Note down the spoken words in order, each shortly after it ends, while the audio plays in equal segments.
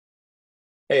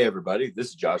Hey, everybody, this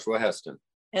is Joshua Heston.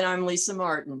 And I'm Lisa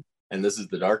Martin. And this is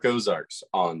the Dark Ozarks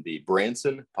on the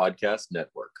Branson Podcast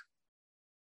Network.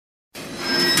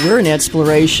 We're an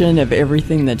exploration of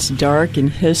everything that's dark in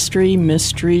history,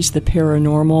 mysteries, the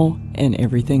paranormal, and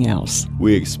everything else.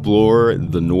 We explore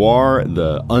the noir,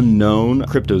 the unknown,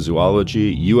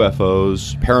 cryptozoology,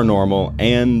 UFOs, paranormal,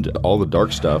 and all the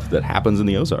dark stuff that happens in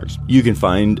the Ozarks. You can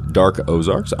find Dark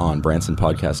Ozarks on Branson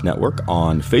Podcast Network,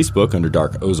 on Facebook under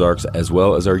Dark Ozarks, as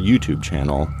well as our YouTube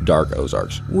channel, Dark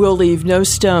Ozarks. We'll leave no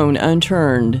stone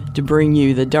unturned to bring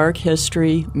you the dark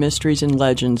history, mysteries, and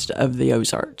legends of the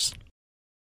Ozarks.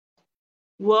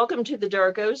 Welcome to the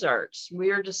Dark Ozarks.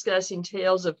 We are discussing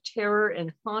tales of terror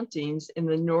and hauntings in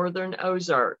the northern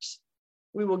Ozarks.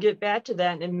 We will get back to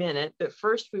that in a minute, but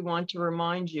first we want to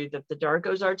remind you that the Dark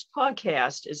Ozarks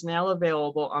podcast is now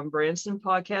available on Branson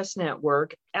Podcast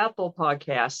Network, Apple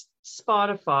Podcasts,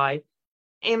 Spotify,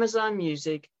 Amazon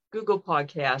Music, Google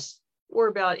Podcasts, or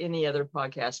about any other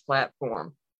podcast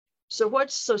platform. So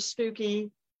what's so spooky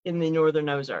in the northern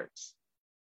Ozarks?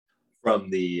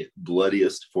 From the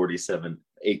bloodiest 47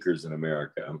 acres in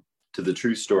America to the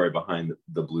true story behind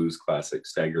the blues classic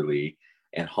Stagger Lee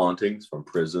and hauntings from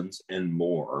prisons and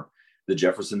more, the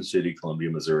Jefferson City, Columbia,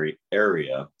 Missouri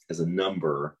area has a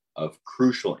number of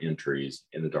crucial entries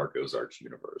in the Dark Ozarks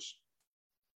universe.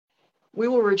 We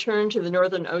will return to the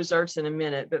Northern Ozarks in a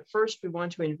minute, but first we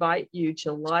want to invite you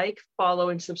to like, follow,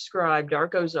 and subscribe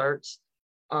Dark Ozarks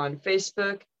on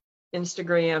Facebook,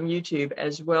 Instagram, YouTube,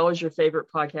 as well as your favorite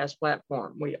podcast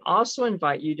platform. We also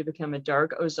invite you to become a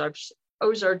Dark Ozarks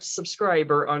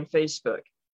subscriber on Facebook.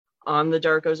 On the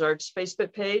Dark Ozarks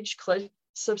Facebook page, click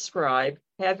subscribe,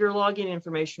 have your login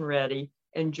information ready,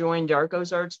 and join Dark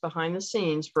Ozarks behind the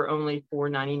scenes for only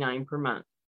 $4.99 per month.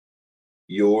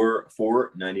 Your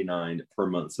 $4.99 per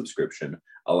month subscription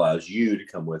allows you to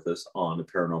come with us on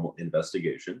paranormal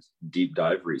investigations, deep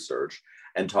dive research,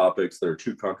 and topics that are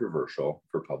too controversial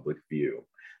for public view.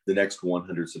 The next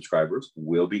 100 subscribers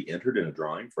will be entered in a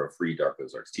drawing for a free Dark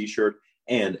Ozarks t-shirt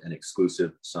and an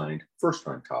exclusive signed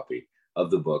first-time copy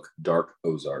of the book Dark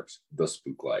Ozarks, The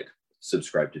Spooklight.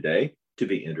 Subscribe today to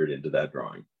be entered into that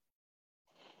drawing.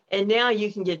 And now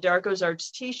you can get Dark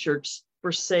Ozarks t-shirts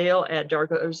for sale at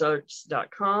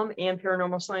darkozarks.com and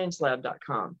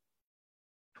paranormalsciencelab.com.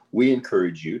 We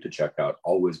encourage you to check out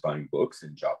Always Buying Books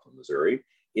in Joplin, Missouri,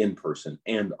 in person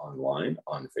and online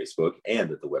on Facebook and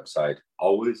at the website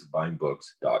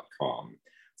alwaysbuyingbooks.com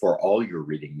for all your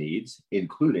reading needs,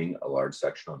 including a large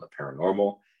section on the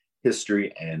paranormal,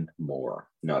 history, and more.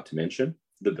 Not to mention,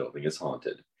 the building is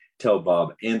haunted. Tell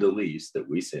Bob and Elise that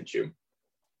we sent you.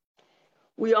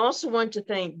 We also want to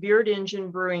thank Beard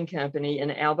Engine Brewing Company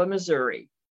in Alba, Missouri.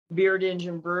 Beard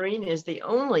Engine Brewing is the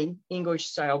only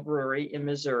English-style brewery in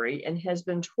Missouri and has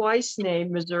been twice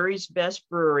named Missouri's best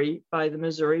brewery by the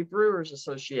Missouri Brewers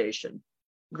Association.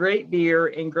 Great beer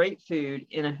and great food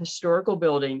in a historical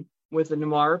building with a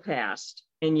noir past.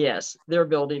 And yes, their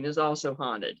building is also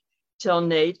haunted. Tell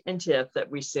Nate and Tiff that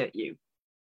we sent you.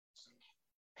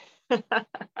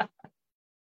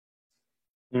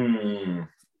 The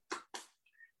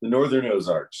Northern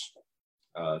Ozarks,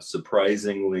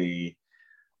 surprisingly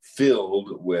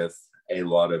filled with a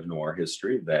lot of noir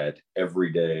history that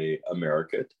everyday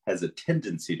America has a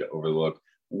tendency to overlook,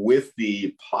 with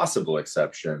the possible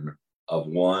exception of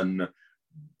one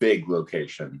big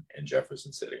location in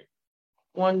Jefferson City.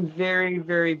 One very,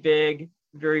 very big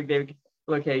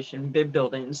location, big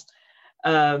buildings.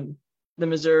 The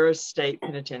Missouri State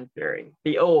Penitentiary,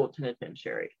 the old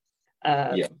penitentiary.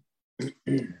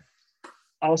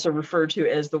 Also referred to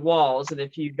as the walls. And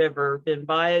if you've ever been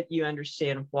by it, you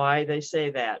understand why they say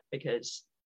that, because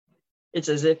it's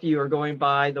as if you are going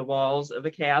by the walls of a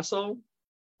castle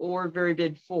or a very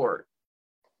big fort,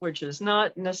 which is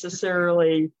not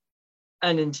necessarily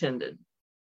unintended.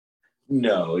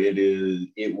 No,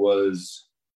 it was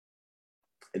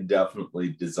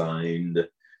definitely designed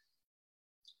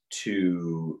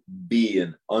to be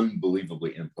an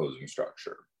unbelievably imposing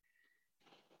structure.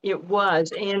 It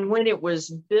was. And when it was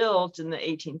built in the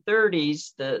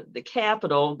 1830s, the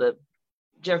capital, the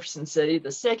Jefferson City,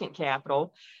 the second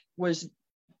capital, was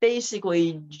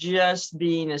basically just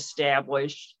being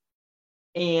established.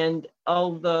 And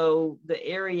although the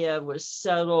area was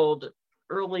settled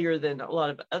earlier than a lot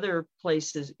of other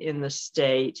places in the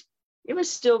state, it was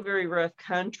still very rough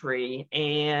country.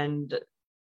 And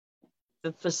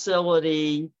the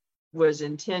facility was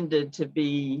intended to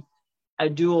be a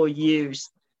dual use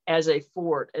as a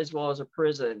fort as well as a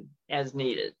prison as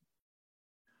needed.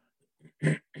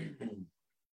 I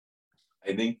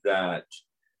think that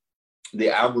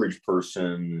the average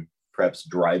person perhaps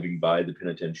driving by the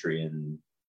penitentiary in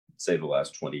say the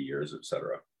last 20 years,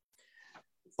 etc.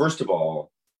 First of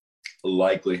all,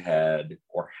 likely had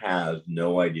or have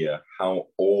no idea how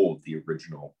old the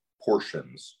original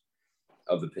portions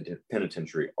of the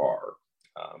penitentiary are,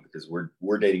 because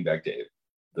we're dating back, Dave,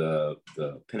 the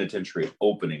penitentiary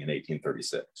opening in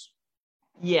 1836.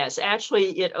 Yes,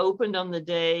 actually, it opened on the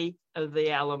day of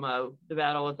the Alamo, the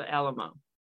Battle of the Alamo.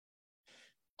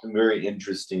 A very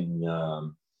interesting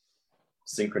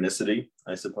synchronicity,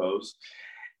 I suppose,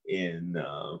 in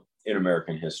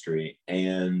American history.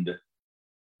 And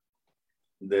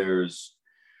there's,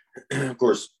 of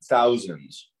course,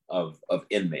 thousands of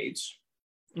inmates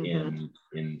in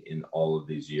all of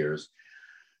these years.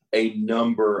 A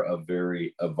number of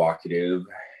very evocative,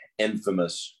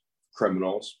 infamous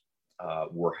criminals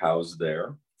were housed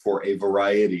there for a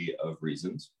variety of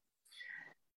reasons.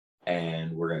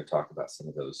 And we're going to talk about some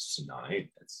of those tonight.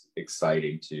 It's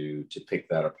exciting to pick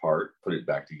that apart, put it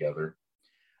back together.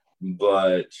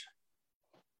 But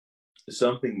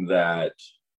something that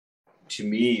to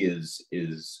me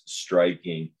is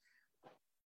striking,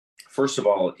 first of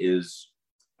all, is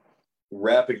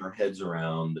wrapping our heads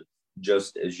around,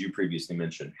 just as you previously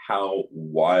mentioned, how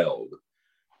wild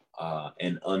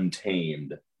and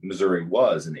untamed Missouri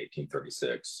was in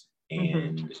 1836.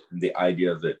 And the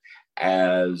idea that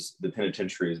as the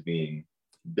penitentiary is being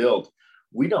built,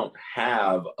 we don't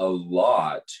have a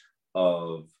lot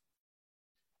of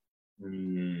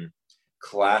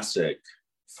classic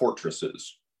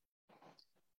fortresses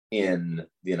in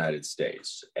the United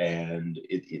States. And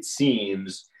it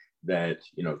seems that,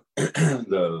 you know,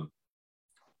 the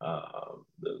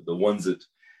ones that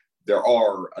there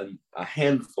are a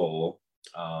handful.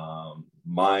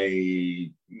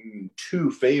 My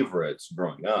two favorites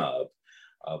growing up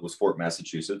was Fort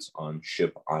Massachusetts on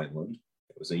Ship Island.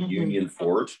 It was a Union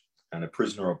fort and a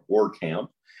prisoner of war camp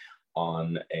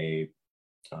on a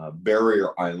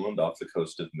barrier island off the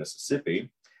coast of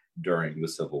Mississippi during the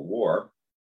Civil War,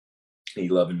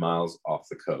 11 miles off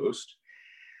the coast.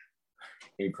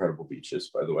 Incredible beaches,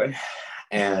 by the way.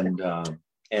 And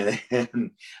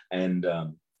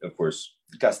of course,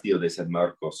 Castillo de San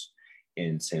Marcos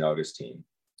in St. Augustine.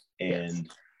 And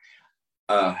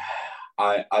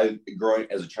I growing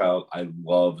as a child, I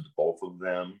loved both of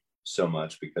them so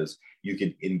much because you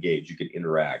could engage, you could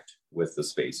interact with the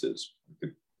spaces.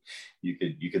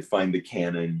 You could find the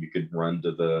cannon, you could run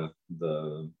to the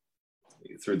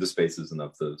through the spaces and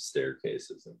up the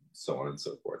staircases and so on and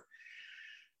so forth.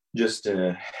 Just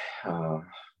a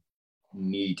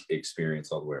neat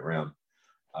experience all the way around.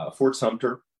 Fort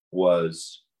Sumter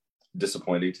was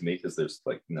disappointing to me because there's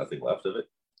like nothing left of it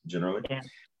generally,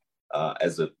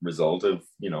 as a result of,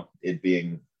 you know, it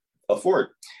being a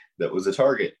fort that was a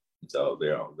target. So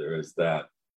there is that.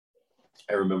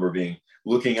 I remember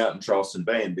looking out in Charleston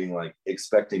Bay and being like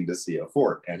expecting to see a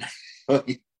fort, and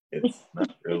it's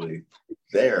not really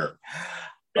there.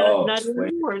 Not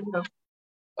anymore.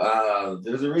 No.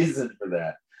 There's a reason for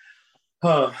that.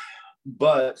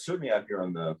 But certainly out here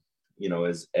on the, you know,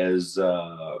 as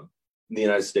the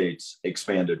United States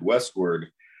expanded westward,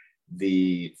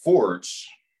 the forts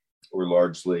were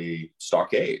largely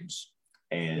stockades.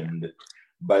 And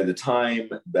by the time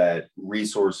that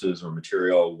resources or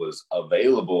material was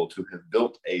available to have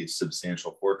built a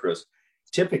substantial fortress,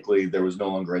 typically there was no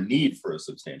longer a need for a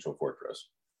substantial fortress.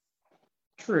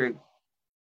 True.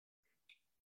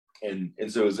 And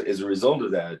so as a result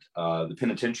of that, the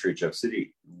penitentiary at Jeff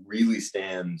City really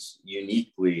stands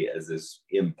uniquely as this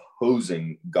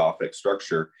imposing Gothic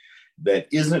structure that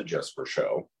isn't just for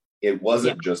show. It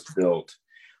wasn't just built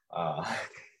as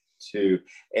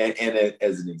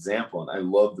an example, and I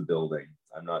love the building.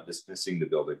 I'm not dismissing the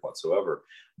building whatsoever,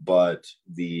 but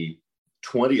the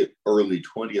early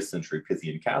 20th century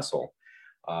Pythian Castle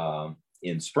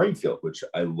in Springfield, which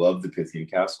I love the Pythian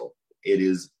Castle.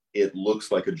 It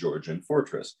looks like a Georgian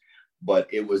fortress, but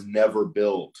it was never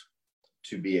built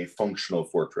to be a functional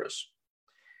fortress.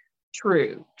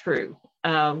 True.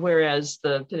 Whereas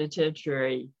the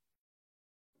penitentiary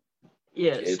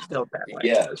is built that way.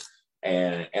 Yes.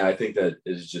 And I think that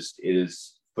it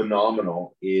is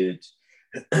phenomenal. The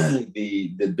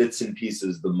bits and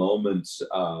pieces, the moments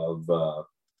of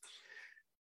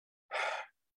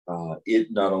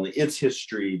it, not only its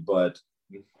history, but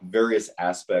various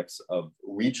aspects of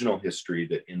regional history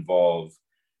that involve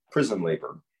prison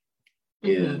labor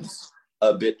is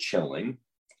a bit chilling,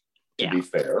 to be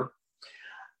fair.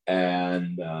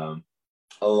 And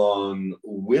along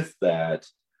with that,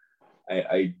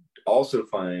 I also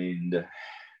find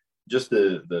just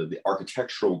the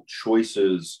architectural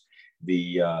choices,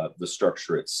 the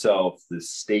structure itself, the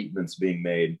statements being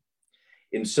made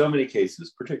in so many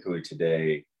cases, particularly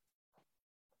today,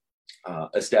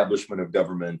 establishment of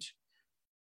government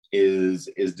is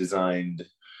designed,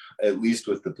 at least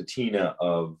with the patina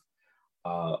of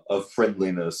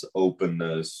friendliness,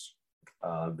 openness,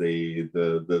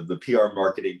 the PR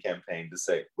marketing campaign to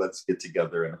say, let's get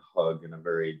together and hug in a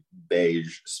very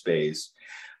beige space,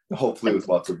 hopefully with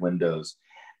lots of windows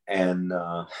and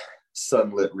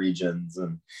sunlit regions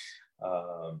and,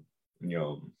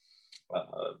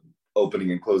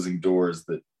 opening and closing doors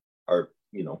that are,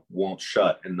 won't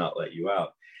shut and not let you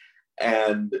out.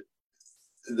 And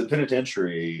the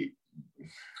penitentiary,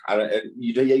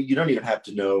 you don't even have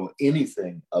to know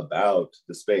anything about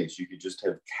the space. You could just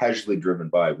have casually driven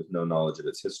by with no knowledge of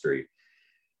its history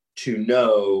to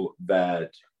know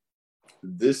that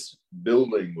this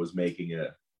building was making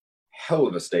a hell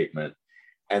of a statement.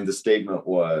 And the statement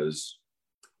was,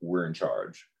 we're in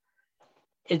charge.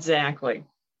 Exactly.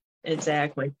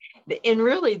 And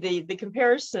really the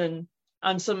comparison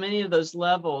on so many of those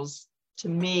levels, to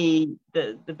me,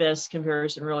 the best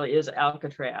comparison really is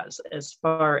Alcatraz, as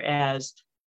far as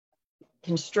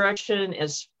construction,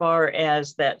 as far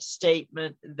as that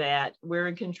statement that we're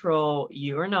in control,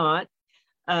 you are not.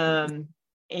 And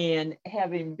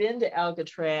having been to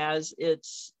Alcatraz,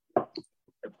 it's,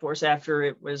 of course, after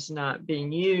it was not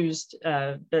being used,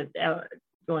 but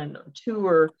going on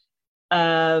tour,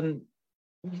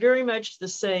 very much the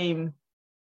same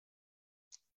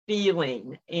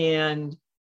feeling. And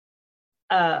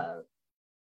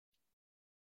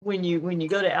when you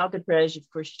go to Alcatraz, of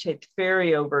course, you take the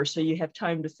ferry over, so you have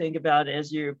time to think about it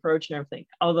as you approach and everything.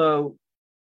 Although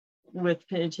with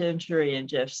Penitentiary in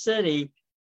Jeff City,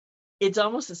 it's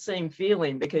almost the same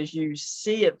feeling because you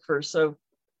see it for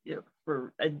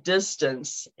a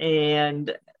distance,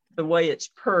 and the way it's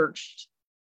perched,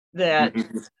 that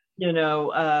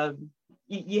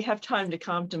you have time to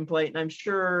contemplate. And I'm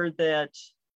sure that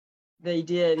they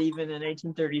did even in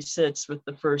 1836 with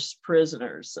the first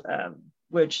prisoners,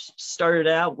 which started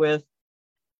out with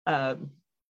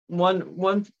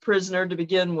one prisoner to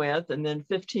begin with, and then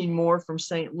 15 more from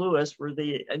St. Louis were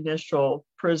the initial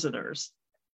prisoners.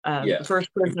 Yes. The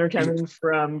first prisoner coming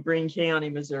from Greene County,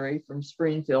 Missouri, from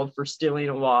Springfield for stealing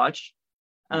a watch.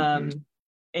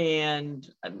 And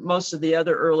most of the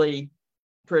other early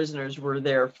prisoners were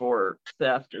there for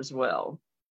theft as well.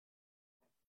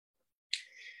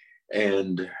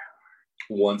 And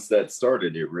once that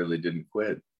started, it really didn't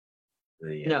quit.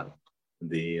 No.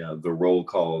 The roll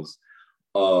calls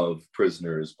of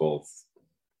prisoners, both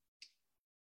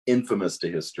infamous to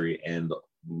history and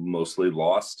mostly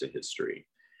lost to history,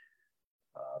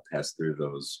 passed through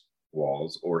those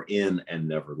walls or in and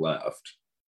never left.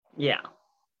 Yeah.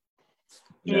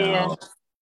 Now,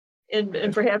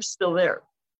 and perhaps still there.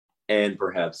 And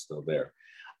perhaps still there.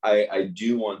 I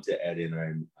do want to add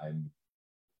in, I'm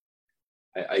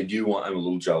a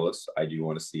little jealous. I do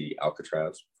want to see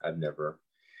Alcatraz. I've never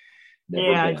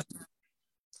been.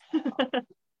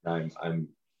 I'm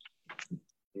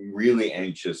really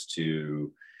anxious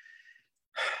to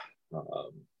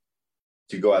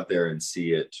go out there and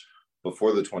see it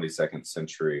before the 22nd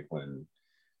century, when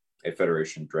a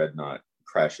Federation dreadnought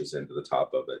crashes into the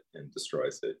top of it and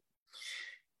destroys it.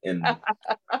 In at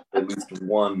least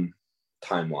one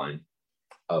timeline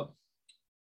of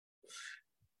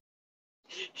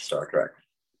Star Trek.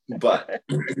 But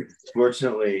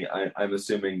fortunately, I'm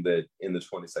assuming that in the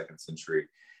 22nd century,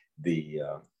 the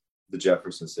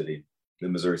Jefferson City, the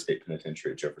Missouri State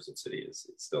Penitentiary at Jefferson City is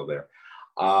still there.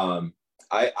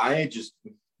 I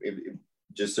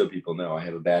just so people know, I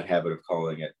have a bad habit of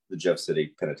calling it the Jeff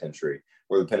City Penitentiary,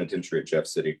 or the Penitentiary at Jeff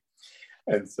City.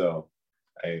 And so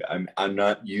I'm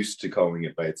not used to calling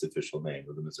it by its official name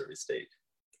of the Missouri State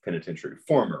Penitentiary,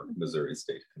 former Missouri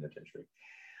State Penitentiary.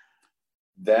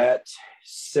 That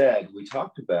said, we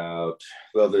talked about,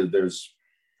 well, there's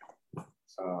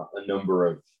a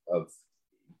number of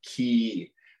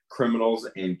key criminals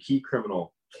and key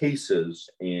criminal cases,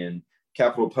 and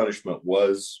capital punishment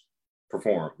was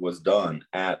done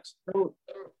at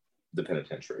the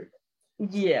penitentiary.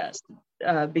 Yes,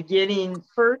 beginning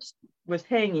first with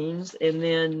hangings, and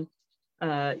then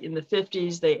in the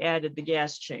 50s they added the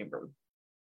gas chamber.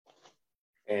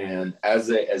 And as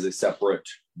a separate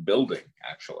building,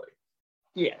 actually.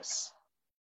 Yes.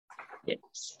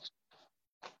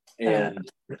 And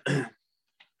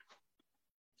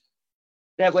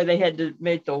that way they had to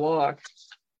make the walk.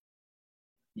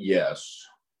 Yes.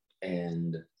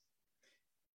 And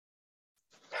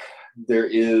there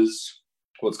is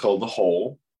what's called the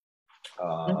hole,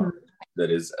 that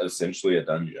is essentially a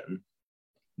dungeon.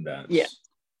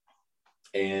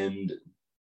 And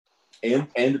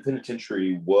the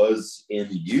penitentiary was in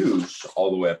use all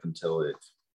the way up until it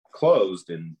closed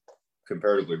in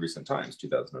comparatively recent times,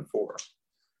 2004.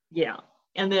 Yeah.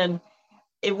 And then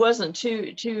it wasn't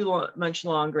much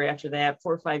longer after that,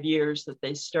 4 or 5 years, that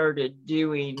they started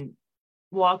doing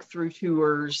walkthrough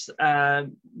tours,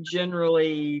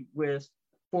 generally with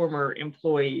former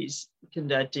employees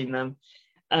conducting them,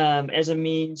 as a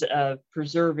means of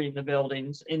preserving the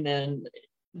buildings. And then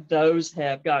those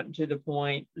have gotten to the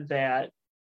point that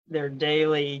they're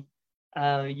daily.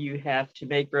 You have to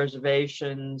make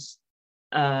reservations.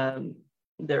 There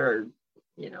are,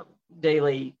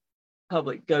 daily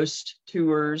public ghost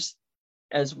tours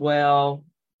as well.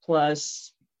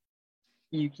 Plus,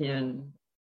 you can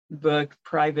book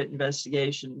private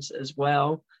investigations as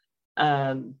well.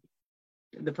 The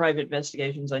private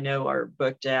investigations, I know, are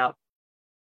booked out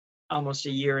almost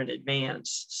a year in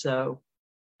advance. So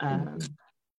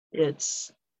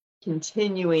it's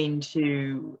continuing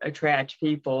to attract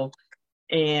people.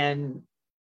 And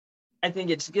I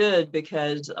think it's good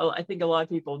because I think a lot of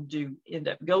people do end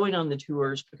up going on the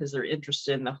tours because they're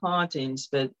interested in the hauntings,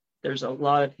 but there's a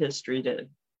lot of history to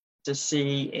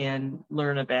see and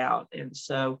learn about. And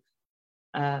so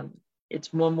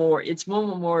it's one more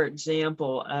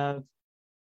example of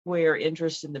where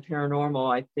interest in the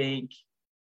paranormal, I think,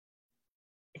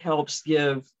 helps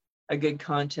give a good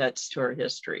context to our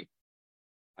history.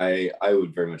 I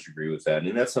would very much agree with that.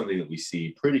 And that's something that we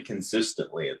see pretty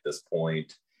consistently at this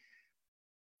point.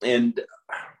 And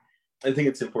I think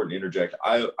it's important to interject.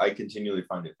 I continually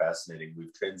find it fascinating.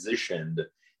 We've transitioned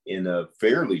in a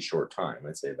fairly short time,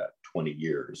 I'd say about 20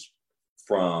 years,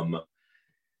 from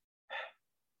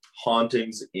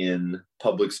hauntings in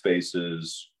public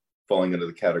spaces falling under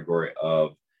the category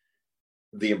of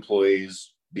the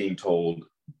employees being told,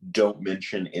 don't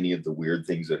mention any of the weird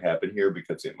things that happen here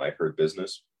because it might hurt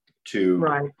business,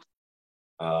 to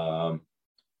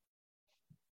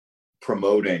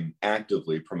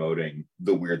actively promoting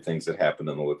the weird things that happen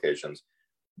in the locations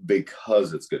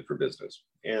because it's good for business.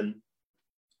 And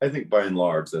I think by and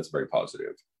large, that's very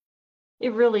positive.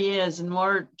 It really is. And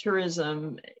more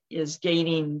tourism is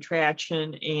gaining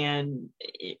traction, and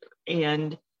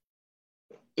it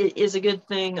is a good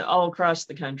thing all across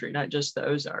the country, not just the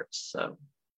Ozarks. So,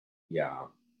 yeah.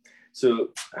 So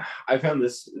I found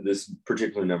this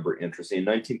particular number interesting. In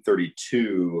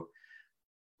 1932,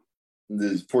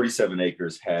 the 47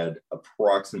 acres had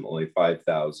approximately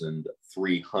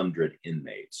 5,300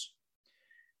 inmates.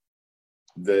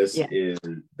 This is,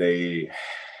 they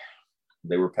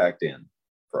were packed in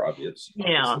for obvious.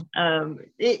 Yeah,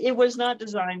 it was not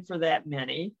designed for that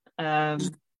many. And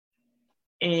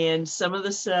some of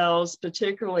the cells,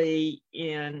 particularly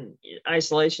in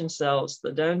isolation cells,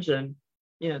 the dungeon,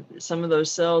 some of those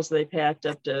cells, they packed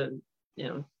up to,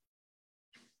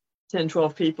 10,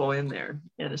 12 people in there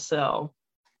in a cell.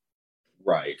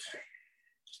 Right.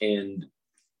 And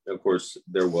of course,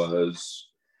 there was,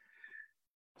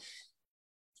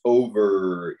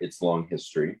 over its long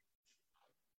history,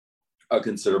 a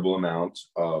considerable amount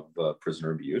of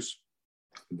prisoner abuse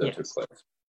that took place.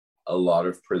 A lot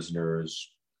of prisoners,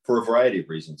 for a variety of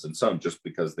reasons, and some just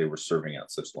because they were serving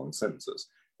out such long sentences,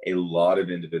 a lot of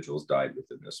individuals died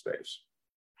within this space.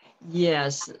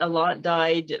 Yes, a lot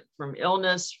died from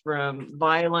illness, from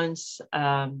violence.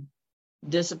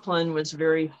 Discipline was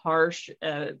very harsh,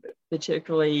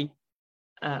 particularly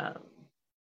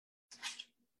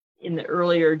in the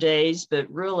earlier days, but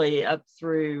really up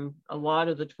through a lot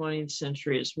of the 20th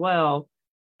century as well.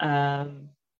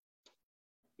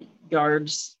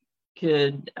 Guards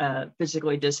could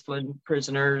physically discipline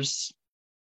prisoners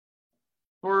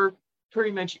for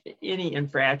pretty much any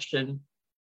infraction.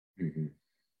 Mm-hmm.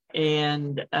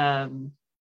 And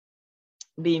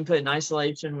being put in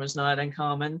isolation was not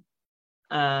uncommon.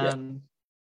 And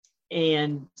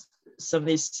some of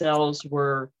these cells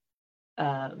were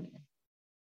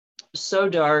so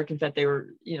dark. In fact, they were,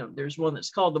 there's one that's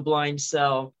called the blind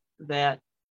cell, that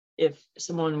if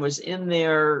someone was in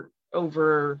there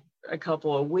over a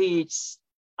couple of weeks,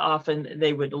 often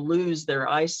they would lose their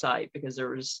eyesight because there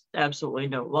was absolutely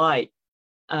no light.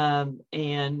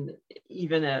 And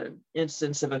even an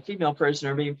instance of a female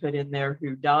prisoner being put in there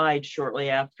who died shortly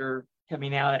after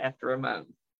coming out after a month.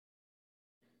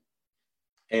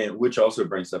 And which also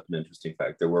brings up an interesting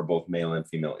fact. There were both male and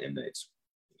female inmates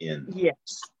in.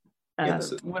 Yes.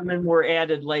 Women were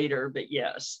added later, but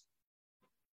yes.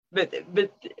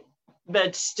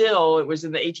 But still, it was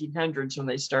in the 1800s when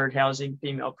they started housing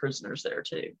female prisoners there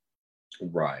too.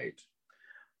 Right.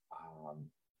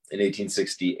 In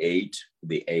 1868,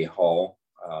 the A Hall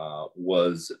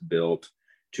was built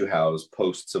to house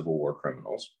post-Civil War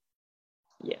criminals.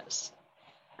 Yes.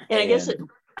 And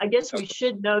I guess we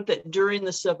should note that during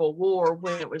the Civil War,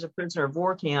 when it was a prisoner of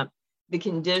war camp, the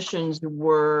conditions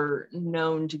were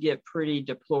known to get pretty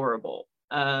deplorable.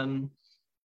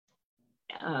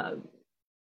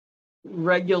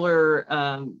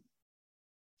 Regular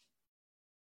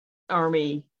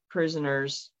Army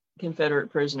prisoners, Confederate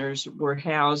prisoners, were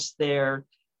housed there.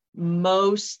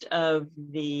 Most of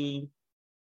the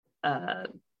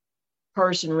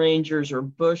parson rangers or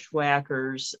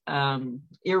bushwhackers,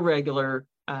 irregular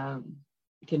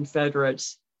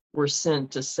Confederates, were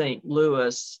sent to St.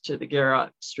 Louis to the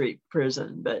Garrett Street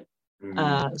prison, but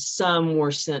some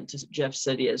were sent to Jeff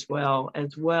City as well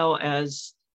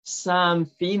as some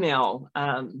female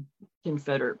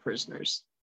Confederate prisoners.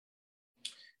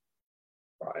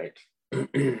 Right.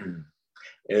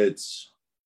 It's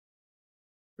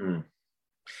and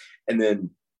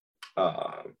then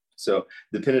so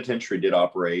the penitentiary did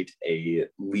operate a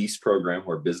lease program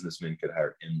where businessmen could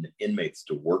hire inmates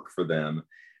to work for them,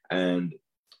 and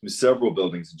several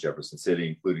buildings in Jefferson City,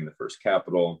 including the first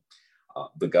Capitol,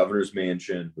 the governor's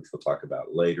mansion, which we'll talk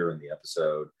about later in the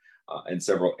episode, and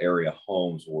several area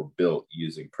homes were built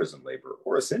using prison labor,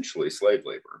 or essentially slave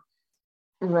labor.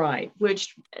 Right,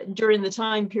 which during the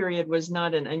time period was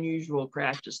not an unusual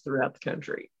practice throughout the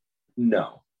country.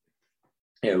 No,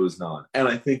 it was not. And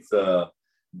I think the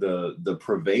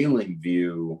prevailing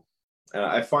view,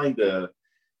 I find the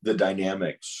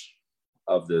dynamics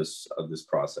of this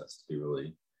process to be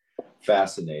really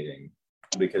fascinating,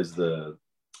 because the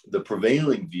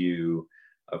prevailing view,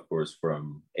 of course,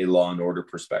 from a law and order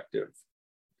perspective,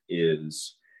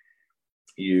 is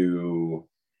you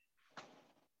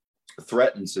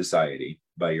threaten society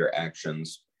by your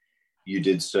actions. You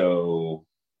did so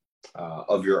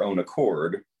of your own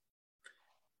accord.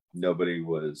 Nobody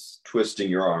was twisting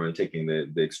your arm and taking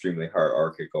the extremely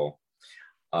hierarchical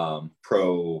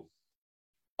pro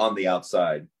on the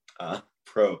outside,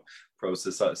 pro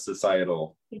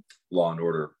societal law and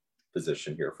order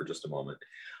position here for just a moment.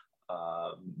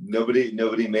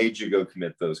 Nobody made you go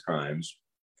commit those crimes.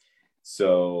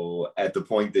 So at the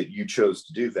point that you chose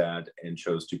to do that and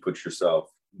chose to put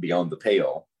yourself beyond the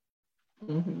pale,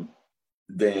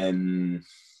 then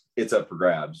it's up for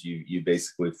grabs. You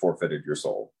basically forfeited your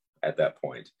soul at that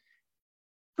point.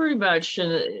 Pretty much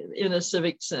in a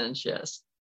civic sense, yes.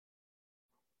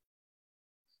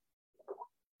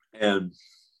 And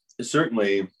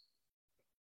certainly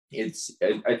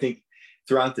I think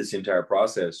throughout this entire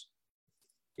process,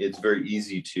 it's very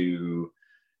easy to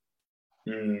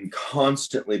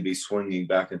constantly be swinging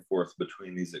back and forth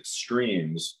between these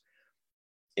extremes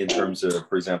in terms of,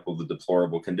 for example, the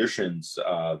deplorable conditions,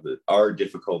 our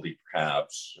difficulty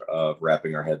perhaps of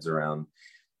wrapping our heads around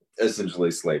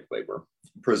essentially slave labor,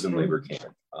 prison labor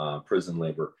camp, prison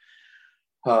labor,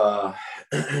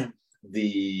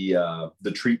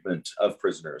 the treatment of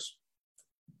prisoners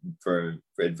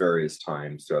at various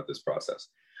times throughout this process.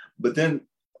 But then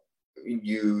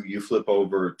you flip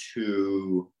over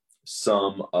to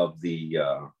some of the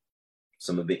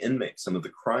inmates, some of the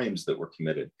crimes that were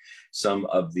committed, some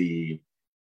of the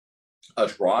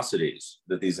atrocities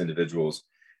that these individuals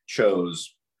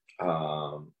chose.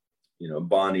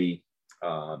 Bonnie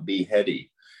B.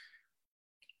 Hetty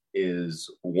is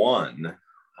one.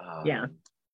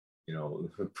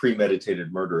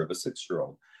 Premeditated murder of a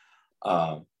 6-year-old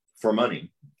for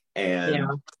money. And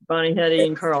Bonnie Hetty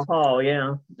and Carl Hall.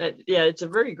 It's a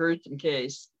very gruesome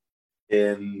case.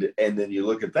 And then you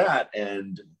look at that,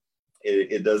 and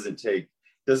it doesn't take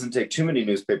too many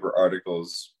newspaper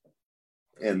articles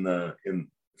in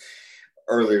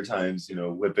earlier times,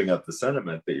 whipping up the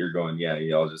sentiment that you're going,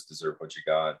 y'all just deserve what you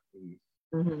got.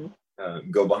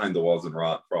 Go behind the walls and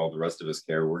rot for all the rest of us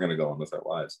care. We're going to go on with our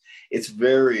lives. It's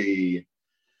very,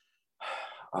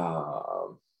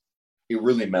 it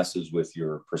really messes with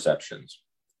your perceptions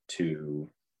to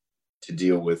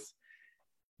deal with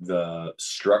the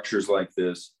structures like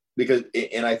this, because,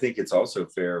 and I think it's also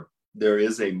fair, there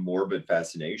is a morbid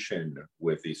fascination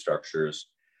with these structures,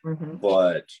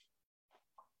 but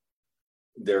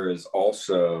there is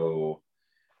also,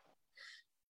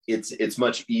 it's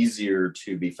much easier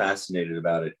to be fascinated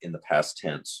about it in the past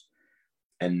tense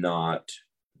and not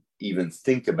even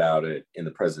think about it in the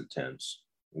present tense.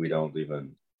 We don't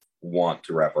even want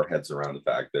to wrap our heads around the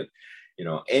fact that,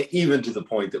 even to the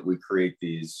point that we create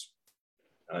these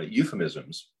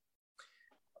euphemisms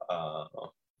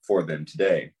for them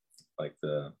today, like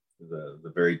the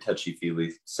very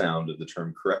touchy-feely sound of the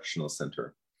term correctional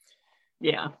center.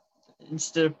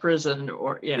 Instead of prison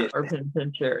or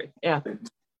penitentiary.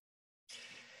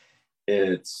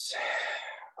 It's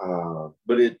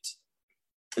but it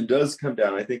does come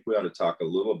down. I think we ought to talk a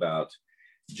little about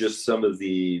just some of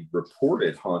the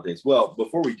reported hauntings. Well,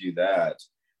 before we do that,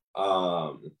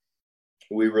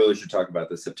 we really should talk about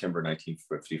the September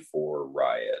 1954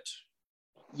 riot.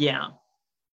 Yeah.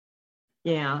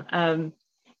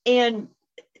 And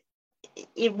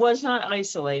it was not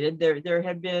isolated. There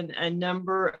have been a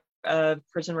number of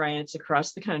prison riots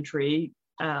across the country,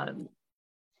 coming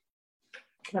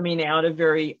out of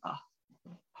very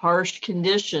harsh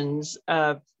conditions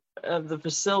of the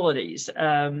facilities,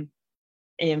 and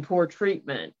poor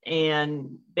treatment.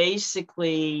 And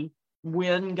basically,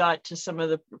 when got to some of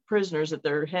the prisoners that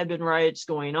there had been riots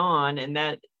going on, and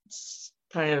that's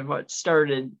kind of what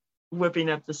started whipping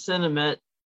up the sentiment.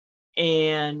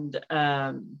 And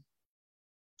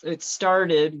it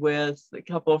started with a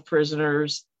couple of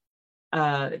prisoners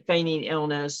feigning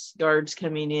illness, guards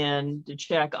coming in to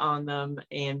check on them,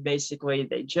 and basically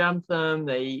they jumped them.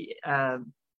 They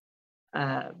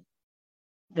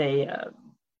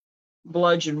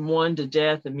bludgeon one to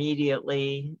death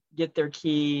immediately, get their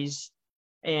keys,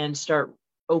 and start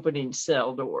opening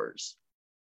cell doors.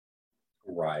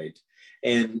 Right.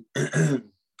 And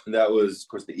that was, of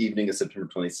course, the evening of September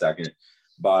 22nd.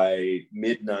 By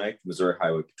midnight, Missouri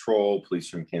Highway Patrol, police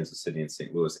from Kansas City and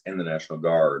St. Louis, and the National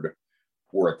Guard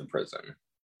were at the prison,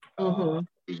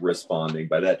 responding.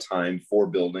 By that time, 4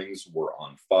 buildings were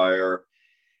on fire.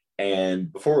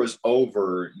 And before it was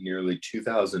over, nearly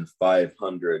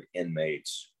 2,500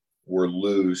 inmates were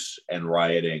loose and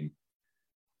rioting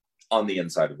on the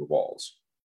inside of the walls.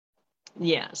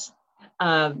 Yes.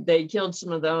 They killed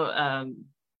some of the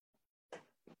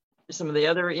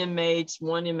other inmates.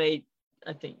 One inmate,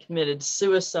 I think, committed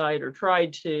suicide or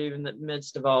tried to in the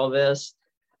midst of all of this.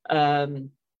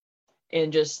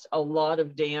 And just a lot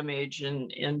of damage.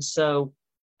 And so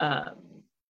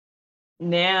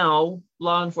now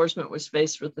law enforcement was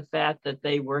faced with the fact that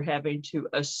they were having to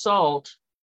assault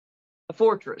a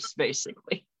fortress,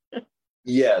 basically.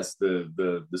 Yes,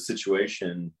 the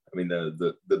situation. I mean,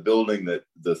 the building the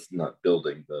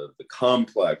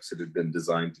complex that had been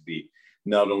designed to be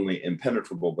not only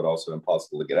impenetrable but also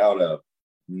impossible to get out of,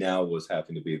 now was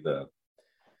having to be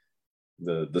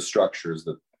the structures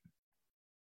that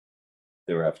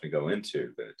they were having to go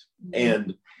into.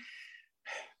 And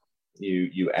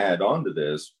you add on to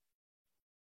this,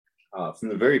 from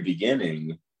the very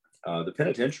beginning, the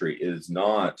penitentiary is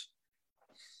not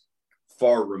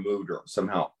far removed or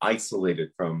somehow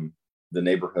isolated from the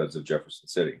neighborhoods of Jefferson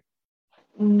City.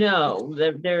 No,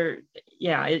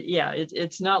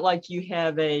 it's not like you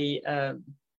have a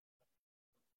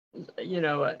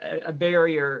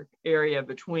barrier area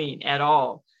between at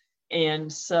all.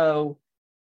 And so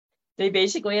they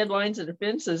basically had lines of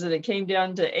defenses, and it came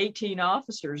down to 18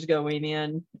 officers going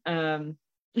in,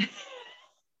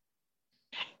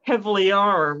 heavily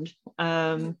armed,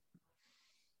 and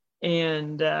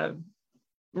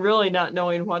really not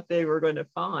knowing what they were going to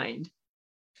find.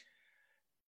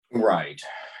 Right.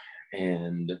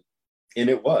 And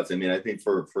it was. I mean, I think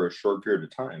for a short period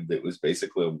of time, it was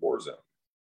basically a war zone.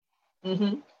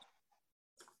 Mm-hmm.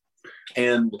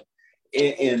 And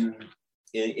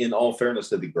in all fairness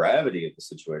to the gravity of the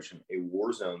situation, a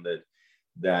war zone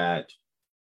that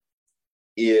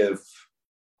if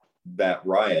that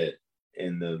riot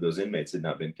and those inmates had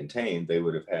not been contained, they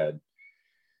would have had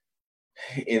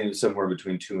in somewhere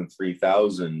between 2,000 and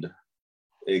 3,000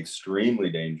 extremely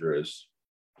dangerous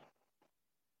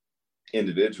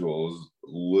individuals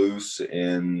loose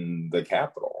in the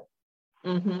Capitol.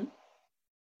 Mm-hmm.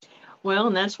 Well,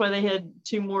 and that's why they had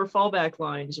 2 more fallback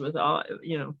lines with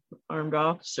armed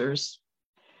officers.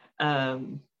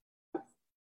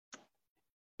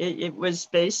 It was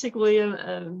basically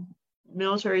a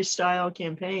military style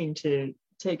campaign to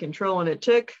take control, and it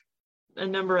took a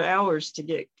number of hours to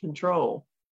get control.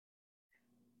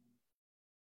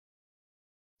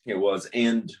 It was,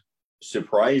 and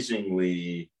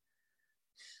surprisingly,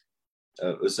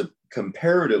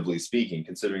 comparatively speaking,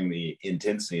 considering the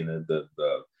intensity and the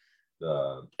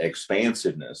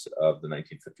expansiveness of the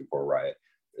 1954 riot,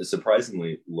 a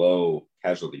surprisingly low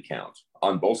casualty count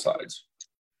on both sides.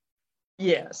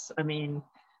 Yes, I mean,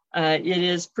 it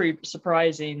is pretty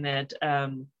surprising that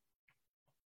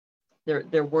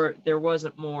there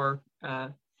wasn't more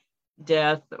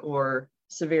death or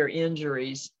severe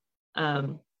injuries,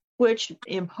 which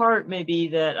in part may be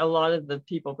that a lot of the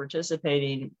people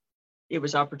participating, it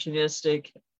was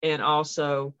opportunistic, and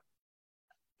also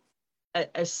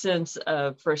a sense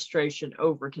of frustration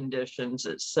over conditions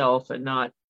itself, and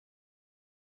not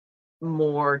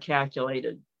more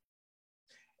calculated.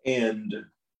 And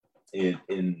I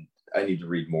need to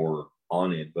read more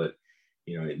on it, but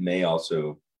it may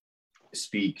also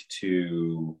speak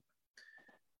to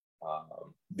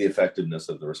the effectiveness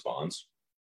of the response.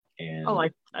 And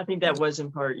I think that was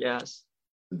in part, yes.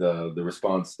 the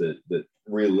response that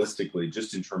realistically,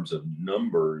 just in terms of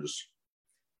numbers,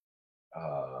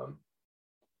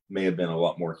 may have been a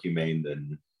lot more humane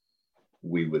than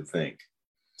we would think,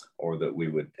 or that we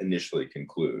would initially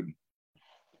conclude.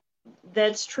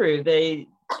 That's true. They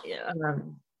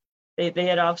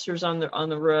had officers on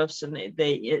the roofs, and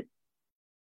they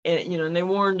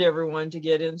warned everyone to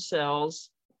get in cells,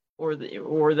 or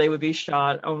they would be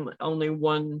shot. Only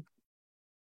one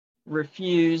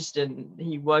refused, and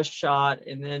he was shot.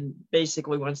 And then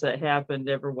basically, once that happened,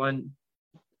 everyone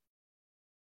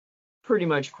pretty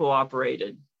much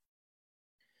cooperated.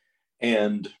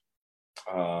 And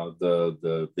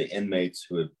the inmates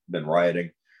who had been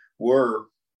rioting were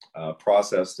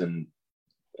processed, and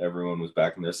everyone was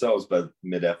back in their cells by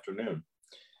mid-afternoon.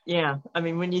 Yeah, I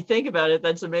mean, when you think about it,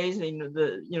 that's amazing.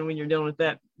 When you're dealing with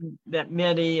that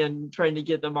many and trying to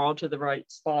get them all to the right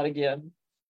spot again.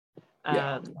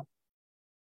 Yeah.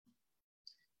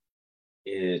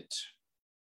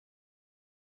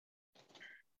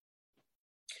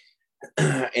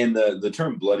 And the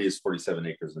term bloodiest 47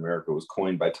 acres in America was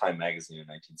coined by Time magazine in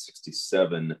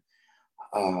 1967.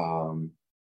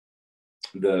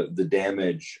 The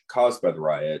damage caused by the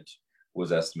riot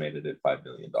was estimated at $5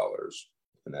 million.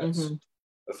 And that's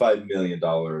 $5 million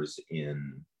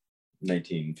in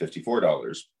 1954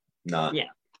 dollars, not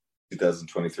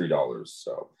 2023 dollars.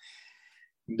 So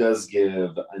it does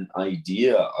give an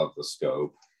idea of the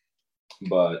scope,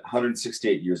 but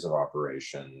 168 years of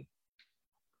operation,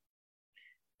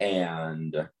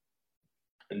 and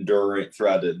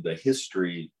throughout the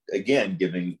history, again,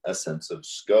 giving a sense of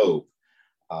scope.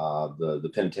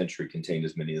 The penitentiary contained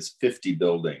as many as 50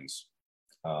 buildings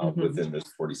within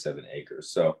this 47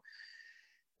 acres. So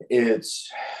it's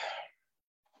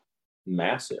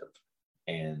massive.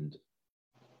 And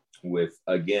with,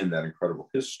 again, that incredible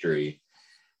history.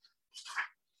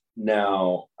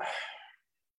 Now,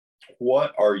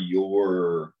 what are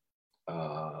your,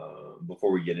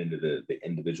 before we get into the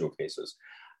individual cases,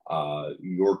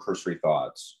 your cursory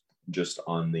thoughts just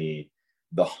on the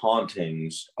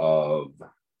hauntings of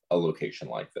a location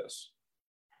like this?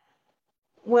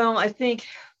 Well, I think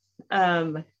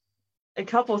a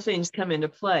couple of things come into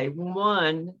play.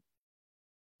 One,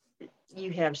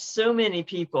 you have so many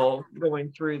people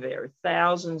going through there,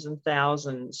 thousands and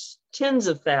thousands, tens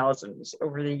of thousands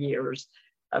over the years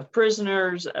of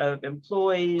prisoners, of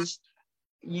employees.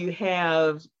 You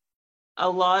have a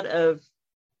lot of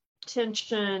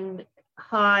tension,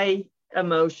 high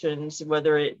emotions,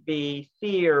 whether it be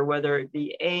fear, whether it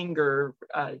be anger,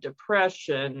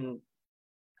 depression,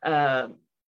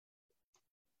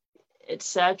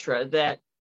 etc. That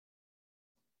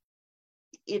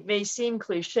it may seem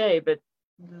cliche, but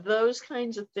those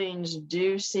kinds of things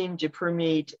do seem to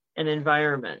permeate an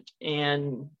environment,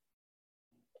 and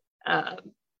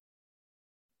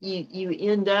you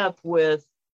end up with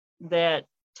that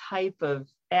type of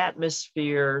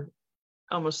atmosphere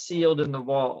almost sealed in the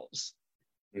walls.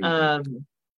 And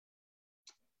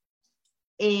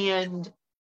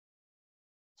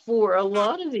for a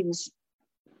lot of these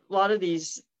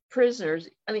prisoners,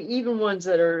 I mean, even ones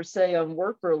that are, say, on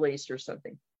work release or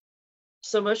something,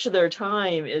 so much of their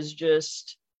time is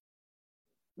just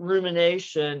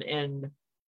rumination and,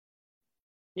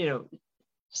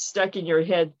 stuck in your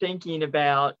head thinking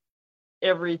about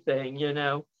everything,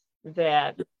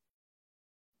 that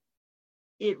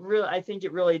I think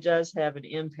it really does have an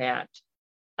impact.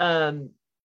 Then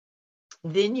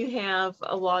you have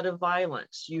a lot of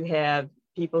violence. You have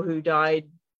people who died,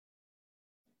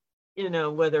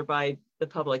 whether by the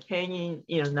public hanging,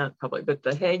 not public, but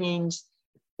the hangings,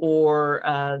 or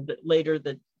later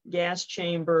the gas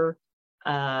chamber,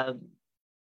 other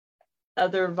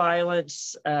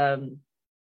violence.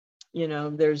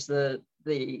 There's the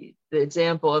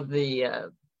example of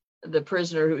the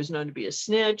prisoner who was known to be a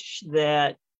snitch,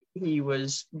 that he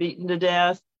was beaten to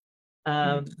death.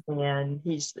 And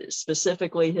he's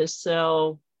specifically, his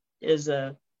cell is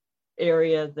a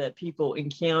area that people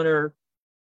encounter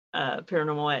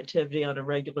paranormal activity on a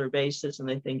regular basis, and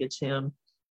they think it's him.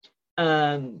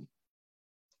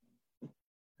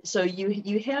 So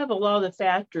you have a lot of the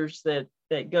factors that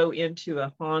go into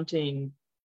a haunting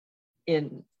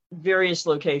in various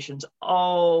locations,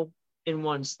 all in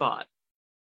one spot.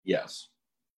 Yes.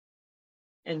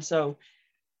 And so,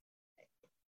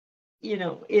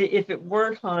 if it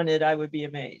weren't haunted, I would be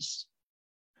amazed.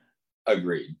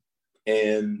 Agreed.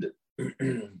 And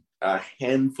a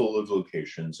handful of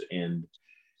locations, and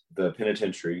the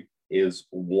penitentiary is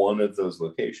one of those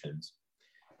locations,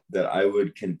 that I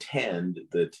would contend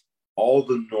that all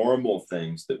the normal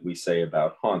things that we say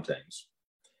about hauntings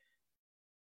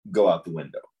go out the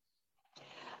window.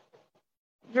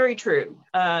 Very true.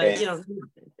 And, You know,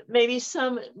 maybe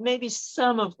some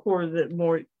of course the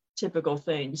more typical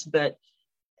things, but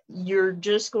you're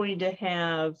just going to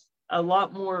have a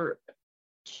lot more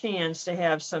chance to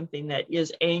have something that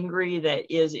is angry,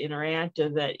 that is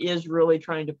interactive, that is really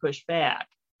trying to push back,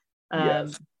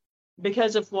 yes.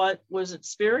 because of what was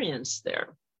experienced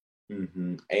there.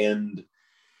 Mm-hmm. And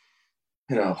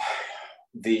you know,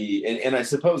 and I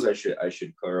suppose I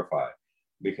should clarify,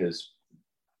 because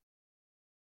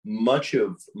much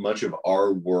of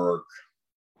our work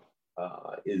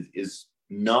is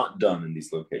not done in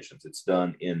these locations. It's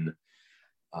done in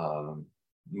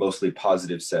mostly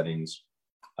positive settings.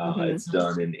 It's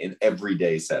done in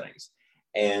everyday settings.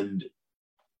 And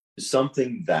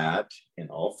something that, in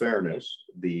all fairness,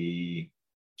 the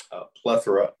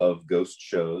plethora of ghost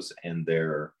shows and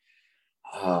their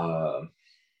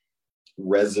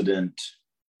resident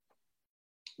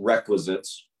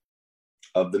requisites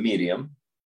of the medium,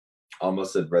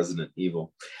 almost said Resident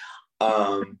Evil,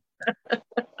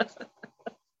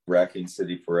 Raccoon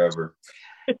City Forever,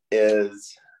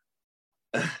 is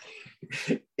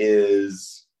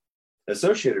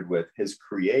associated with, has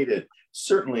created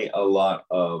certainly a lot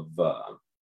of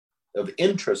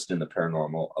interest in the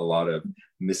paranormal, a lot of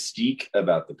mystique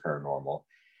about the paranormal,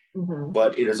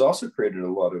 but it has also created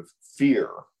a lot of fear.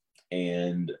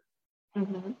 And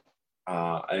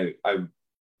I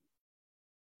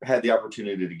had the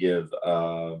opportunity to give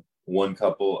one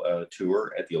couple a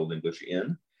tour at the Old English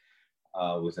Inn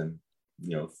within,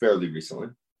 fairly recently,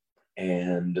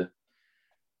 and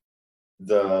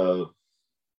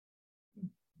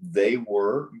they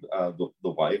were the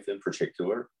wife in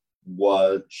particular,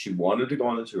 she wanted to go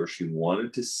on the tour. She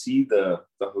wanted to see the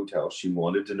hotel. She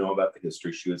wanted to know about the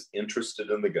history. She was interested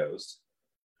in the ghosts.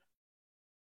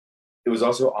 It was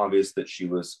also obvious that she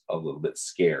was a little bit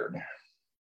scared.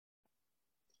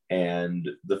 And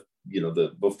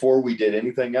before we did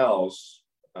anything else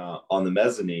on the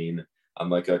mezzanine,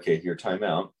 I'm like, okay, here, time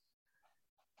out.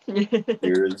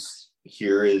 Here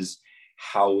is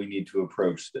how we need to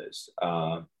approach this.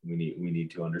 We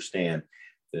need to understand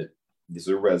that these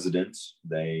are residents.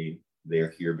 They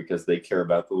are here because they care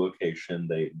about the location.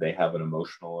 They have an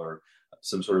emotional or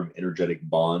some sort of energetic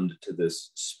bond to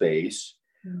this space.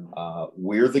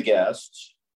 We're the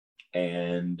guests,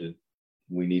 and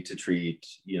we need to treat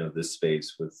this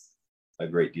space with a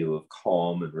great deal of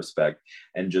calm and respect,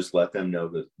 and just let them know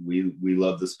that we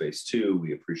love the space too.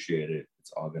 We appreciate it.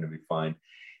 It's all going to be fine.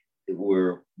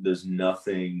 There's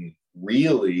nothing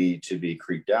really to be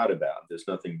creeped out about. There's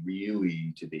nothing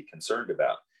really to be concerned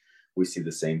about. We see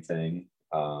the same thing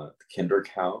at the Kendrick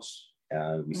House.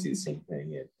 We see the same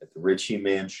thing at the Ritchie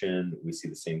Mansion. We see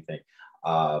the same thing.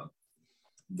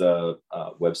 The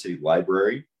Webb City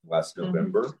Library last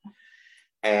November.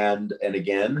 And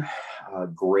again,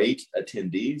 great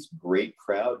attendees, great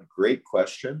crowd, great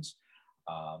questions,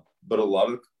 but a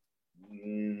lot of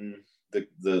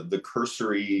the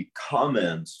cursory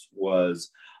comments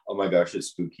was, "Oh my gosh, it's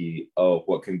spooky. Oh,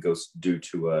 what can ghosts do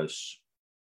to us?"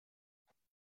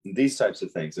 These types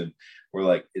of things, and we're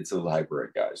like, "It's a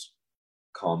library, guys.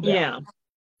 Calm down. Yeah.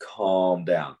 Calm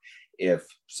down. If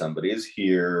somebody is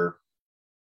here,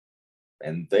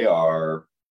 and they're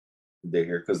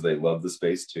here because they love the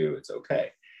space too, it's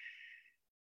okay."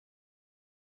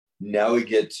 Now we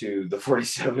get to the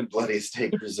 47 Bloodiest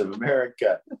Acres of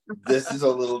America. This is a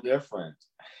little different.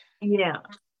 Yeah.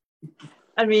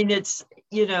 I mean, it's,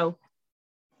 they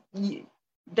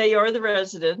are the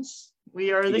residents.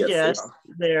 We are the guests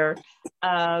there.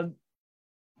 But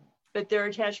their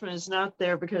attachment is not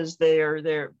there because they are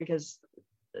there, because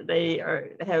they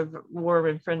have warm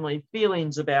and friendly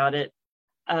feelings about it.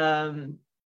 And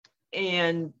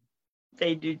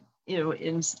they do,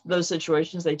 in those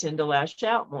situations, they tend to lash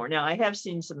out more. Now, I have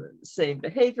seen some of the same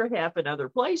behavior happen other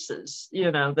places,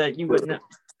 that you wouldn't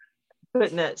put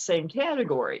in that same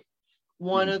category.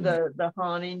 One of the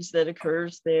hauntings that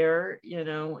occurs there,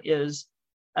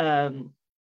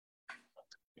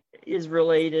 is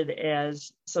related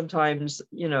as sometimes,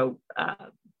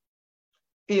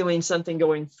 feeling something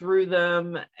going through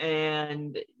them,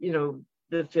 and, the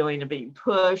feeling of being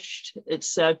pushed,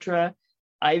 etc.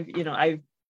 I've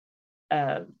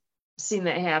seen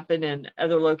that happen in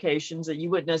other locations that you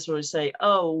wouldn't necessarily say,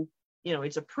 oh,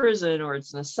 it's a prison or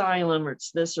it's an asylum or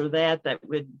it's this or that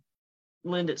would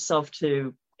lend itself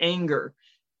to anger.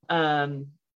 So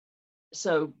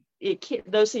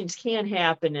those things can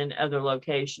happen in other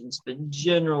locations, but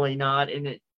generally not. And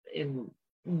it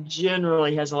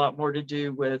generally has a lot more to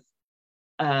do with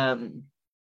the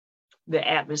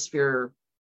atmosphere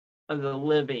of the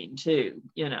living too,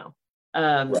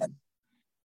 Right.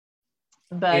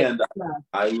 But and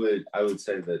I would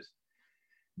say that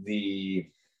the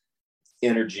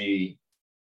energy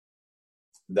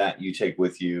that you take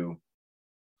with you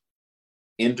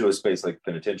into a space like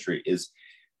penitentiary is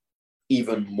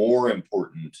even more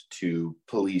important to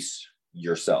police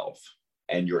yourself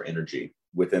and your energy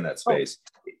within that space.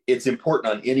 It's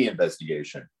important on any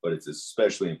investigation, but it's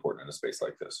especially important in a space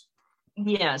like this.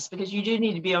 Yes, because you do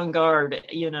need to be on guard.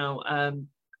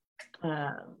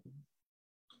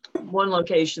 One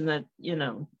location that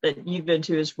that you've been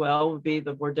to as well would be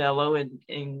the Bordello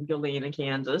in Galena,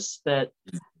 Kansas. That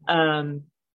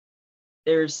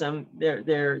there's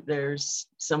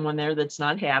someone there that's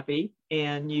not happy,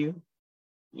 and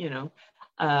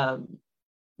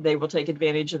they will take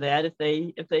advantage of that if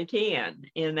they can,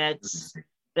 and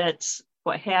that's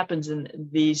what happens in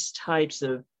these types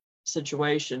of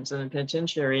situations. And the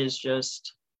penitentiary is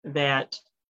just that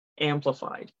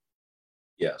amplified.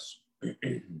 Yes.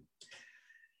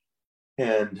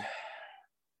 And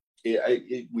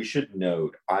we should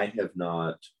note, I have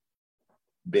not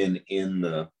been in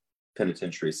the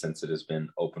penitentiary since it has been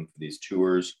open for these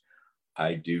tours.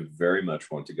 I do very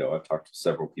much want to go. I've talked to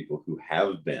several people who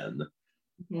have been.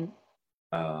 Mm-hmm.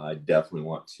 I definitely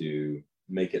want to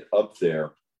make it up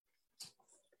there.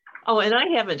 Oh, and I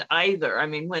haven't either. I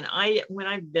mean, when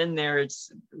I've been there, it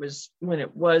was when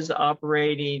it was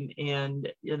operating,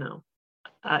 and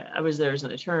I was there as an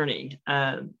attorney.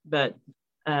 And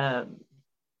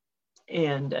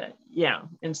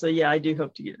so I do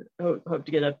hope to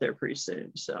get up there pretty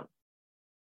soon. So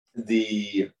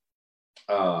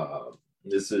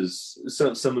this is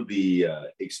some of the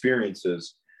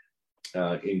experiences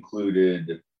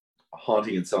included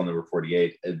haunting in cell number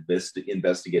 48,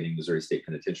 investigating Missouri State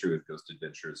Penitentiary with Ghost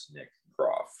Adventures Nick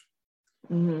Groff.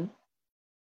 Mm-hmm.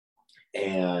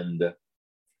 And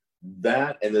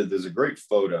there's a great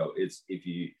photo. It's, if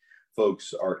you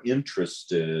folks are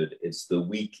interested, it's the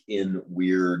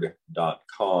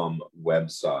weekinweird.com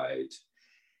website.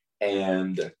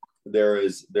 And there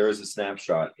is a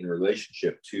snapshot in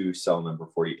relationship to cell number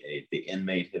 48. The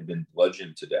inmate had been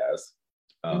bludgeoned to death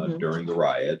during the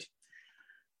riot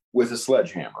with a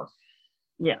sledgehammer.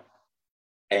 Yeah.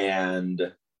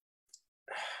 And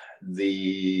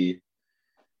the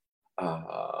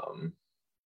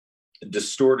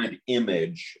distorted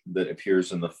image that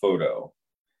appears in the photo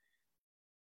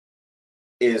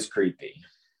is creepy.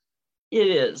 It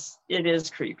is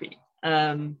creepy.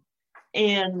 The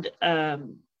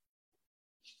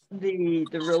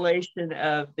relation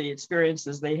of the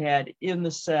experiences they had in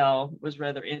the cell was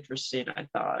rather interesting, I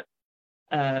thought.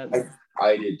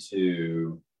 I did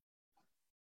too.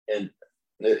 And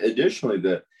additionally,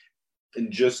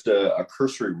 just a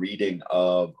cursory reading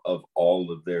of all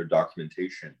of their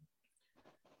documentation,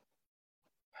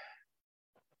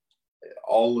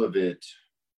 all of it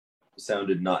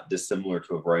sounded not dissimilar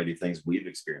to a variety of things we've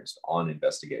experienced on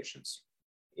investigations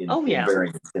in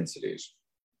varying intensities.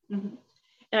 Mm-hmm.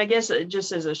 And I guess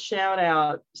just as a shout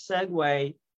out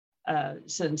segue,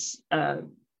 since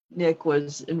Nick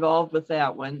was involved with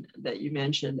that one that you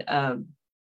mentioned,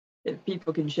 if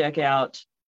people can check out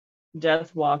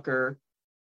Death Walker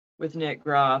with Nick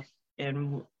Groff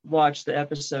and watch the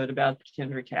episode about the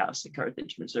Kendrick House in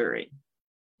Carthage, Missouri.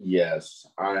 Yes,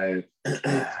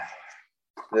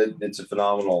 it's a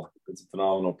phenomenal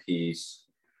piece.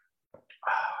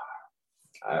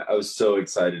 I was so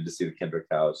excited to see the Kendrick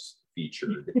House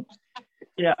featured.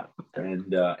 Yeah, and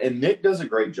Nick does a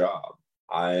great job.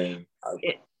 I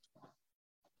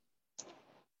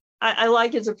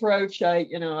like his approach.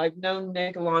 I've known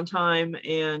Nick a long time,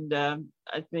 and I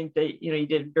think that he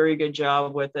did a very good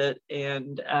job with it.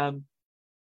 And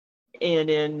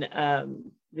in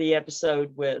the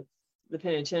episode with the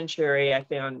penitentiary, I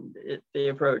found the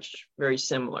approach very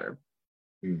similar.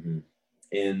 Mm-hmm.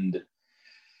 And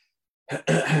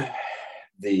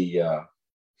the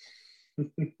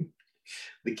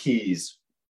keys.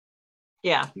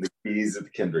 Yeah. The keys at the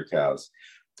Kendrick House.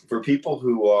 For people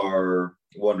who are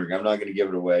wondering, I'm not going to give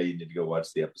it away. You need to go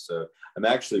watch the episode. I'm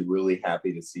actually really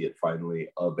happy to see it finally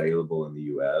available in the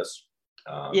U.S.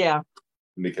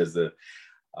 Because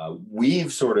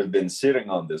we've sort of been sitting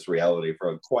on this reality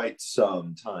for quite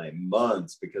some time,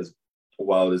 months, because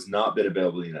while it has not been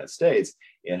available in the United States,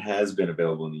 it has been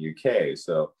available in the UK.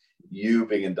 So you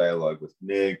being in dialogue with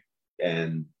Nick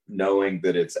and knowing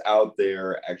that it's out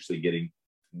there,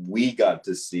 we got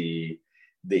to see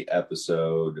the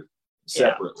episode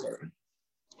separately.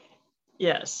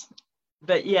 Yes.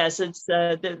 But yes, it's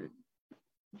the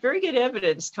very good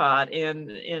evidence, Todd.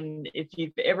 And if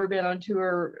you've ever been on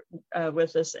tour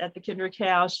with us at the Kendrick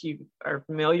House, you are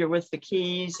familiar with the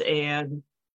keys, and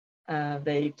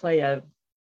they play a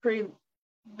pretty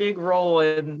big role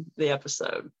in the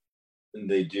episode. And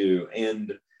they do.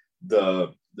 And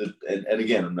and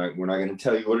again, we're not going to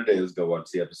tell you what it is. Go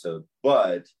watch the episode.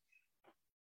 But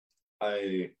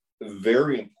a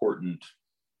very important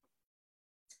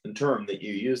term that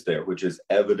you use there, which is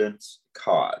evidence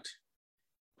caught.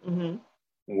 Mm-hmm.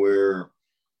 We're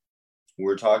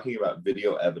talking about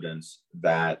video evidence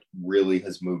that really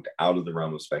has moved out of the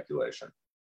realm of speculation.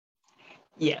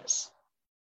 Yes.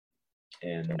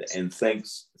 And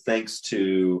thanks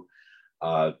to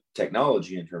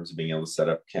technology in terms of being able to set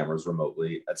up cameras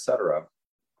remotely, etc.,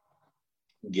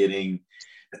 getting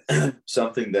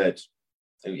something that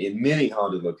in many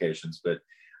haunted locations, but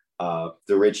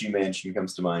the Ritchie Mansion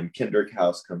comes to mind, Kendrick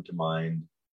House come to mind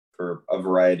for a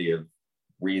variety of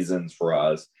reasons for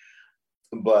us.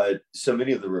 But so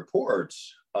many of the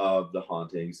reports of the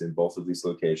hauntings in both of these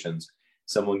locations,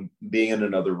 someone being in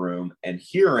another room and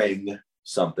hearing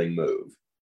something move,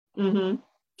 mm-hmm.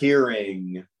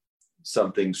 hearing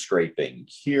something scraping,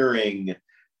 hearing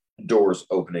doors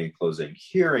opening and closing,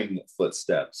 hearing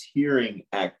footsteps, hearing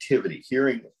activity,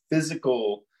 hearing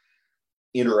physical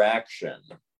interaction.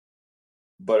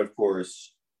 But of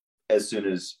course, as soon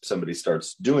as somebody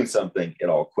starts doing something, it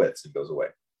all quits and goes away.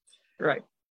 Right.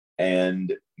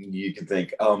 And you can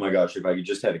think, oh my gosh, if I could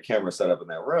just had a camera set up in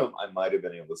that room, I might have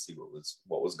been able to see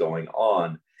what was going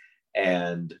on.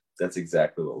 And that's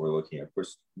exactly what we're looking at. Of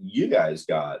course, you guys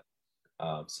got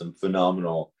some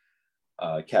phenomenal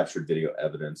captured video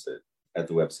evidence at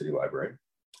the Webb City Library.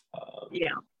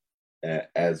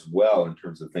 As well, in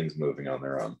terms of things moving on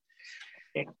their own.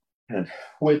 Yeah. And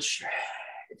which,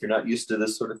 if you're not used to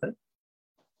this sort of thing,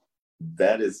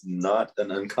 that is not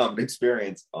an uncommon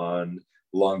experience on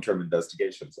long-term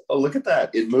investigations. Oh, look at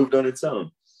that. It moved on its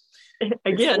own.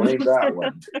 Again. Explain that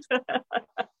one.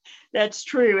 That's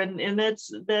true. And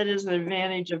that is an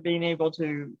advantage of being able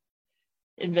to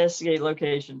investigate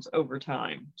locations over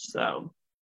time. So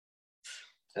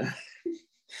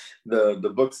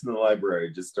the books in the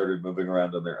library just started moving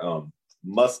around on their own.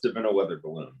 Must have been a weather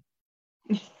balloon.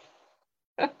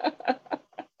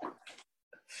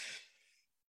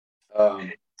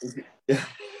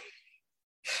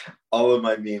 All of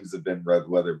my memes have been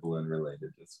weather balloon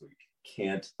related this week.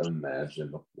 Can't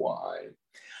imagine why.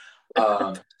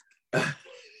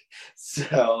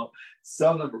 So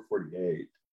cell number 48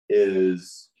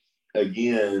 is,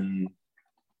 again,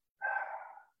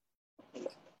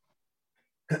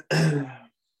 in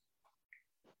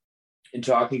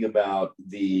talking about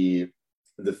the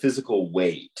physical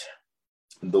weight,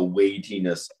 the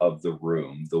weightiness of the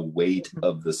room, the weight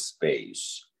of the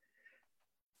space.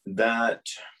 That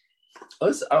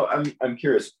I'm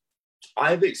curious.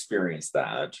 I've experienced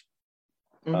that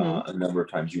a number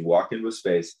of times. You walk into a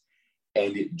space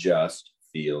and it just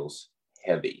feels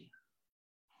heavy.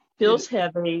 Feels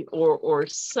heavy, or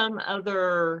some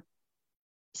other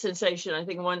sensation. I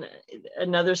think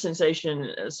another sensation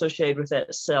associated with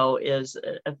that cell is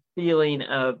a feeling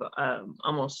of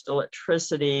almost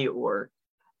electricity, or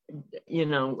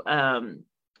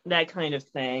that kind of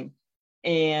thing.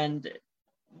 And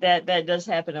that does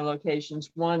happen in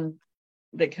locations. One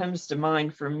that comes to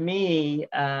mind for me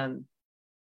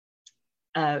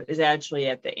is actually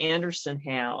at the Anderson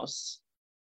House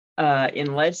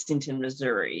in Lexington,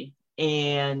 Missouri.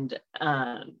 And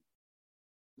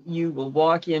you will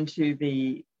walk into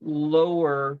the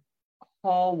lower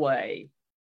hallway,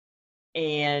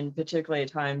 and particularly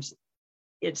at times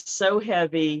it's so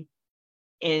heavy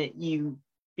and you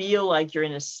feel like you're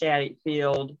in a static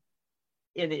field,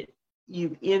 and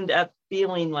you end up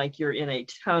feeling like you're in a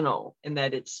tunnel and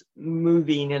that it's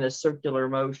moving in a circular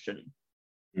motion.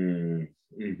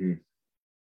 Mm-hmm.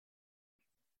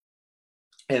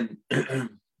 And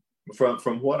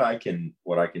from what I can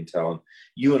tell,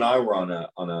 you and I were on a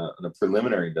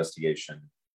preliminary investigation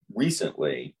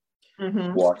recently,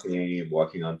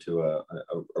 walking onto a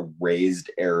raised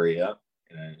area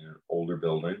in an older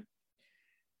building,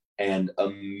 and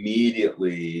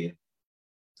immediately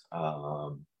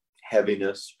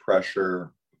heaviness,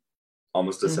 pressure,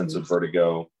 almost a sense of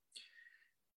vertigo.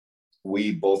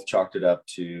 We both chalked it up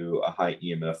to a high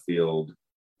EMF field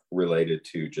related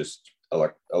to just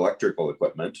electrical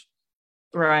equipment.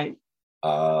 Right.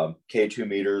 K2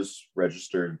 meters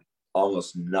registered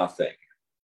almost nothing.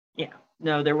 Yeah.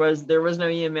 No, there was no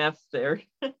EMF there.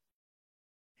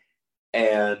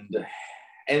 and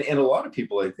a lot of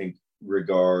people, I think,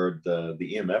 regard the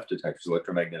EMF detectors,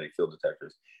 electromagnetic field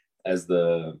detectors, as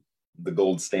the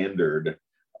gold standard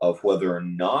of whether or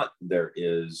not there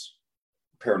is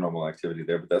paranormal activity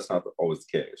there, but that's not always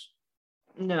the case.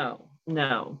 No.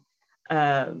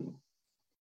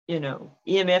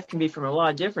 EMF can be from a lot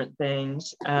of different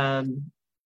things.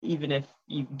 Even if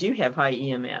you do have high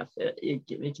EMF,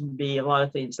 it can be a lot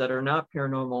of things that are not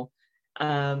paranormal.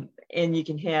 And you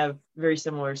can have very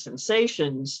similar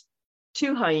sensations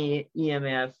to high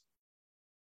EMF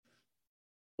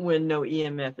when no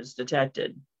EMF is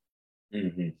detected.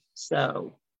 Mm-hmm.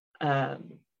 So,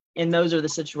 and those are the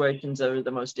situations that are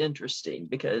the most interesting,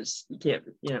 because you can't,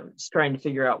 it's trying to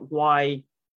figure out why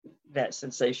that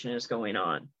sensation is going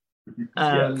on.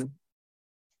 Yes.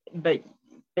 But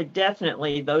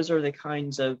definitely those are the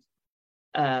kinds of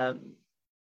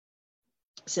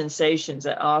sensations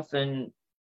that often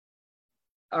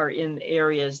are in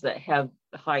areas that have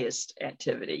the highest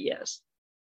activity. Yes.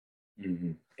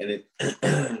 Mm-hmm. And it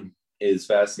is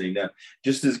fascinating. Now,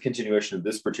 just as a continuation of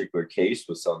this particular case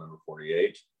with cell number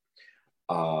 48,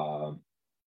 one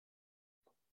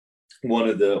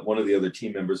of the other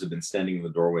team members had been standing in the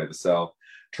doorway of the cell,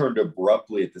 turned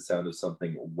abruptly at the sound of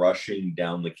something rushing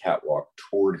down the catwalk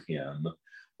toward him.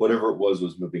 Whatever it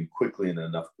was moving quickly in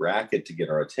enough racket to get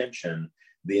our attention.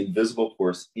 The invisible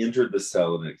force entered the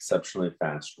cell at an exceptionally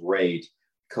fast rate,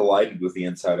 collided with the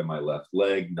inside of my left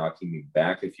leg, knocking me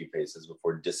back a few paces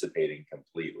before dissipating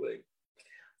completely.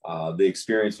 The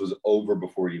experience was over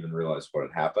before I even realized what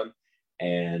had happened.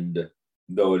 And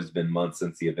though it has been months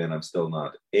since the event, I'm still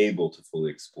not able to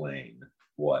fully explain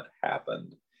what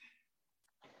happened.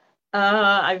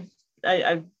 I've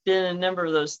been in a number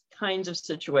of those kinds of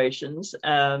situations.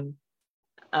 I've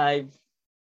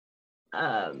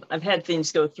had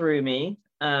things go through me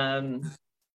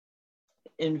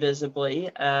invisibly.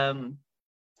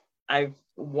 I've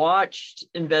watched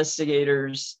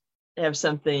investigators have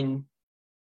something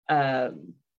go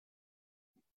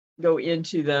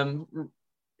into them,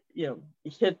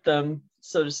 hit them,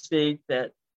 so to speak.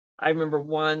 That I remember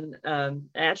one,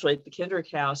 actually at the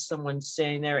Kendrick house, someone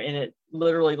standing there and it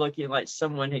literally looking like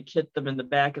someone had hit them in the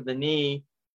back of the knee,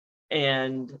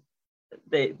 and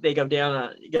they go down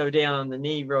on the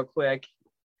knee real quick.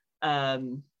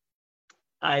 I've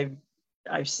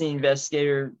seen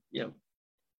investigator,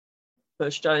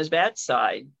 pushed on his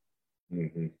backside.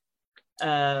 Mm-hmm.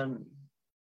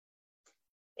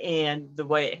 And the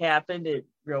way it happened, it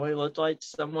really looked like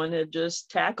someone had just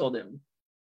tackled him.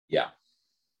 Yeah.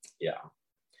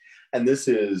 And this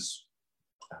is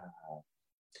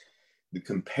the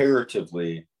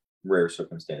comparatively rare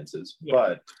circumstances,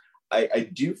 but I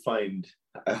do find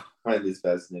this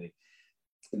fascinating.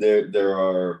 There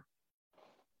are,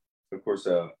 of course,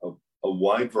 a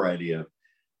wide variety of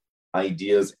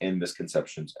ideas and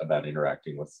misconceptions about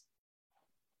interacting with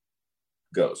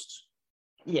ghosts.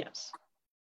 Yes.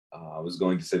 I was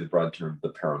going to say the broad term,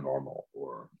 the paranormal,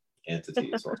 or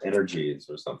entities, or energies,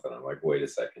 or something. I'm like, wait a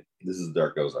second. This is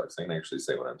Dark Ozarks. I can actually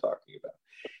say what I'm talking about.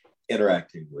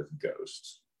 Interacting with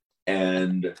ghosts.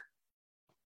 And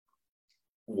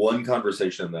one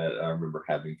conversation that I remember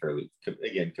having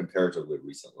comparatively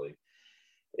recently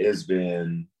has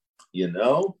been,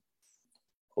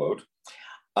 quote,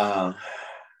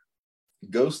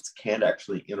 ghosts can't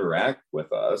actually interact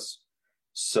with us,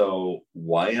 so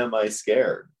why am I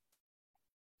scared?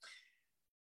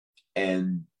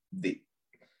 And the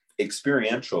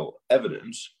experiential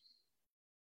evidence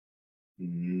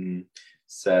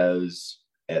says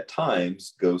at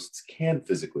times ghosts can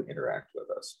physically interact with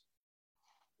us.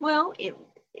 Well,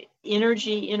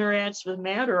 energy interacts with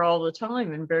matter all the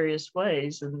time in various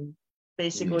ways, and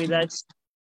basically that's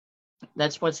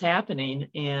what's happening.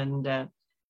 And I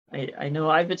know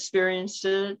I've experienced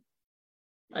it.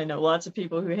 I know lots of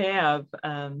people who have.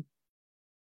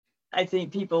 I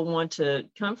think people want to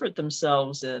comfort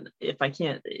themselves, and if I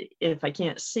can't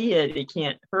see it, it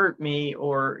can't hurt me,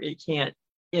 or it can't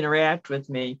interact with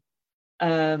me.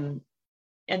 And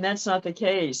that's not the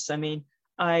case. I mean,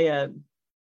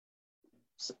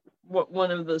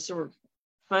 one of the sort of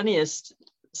funniest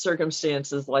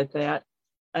circumstances like that,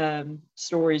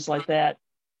 stories like that,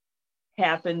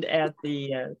 happened at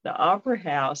the Opera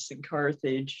House in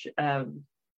Carthage.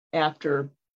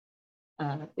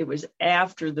 It was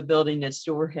after the building next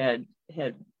door had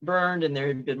burned, and there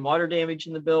had been water damage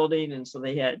in the building, and so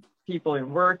they had people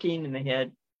in working, and they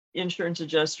had insurance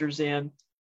adjusters in.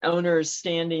 Owner is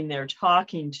standing there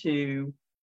talking to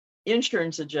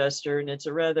insurance adjuster, and it's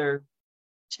a rather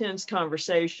tense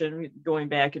conversation going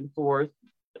back and forth,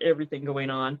 everything going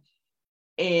on.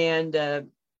 And the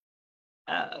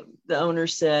owner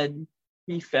said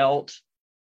he felt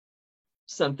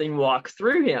something walk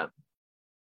through him.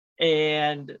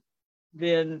 And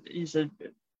then he said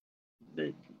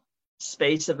the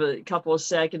space of a couple of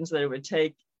seconds that it would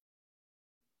take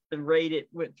the rate it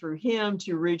went through him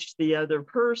to reach the other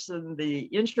person, the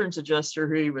insurance adjuster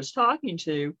who he was talking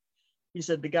to. He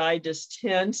said the guy just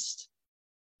tensed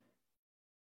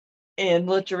and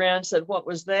looked around and said, "What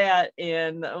was that?"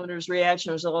 And the owner's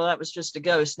reaction was, "Oh, that was just a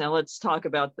ghost. Now let's talk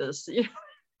about this." Yeah.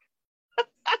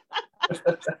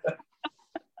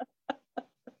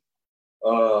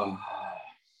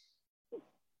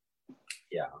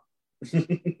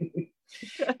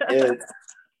 It's,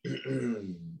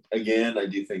 again, I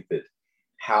do think that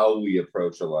how we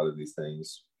approach a lot of these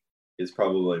things is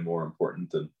probably more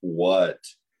important than what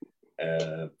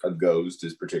a ghost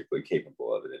is particularly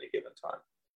capable of at any given time.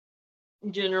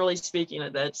 Generally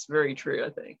speaking, that's very true, I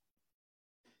think.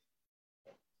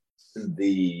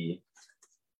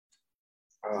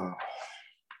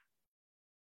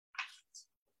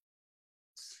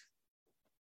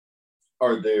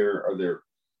 Are there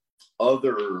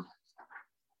other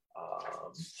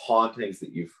hauntings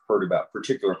that you've heard about,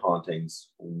 particular hauntings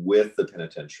with the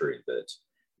penitentiary that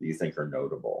you think are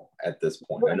notable at this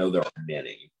point? I know there are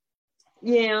many.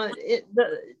 Yeah,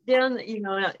 down,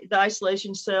 the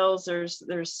isolation cells, there's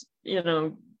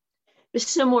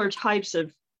similar types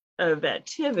of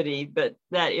activity, but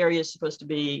that area is supposed to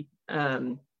be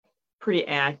pretty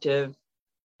active.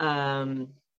 In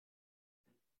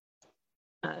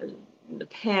the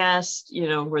past,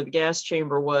 where the gas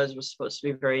chamber was supposed to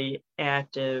be very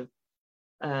active.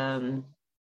 The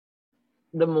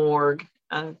morgue,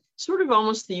 sort of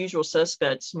almost the usual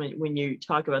suspects when you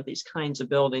talk about these kinds of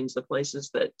buildings, the places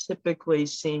that typically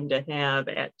seem to have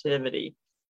activity,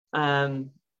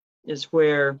 is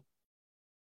where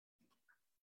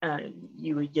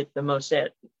you would get the most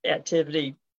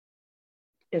activity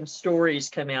and stories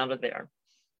come out of there.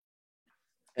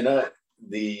 And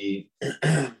the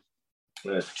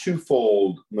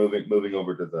twofold, moving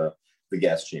over to the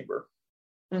gas chamber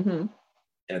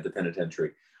at the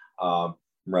penitentiary,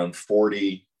 around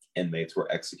 40 inmates were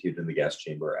executed in the gas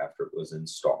chamber after it was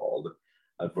installed.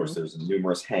 Of course, there's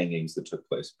numerous hangings that took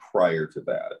place prior to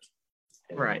that,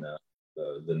 in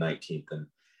the 19th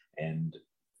and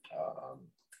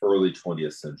early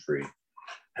 20th century.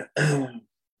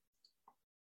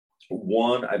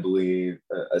 One, I believe,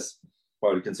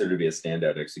 what I would consider to be a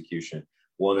standout execution.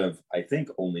 One of, I think,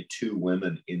 only 2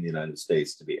 women in the United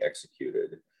States to be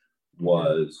executed.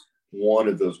 Was one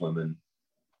of those women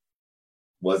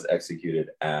was executed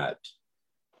at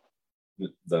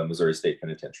the Missouri State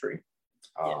Penitentiary.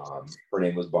 Her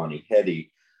name was Bonnie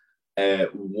Hetty.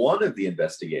 At one of the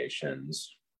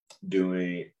investigations,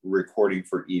 doing recording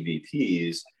for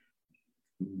EVPs,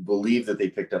 believe that they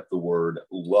picked up the word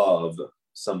love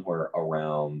somewhere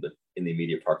around in the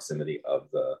immediate proximity of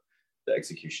the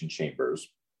execution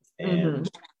chambers. And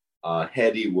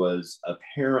Hetty was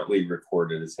apparently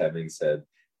recorded as having said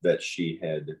that she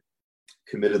had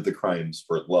committed the crimes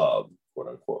for love, quote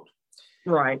unquote.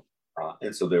 Right.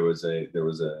 And so there was a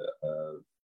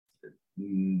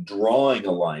drawing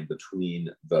a line between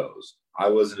those. I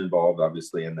wasn't involved,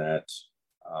 obviously, in that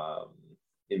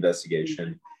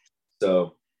investigation.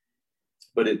 So,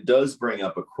 but it does bring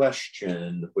up a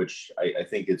question, which I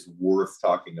think it's worth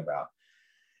talking about.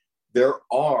 There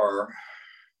are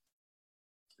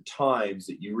times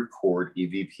that you record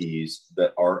EVPs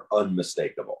that are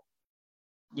unmistakable.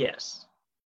 Yes.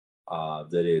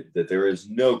 That there is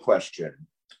no question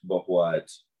but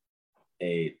what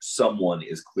someone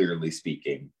is clearly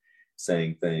speaking,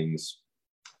 saying things,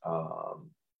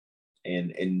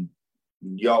 and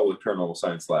y'all with Paranormal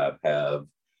Science Lab have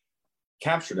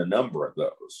captured a number of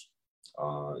those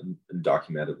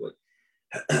documentedly.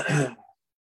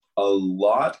 A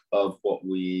lot of what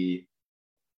we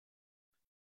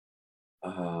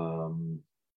are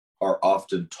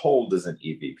often told as an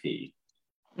EVP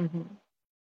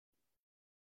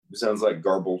sounds like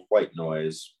garbled white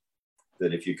noise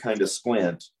that if you kind of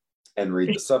squint and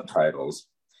read the subtitles,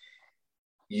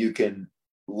 you can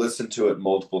listen to it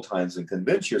multiple times and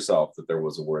convince yourself that there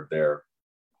was a word there.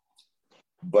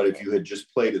 But if you had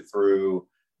just played it through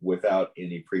without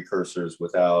any precursors,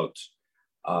 without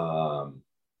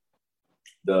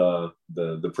the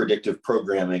predictive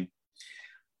programming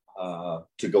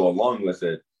to go along with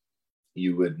it,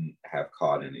 you wouldn't have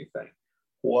caught anything.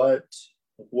 What's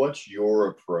your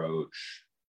approach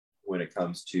when it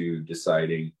comes to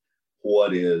deciding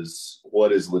what is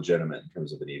legitimate in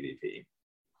terms of an EVP?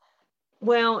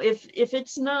 Well, if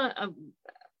it's not,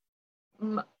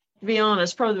 to be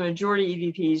honest, probably the majority of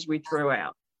EVPs we throw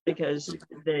out because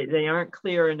they aren't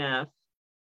clear enough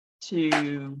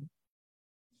to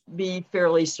be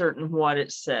fairly certain what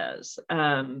it says.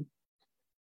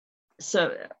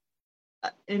 So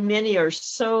and many are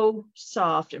so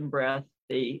soft in breath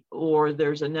telepathy, or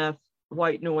there's enough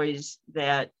white noise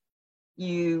that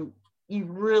you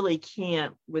really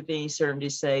can't with any certainty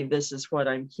say this is what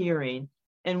I'm hearing.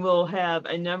 And we'll have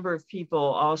a number of people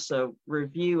also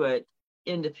review it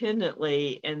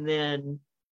independently, and then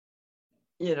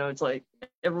it's like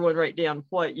everyone write down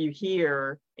what you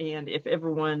hear, and if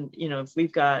everyone if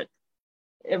we've got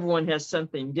everyone has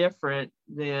something different,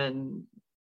 then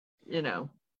and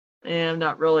I'm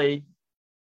not really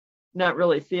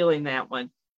feeling that one.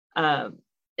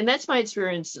 And that's my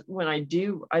experience when I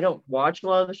don't watch a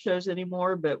lot of the shows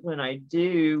anymore, but when I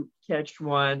do catch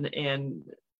one, and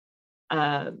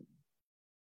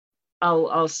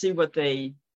I'll see what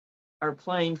they are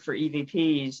playing for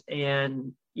EVPs,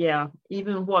 and yeah,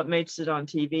 even what makes it on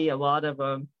TV, a lot of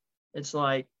them, it's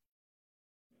like,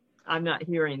 I'm not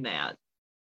hearing that,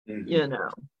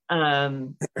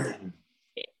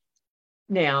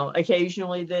 Now,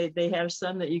 occasionally they have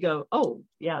some that you go, oh,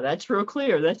 yeah, that's real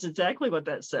clear. That's exactly what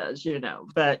that says,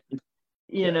 But,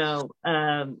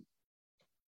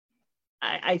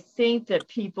 I think that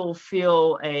people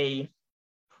feel a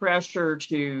pressure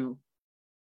to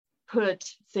put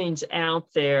things out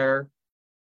there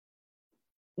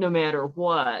no matter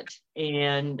what.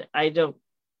 And I don't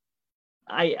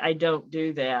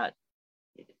do that.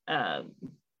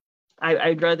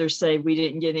 I'd rather say we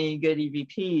didn't get any good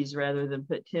EVPs rather than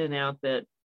put 10 out that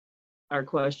are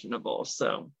questionable.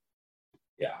 So,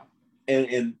 yeah.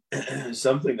 And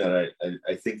something that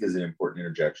I think is an important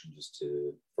interjection just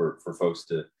for folks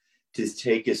to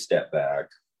take a step back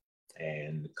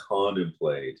and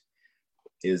contemplate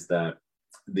is that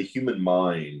the human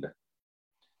mind,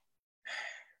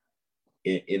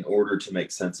 in order to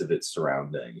make sense of its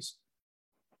surroundings,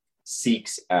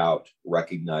 seeks out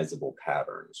recognizable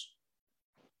patterns.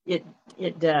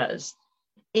 It does.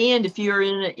 And if you're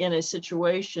in a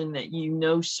situation that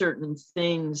certain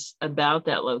things about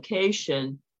that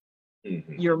location,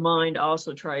 your mind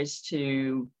also tries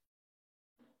to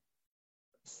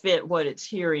fit what it's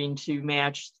hearing to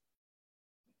match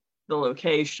the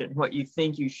location, what you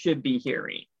think you should be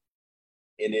hearing.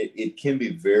 And it can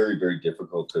be very, very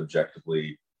difficult to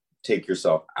objectively take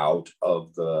yourself out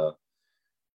of the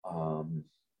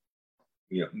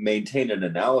maintain an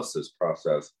analysis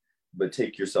process, but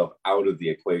take yourself out of the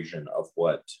equation of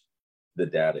what the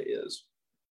data is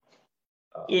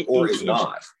or is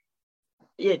not.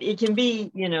 It can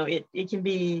be, it can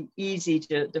be easy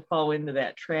to fall into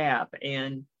that trap,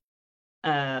 and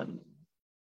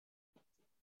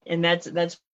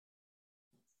that's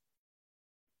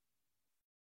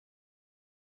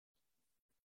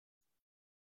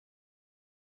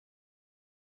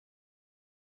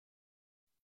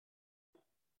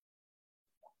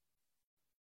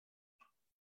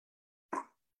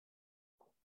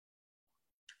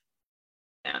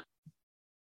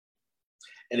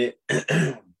And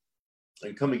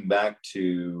and coming back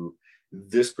to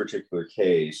this particular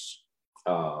case,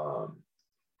 the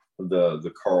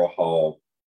Carl Hall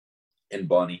and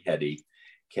Bonnie Hetty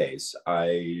case,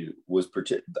 I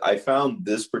found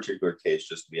this particular case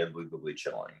just to be unbelievably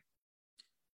chilling.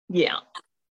 Yeah.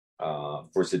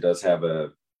 Of course, it does have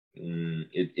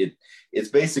it's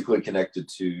basically connected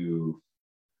to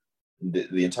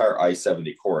the entire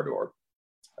I-70 corridor.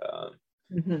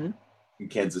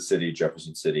 Kansas City,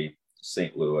 Jefferson City,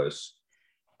 St. Louis.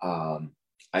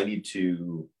 I need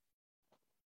to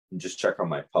just check on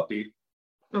my puppy.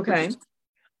 Okay.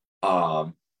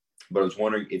 But I was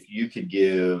wondering if you could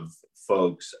give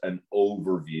folks an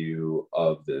overview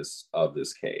of this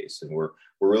case, and we're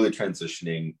really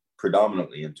transitioning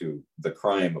predominantly into the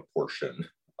crime portion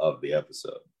of the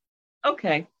episode.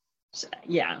 Okay. So,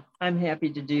 yeah, I'm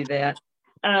happy to do that.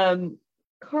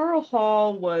 Carl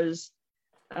Hall was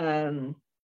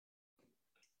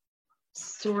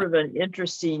sort of an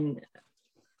interesting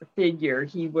figure.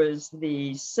 He was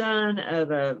the son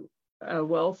of a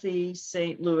wealthy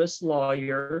St. Louis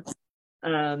lawyer.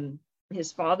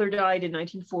 His father died in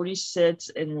 1946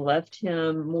 and left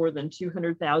him more than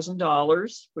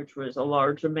 $200,000, which was a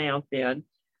large amount then.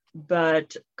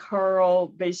 But Carl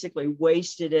basically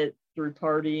wasted it through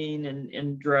partying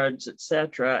and drugs,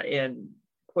 etc., and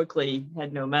quickly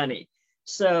had no money.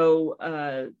 So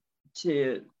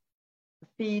to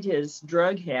feed his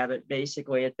drug habit,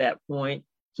 basically at that point,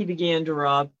 he began to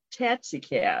rob taxi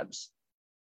cabs.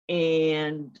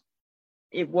 And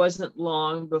it wasn't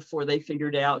long before they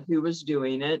figured out who was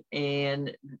doing it,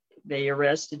 and they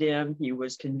arrested him. He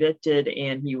was convicted,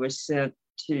 and he was sent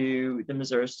to the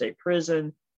Missouri State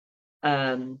Prison,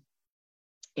 and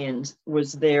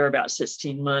was there about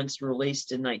 16 months,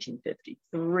 released in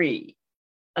 1953.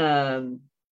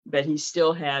 but he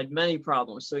still had money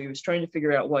problems. So he was trying to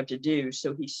figure out what to do.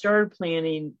 So he started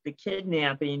planning the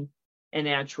kidnapping and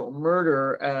actual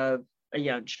murder of a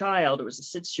young child. It was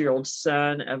a 6-year-old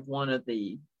son of one of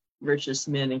the richest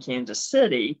men in Kansas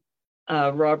City,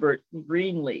 Robert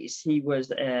Greenlease. He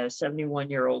was a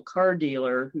 71-year-old car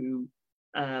dealer who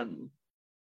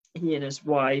he and his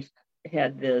wife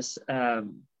had this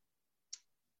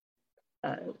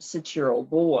 6-year-old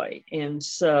boy. And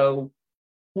so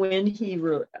when he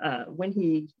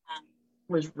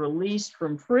was released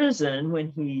from prison,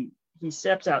 when he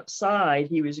stepped outside,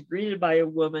 he was greeted by a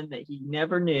woman that he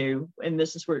never knew. And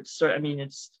this is where it started. I mean,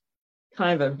 it's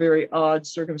kind of a very odd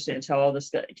circumstance how all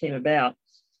this came about.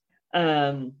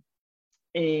 And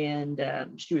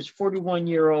she was a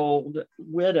 41-year-old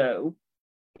widow,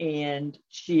 and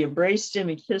she embraced him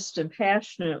and kissed him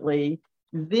passionately,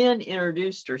 then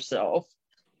introduced herself.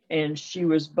 And she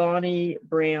was Bonnie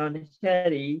Brown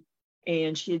Hetty,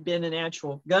 and she had been an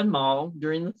actual gun moll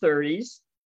during the 30s.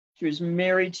 She was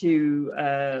married to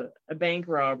a bank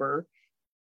robber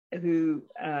who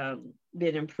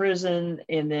been in prison,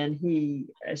 and then he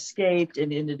escaped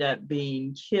and ended up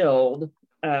being killed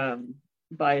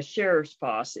by a sheriff's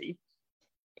posse.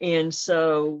 And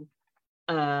so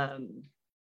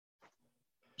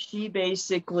she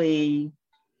basically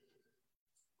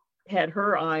had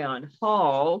her eye on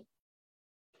Hall,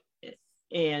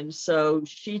 and so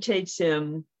she takes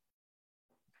him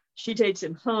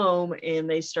home, and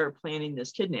they start planning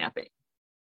this kidnapping.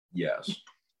 Yes.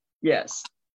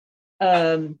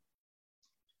 And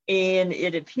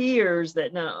it appears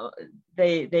that no,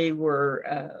 they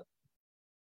were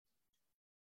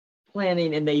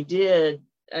planning, and they did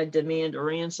demand a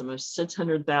ransom of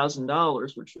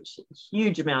 $600,000, which was a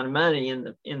huge amount of money in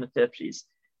the 50s.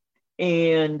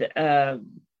 And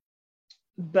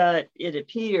but it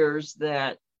appears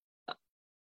that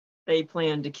they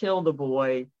planned to kill the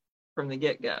boy from the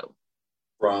get-go.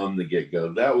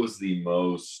 That was the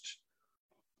most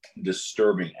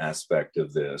disturbing aspect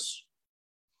of this,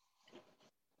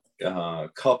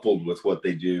 coupled with what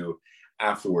they do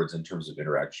afterwards in terms of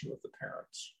interaction with the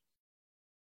parents.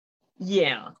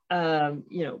 Yeah,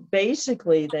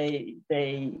 basically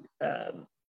they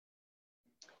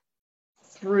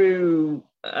through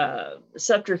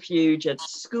subterfuge at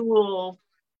school,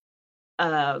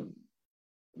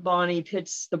 Bonnie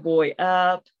picks the boy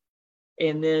up,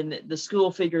 and then the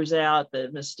school figures out the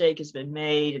mistake has been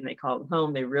made, and they call him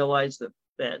home. They realize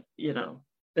that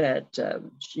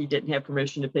she didn't have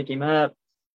permission to pick him up,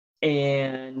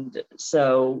 and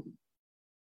so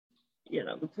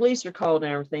the police are called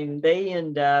and everything. They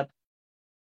end up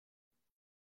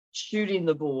shooting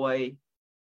the boy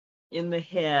in the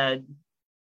head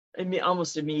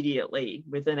almost immediately,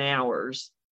 within hours,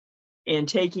 and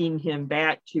taking him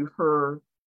back to her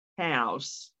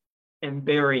house and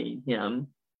burying him,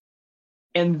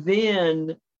 and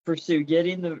then pursue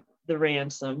getting the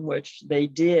ransom, which they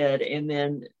did, and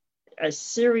then a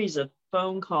series of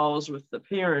phone calls with the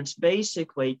parents,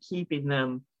 basically keeping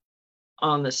them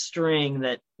on the string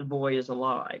that the boy is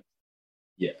alive.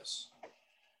 Yes.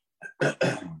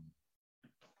 And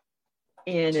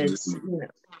it's,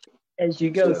 as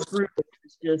you go through,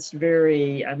 it's just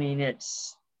very,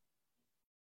 it's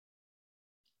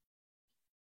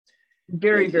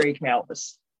very, very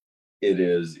callous. It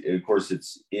is. Of course,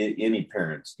 it's any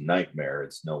parent's nightmare.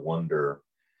 It's no wonder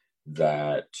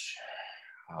that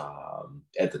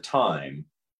at the time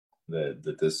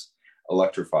that this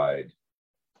electrified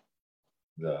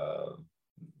the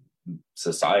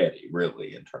society,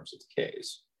 really, in terms of the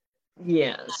case.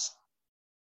 Yes.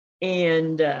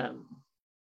 And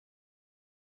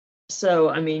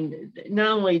so,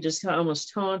 not only just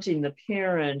almost taunting the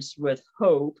parents with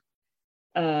hope,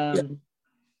 but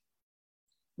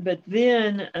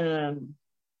then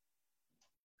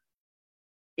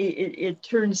it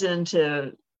turns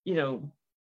into,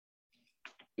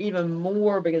 even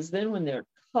more, because then when they're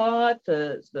caught,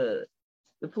 the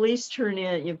police turn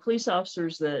in, police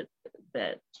officers that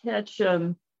catch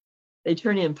them, they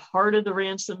turn in part of the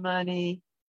ransom money,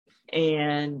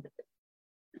 and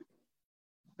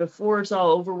before it's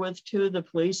all over with, 2 of the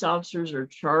police officers are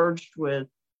charged with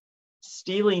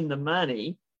stealing the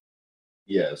money.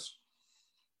 Yes.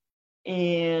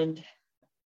 And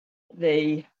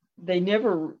they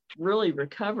never really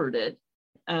recovered it.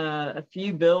 A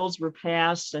few bills were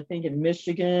passed, I think, in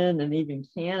Michigan and even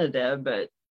Canada, but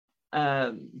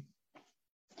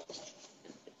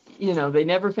they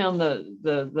never found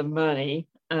the money.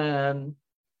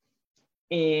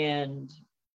 And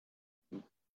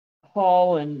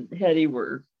Hall and Hetty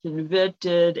were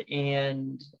convicted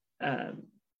and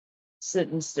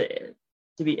sentenced to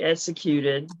to be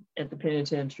executed at the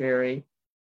penitentiary.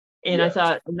 And Yes. I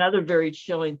thought another very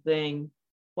chilling thing,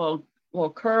 while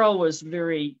Carl was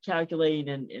very calculating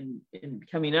and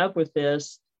coming up with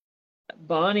this,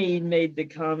 Bonnie made the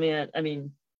comment, I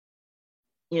mean,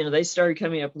 they started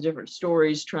coming up with different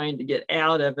stories trying to get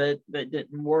out of it that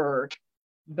didn't work,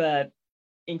 but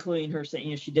including her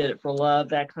saying she did it for love,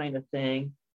 that kind of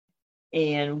thing.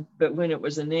 But when it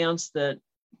was announced that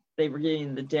they were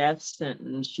getting the death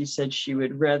sentence, she said she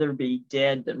would rather be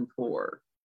dead than poor.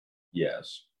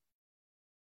 Yes.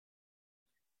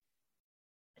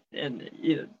 And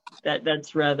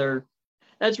that's rather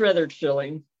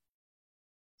chilling.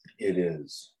 It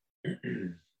is.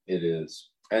 It is.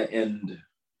 And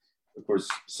of course,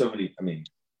 so many, I mean,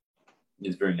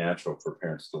 it's very natural for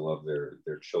parents to love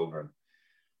their children.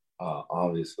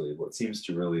 Obviously, what seems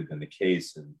to really have been the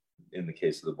case in the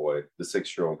case of the boy, the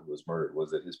 6-year-old who was murdered,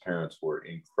 was that his parents were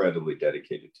incredibly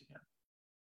dedicated to him.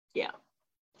 Yeah.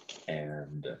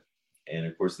 And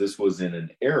of course, this was in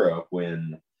an era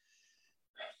when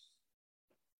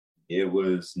it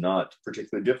was not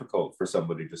particularly difficult for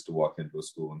somebody just to walk into a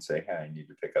school and say, hey, I need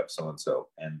to pick up so-and-so,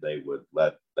 and they would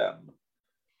let them.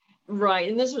 Right.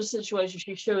 And this was a situation,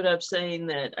 she showed up saying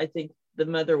that I think the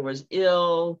mother was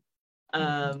ill,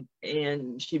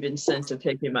 and she'd been sent to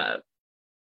pick him up.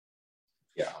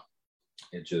 Yeah.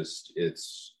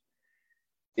 It's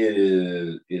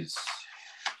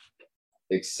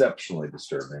exceptionally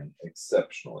disturbing,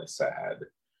 exceptionally sad.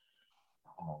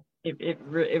 It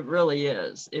really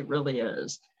is. It really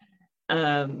is.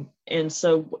 And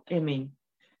so, I mean,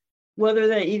 whether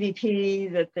that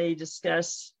EVP that they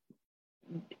discuss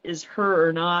is her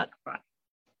or not,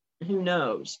 who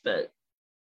knows? But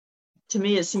to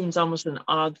me, it seems almost an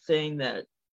odd thing that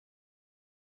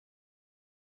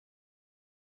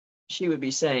she would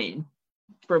be saying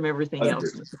from everything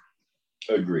else.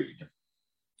 Agreed.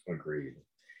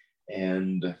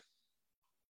 And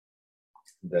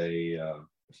they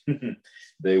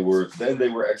they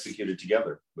were executed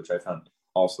together, which I found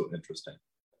also interesting.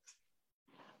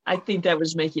 I think that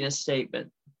was making a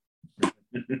statement.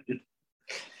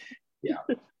 Yeah.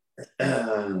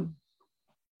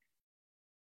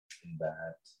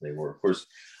 That they were, of course,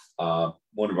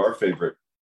 one of our favorite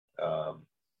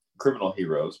criminal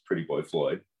heroes, Pretty Boy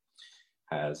Floyd,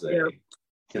 has a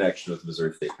connection with the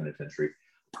Missouri State Penitentiary,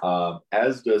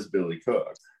 as does Billy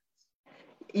Cook.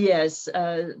 Yes,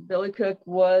 Billy Cook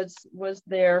was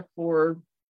there for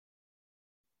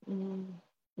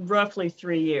roughly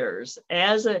 3 years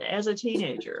as a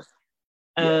teenager,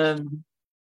 Yes.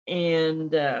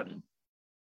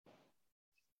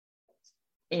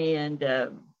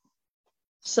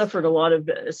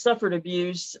 Suffered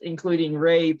abuse, including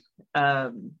rape,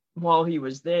 while he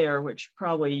was there, which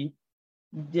probably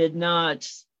did not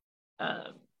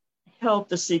help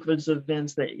the sequence of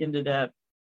events that ended up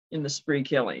in the spree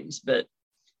killings. But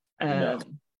No.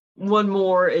 One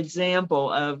more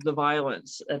example of the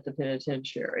violence at the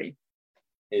penitentiary.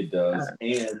 It does,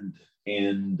 and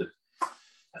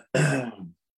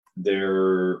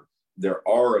there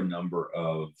are a number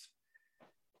of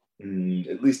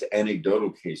at least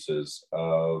anecdotal cases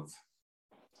of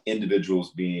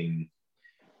individuals being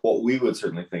what we would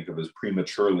certainly think of as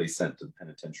prematurely sent to the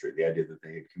penitentiary. The idea that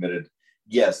they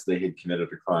had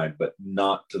committed a crime, but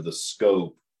not to the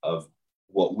scope of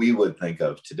what we would think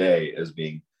of today as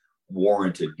being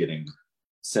warranted getting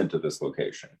sent to this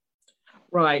location.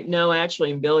 Right. No,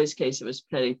 actually, in Billy's case, it was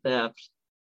petty theft.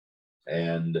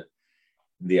 And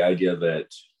the idea that,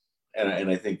 and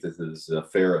I think this is a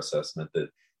fair assessment, that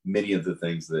many of the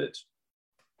things that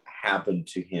happened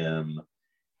to him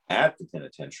at the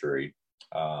penitentiary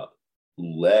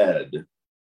led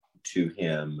to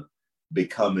him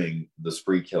becoming the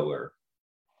spree killer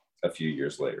a few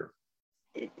years later.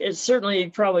 It certainly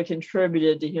probably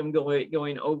contributed to him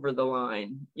going over the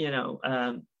line,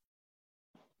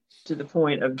 to the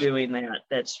point of doing that.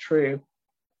 That's true.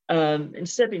 And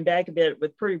stepping back a bit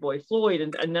with Pretty Boy Floyd,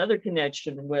 and another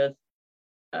connection with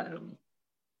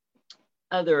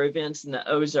other events in the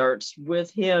Ozarks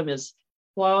with him is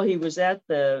while he was at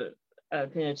the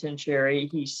penitentiary,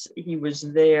 he was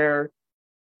there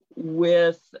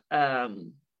with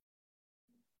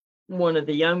one of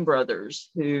the young brothers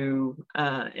who,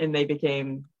 and they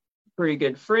became pretty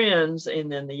good friends. And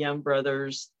then the young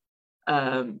brothers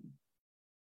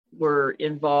were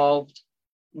involved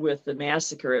with the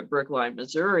massacre at Brookline,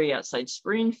 Missouri, outside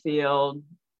Springfield.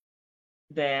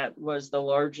 That was the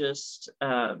largest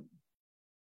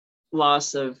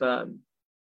loss of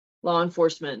law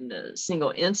enforcement in a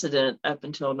single incident up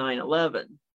until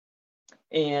 9/11.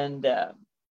 And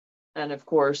And of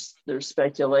course, there's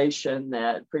speculation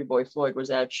that Pretty Boy Floyd was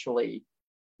actually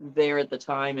there at the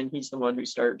time, and he's the one who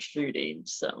started shooting.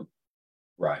 So,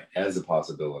 right, as a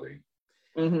possibility,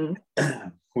 mm-hmm.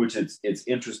 which it's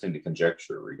interesting to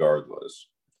conjecture, regardless.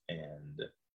 And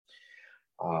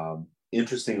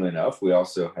interestingly enough, we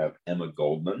also have Emma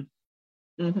Goldman,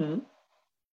 Mm-hmm.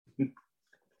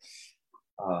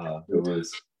 who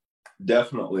was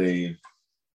definitely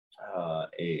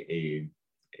a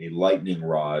lightning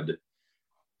rod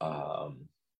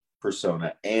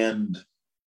persona and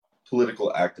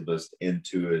political activist,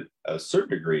 into a certain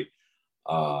degree,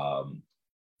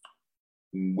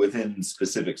 within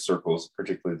specific circles,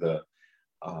 particularly the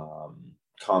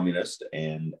communist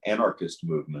and anarchist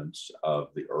movements of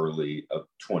the early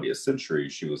 20th century.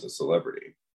 She was a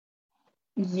celebrity.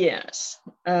 Yes.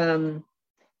 And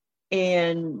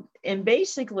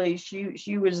basically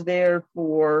she was there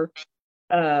for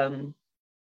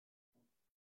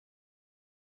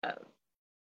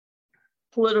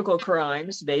political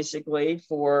crimes, basically,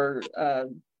 for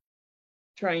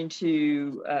trying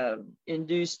to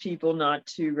induce people not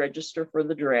to register for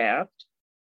the draft.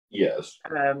 Yes.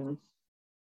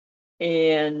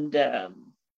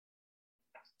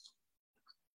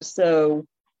 So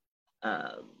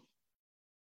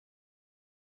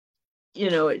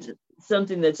it's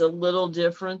something that's a little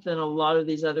different than a lot of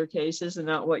these other cases and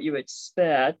not what you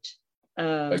expect.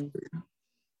 But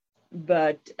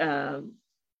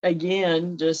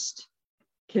again, just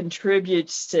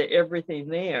contributes to everything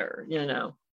there, and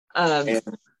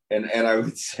I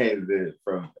would say that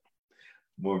from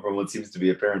what seems to be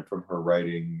apparent from her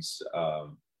writings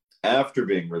after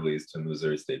being released from the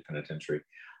Missouri State Penitentiary,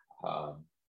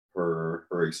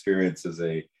 her experience as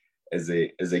a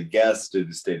guest in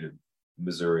the state of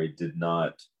Missouri did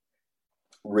not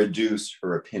reduce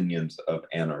her opinions of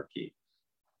anarchy.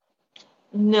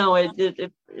 No,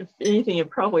 if anything, it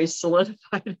probably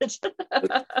solidified it.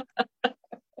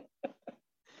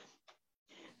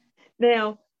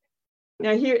 Now,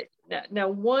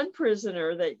 one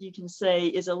prisoner that you can say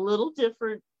is a little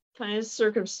different kind of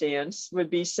circumstance would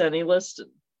be Sonny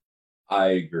Liston. I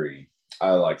agree.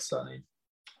 I like Sonny.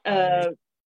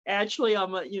 Actually,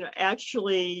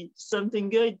 actually something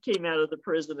good came out of the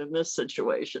prison in this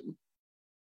situation.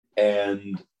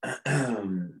 And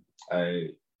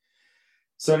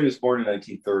Sonny was born in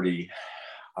 1930,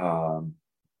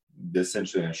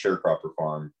 essentially on a sharecropper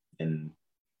farm in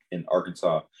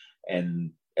Arkansas.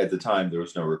 And at the time, there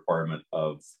was no requirement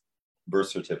of birth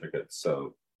certificates,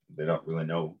 so they don't really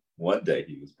know what day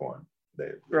he was born.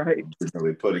 They're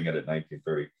really putting it at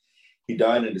 1930. He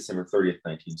died on December 30th,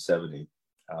 1970,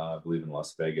 I believe in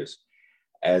Las Vegas,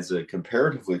 as a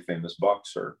comparatively famous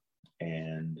boxer.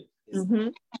 And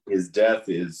his death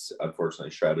is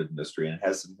unfortunately shrouded in mystery and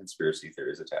has some conspiracy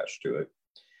theories attached to it.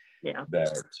 Yeah.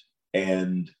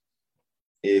 And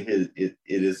it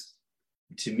is,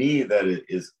 to me, that it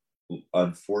is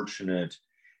unfortunate,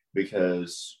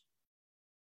 because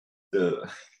the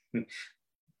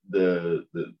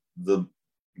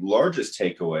largest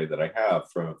takeaway that I have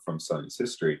from Sonny's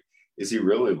history is he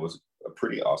really was a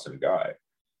pretty awesome guy.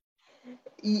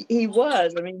 He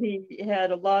was. I mean, he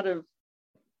had a lot of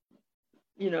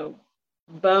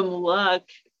bum luck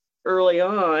early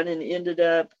on, and ended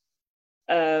up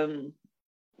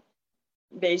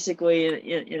basically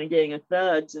in a gang of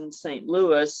thugs in St.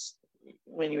 Louis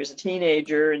when he was a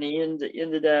teenager, and he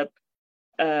ended up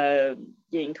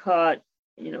getting caught,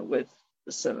 with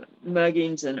some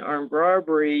muggings and armed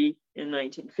robbery in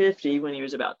 1950 when he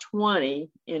was about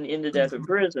 20, and ended up in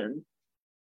prison.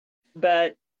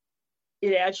 But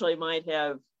it actually might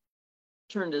have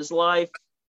turned his life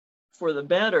for the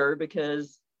better,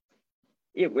 because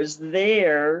it was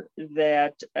there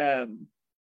that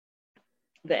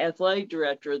the athletic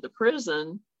director of the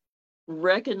prison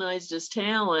recognized his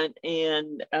talent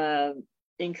and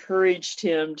encouraged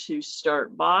him to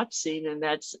start boxing. And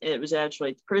it was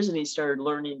actually at the prison he started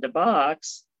learning to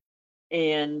box.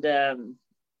 And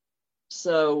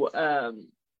so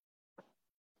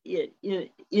it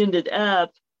ended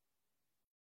up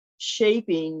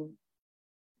shaping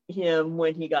him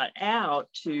when he got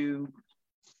out to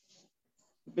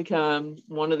become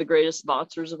one of the greatest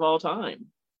boxers of all time.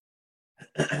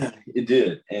 It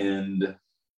did. And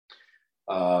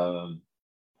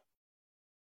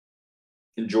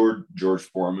George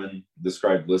Foreman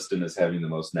described Liston as having the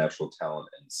most natural talent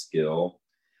and skill.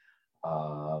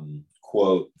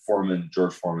 Quote,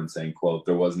 George Foreman saying, quote,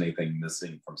 "There wasn't anything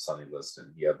missing from Sonny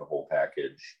Liston. He had the whole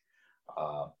package."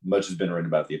 Much has been written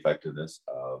about the effectiveness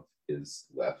of his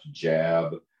left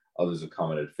jab. Others have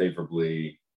commented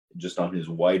favorably just on his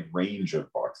wide range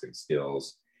of boxing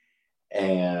skills.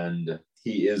 And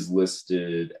he is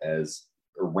listed as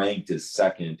ranked as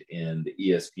second in the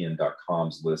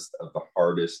ESPN.com's list of the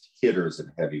hardest hitters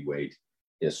in heavyweight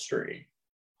history.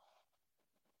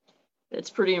 It's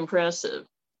pretty impressive.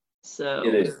 So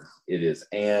it is.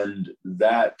 And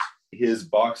that his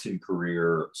boxing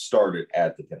career started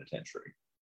at the penitentiary.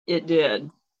 It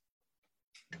did.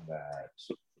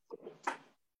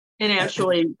 And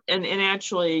actually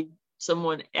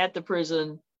someone at the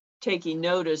prison taking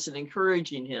notice and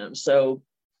encouraging him. So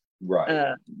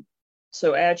right.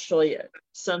 So actually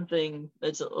something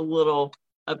that's a little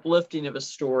uplifting of a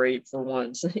story for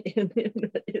once in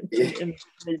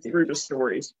these group of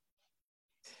stories.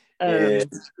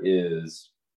 It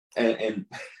is. And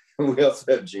we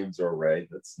also have James Earl Ray.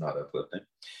 That's not uplifting.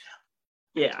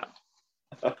 Yeah.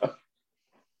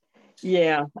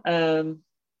 Yeah.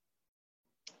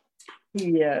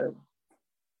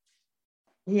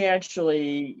 He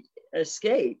actually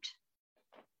escaped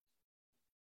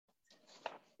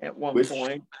at one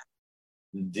point.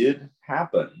 Did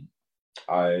happen.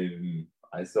 I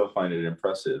still find it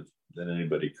impressive that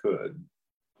anybody could.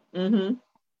 Mm-hmm.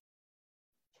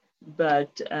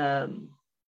 But and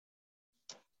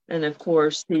of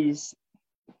course he's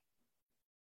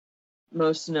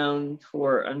most known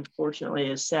for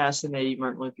unfortunately assassinating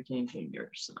Martin Luther King Jr.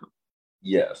 So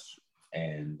yes,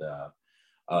 and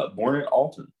born in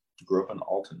Alton, grew up in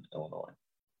Alton, Illinois.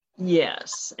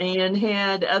 Yes, and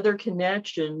had other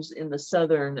connections in the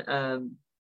southern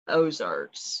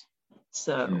Ozarks.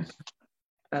 So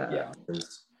yeah,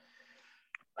 there's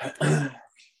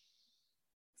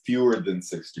fewer than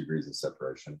 6 degrees of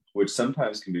separation, which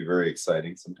sometimes can be very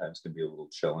exciting, sometimes can be a little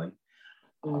chilling.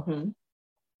 Mm-hmm.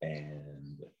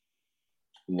 And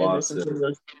lots of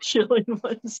those chilling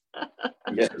ones.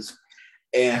 Yes,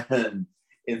 and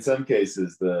in some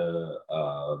cases the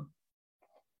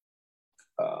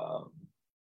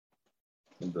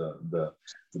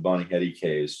Bonnie Hetty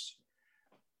case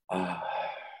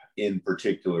in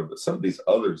particular, but some of these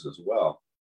others as well,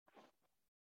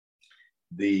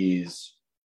 these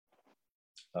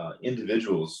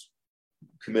individuals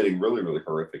committing really, really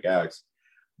horrific acts,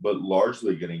 but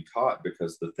largely getting caught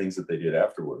because the things that they did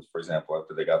afterwards, for example,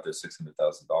 after they got their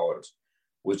 $600,000,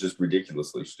 was just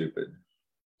ridiculously stupid.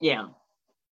 Yeah.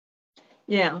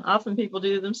 Yeah, often people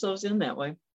do themselves in that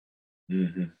way.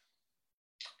 Mm-hmm.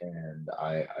 And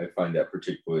I find that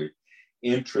particularly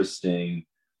interesting,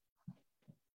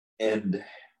 and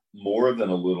more than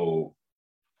a little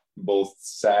both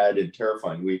sad and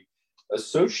terrifying. We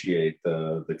associate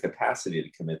the capacity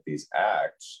to commit these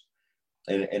acts,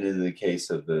 and in the case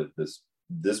of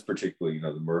this particular,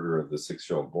 the murder of the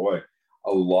 6-year-old boy,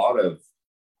 a lot of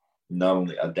not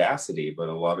only audacity, but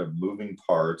a lot of moving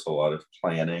parts, a lot of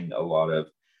planning, a lot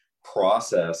of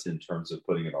process in terms of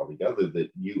putting it all together that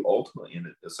you ultimately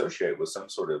associate with some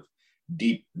sort of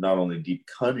deep, not only deep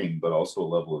cunning, but also a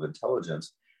level of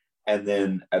intelligence. And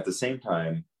then at the same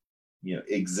time,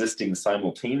 existing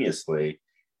simultaneously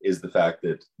is the fact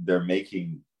that they're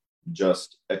making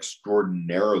just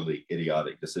extraordinarily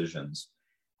idiotic decisions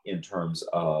in terms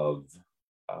of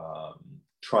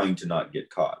trying to not get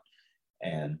caught.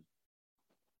 And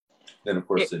then, of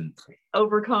course,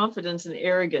 overconfidence and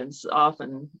arrogance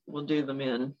often will do them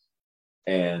in.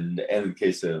 And in the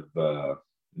case of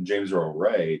James Earl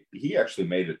Ray, he actually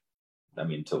made it,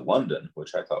 to London,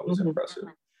 which I thought was impressive.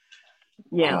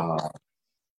 Yeah.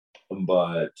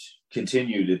 But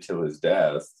continued until his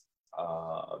death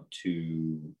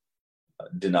to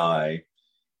deny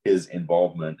his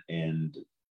involvement, and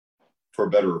for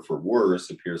better or for worse,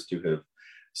 appears to have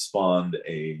spawned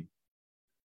a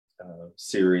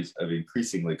series of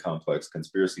increasingly complex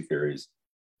conspiracy theories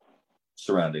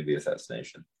surrounding the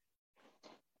assassination.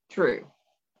 True.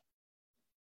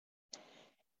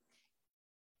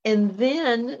 And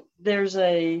then there's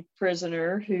a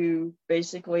prisoner who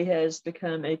basically has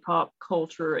become a pop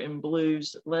culture and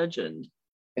blues legend.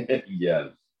 Yeah.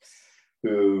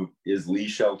 Who is Lee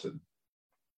Shelton.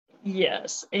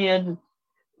 Yes. And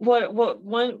what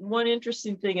one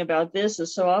interesting thing about this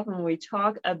is so often when we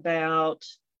talk about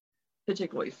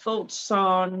particularly folk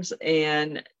songs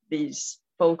and these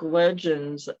folk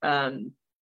legends,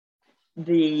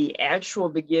 the actual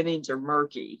beginnings are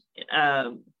murky.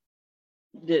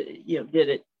 Did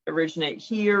it originate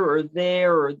here or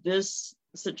there or this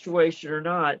situation or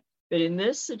not? But in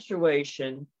this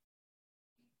situation,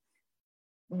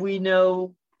 we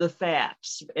know the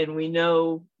facts, and we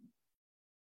know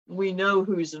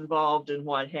who's involved and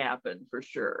what happened for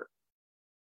sure.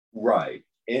 Right.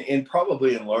 And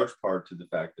probably in large part to the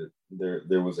fact that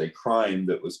there was a crime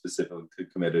that was specifically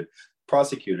committed,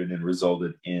 prosecuted, and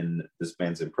resulted in this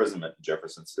man's imprisonment in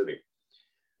Jefferson City.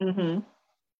 Mm-hmm.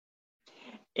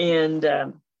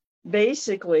 And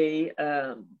basically,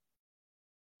 let's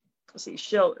see,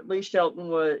 Lee Shelton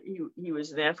was he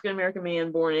was an African American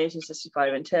man born in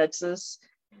 1865 in Texas.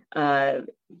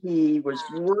 He was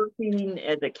working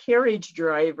as a carriage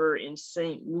driver in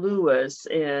St. Louis,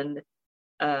 and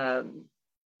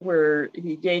where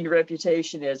he gained a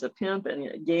reputation as a pimp and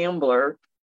a gambler,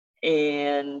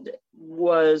 and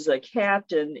was a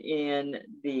captain in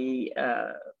the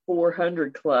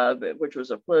 400 Club, which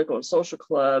was a political and social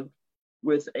club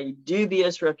with a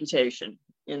dubious reputation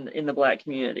in the Black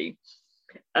community.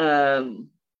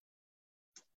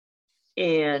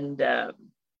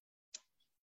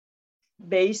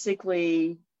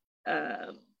 Basically,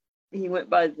 he went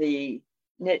by the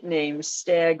nickname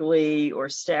Stagger Lee or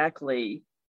Stack Lee.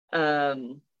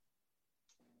 And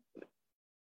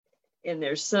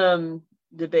there's some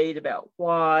debate about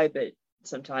why, but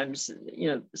sometimes,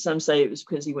 some say it was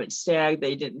because he went stag,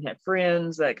 they didn't have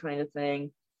friends, that kind of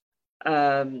thing.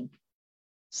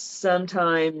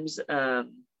 Sometimes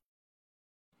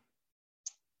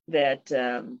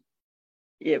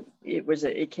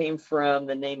it came from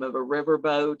the name of a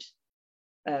riverboat,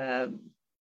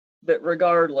 but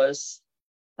regardless,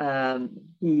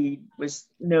 he was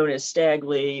known as Stagger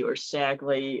Lee or Stack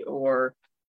Lee, or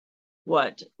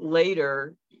what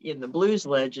later in the blues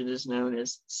legend is known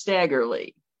as Stagger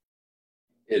Lee.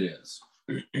 It is.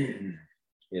 It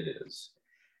is.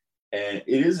 And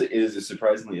it is a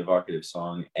surprisingly evocative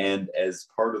song. And as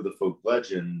part of the folk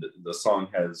legend, the song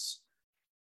has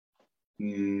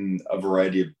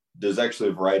there's actually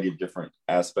a variety of different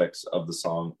aspects of the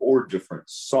song, or different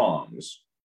songs.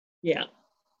 Yeah.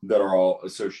 That are all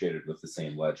associated with the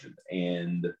same legend.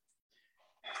 And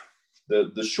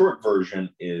the short version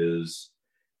is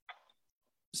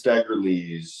Stagger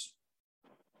Lee's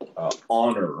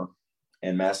honor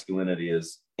and masculinity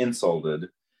is insulted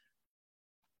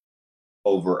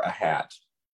over a hat.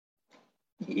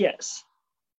 Yes.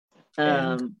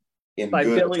 By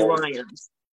Billy Lyons.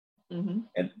 Mm-hmm.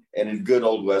 And in good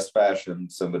old West fashion,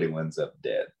 somebody winds up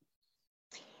dead.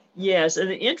 Yes, and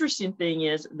the interesting thing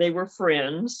is they were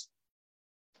friends,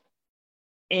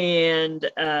 and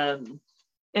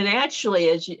actually,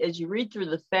 as you read through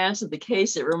the facts of the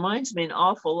case, it reminds me an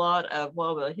awful lot of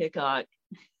Wild Bill Hickok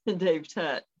and Dave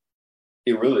Tutt.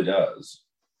 It really does.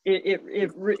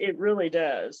 It really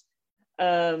does.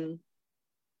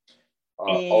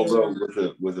 Although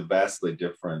with a vastly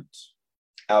different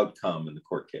outcome in the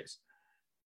court case.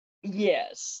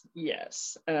 Yes.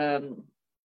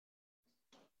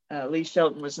 Lee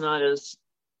Shelton was not as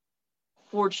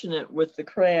fortunate with the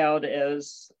crowd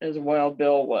as Wild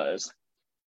Bill was.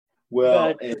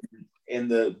 Well, and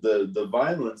the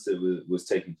violence that was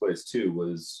taking place too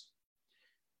was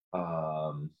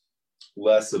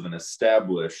less of an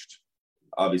established.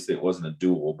 Obviously, it wasn't a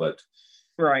duel, but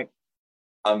right.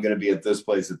 I'm going to be at this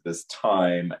place at this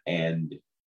time, and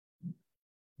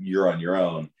you're on your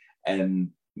own,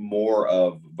 and more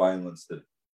of violence that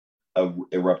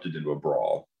erupted into a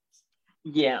brawl.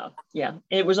 Yeah.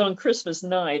 It was on Christmas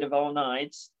night of all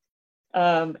nights,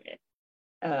 at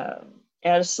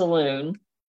a saloon.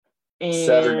 And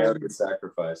Saturnalia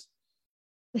sacrifice.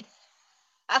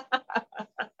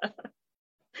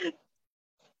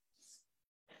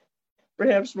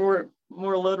 Perhaps more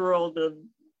literal than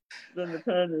the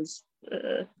pun is.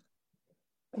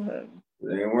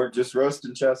 They weren't just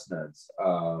roasting chestnuts.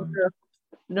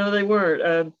 No, they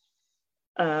weren't.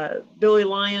 Billy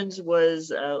Lyons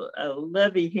was a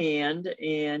levy hand,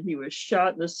 and he was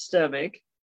shot in the stomach.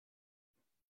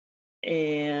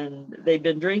 And they'd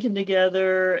been drinking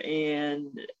together,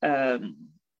 and then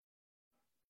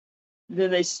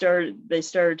they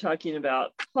started talking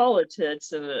about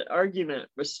politics, and an argument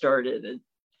was started. And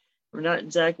we're not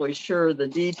exactly sure the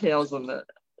details on the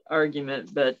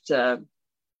argument, but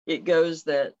it goes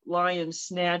that Lyons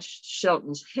snatched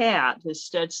Shelton's hat, his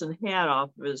Stetson hat,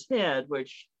 off of his head,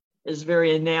 which is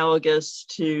very analogous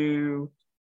to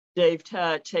Dave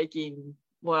Tutt taking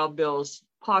Wild Bill's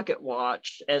pocket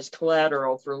watch as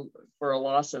collateral for a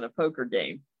loss in a poker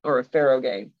game or a faro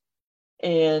game.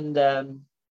 And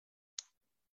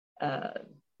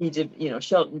he did,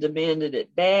 Shelton demanded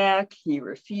it back. He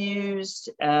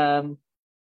refused. And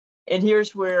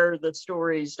here's where the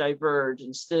stories diverge.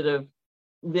 Instead of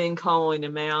then calling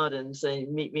him out and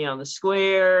saying, meet me on the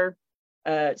square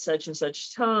at such and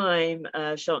such time,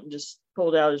 Shelton just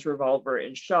pulled out his revolver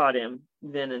and shot him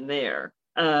then and there.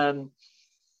 Then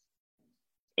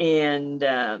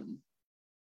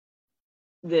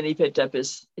he picked up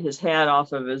his hat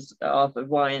off of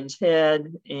Lyon's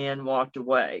head and walked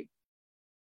away.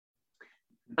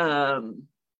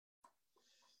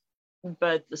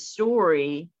 but the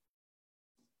story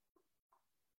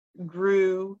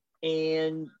grew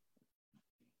and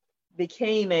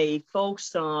became a folk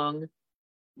song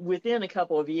within a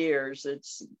couple of years.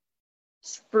 It's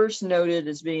first noted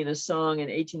as being a song in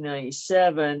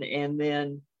 1897, and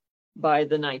then by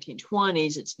the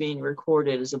 1920s, it's being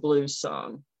recorded as a blues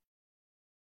song.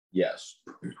 Yes.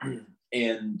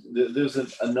 And there's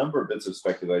a number of bits of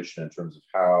speculation in terms of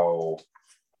how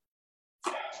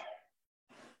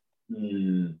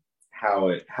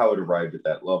it arrived at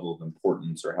that level of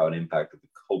importance, or how it impacted the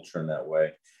culture in that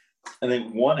way. I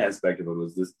think one aspect of it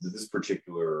was this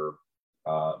particular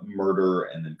murder,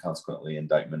 and then consequently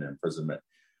indictment and imprisonment,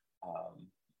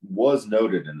 was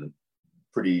noted in the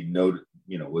pretty noted,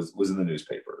 was in the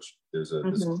newspapers. There's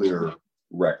this clear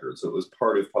record, so it was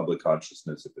part of public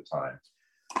consciousness at the time.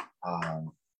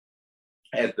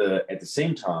 At the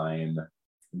same time,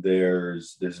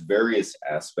 there's various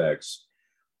aspects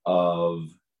of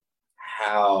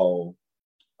how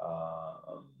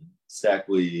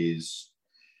Stackley's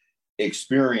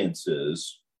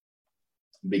experiences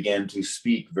began to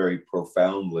speak very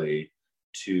profoundly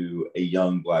to a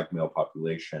young Black male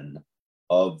population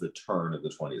of the turn of the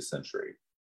 20th century.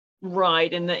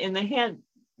 Right, and the hat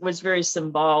was very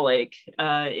symbolic,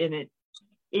 and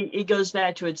it goes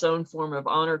back to its own form of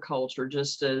honor culture,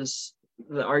 just as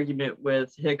the argument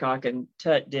with Hickok and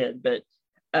Tutt did. But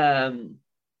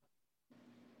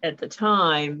at the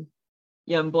time,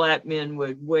 young Black men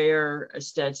would wear a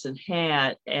Stetson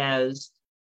hat as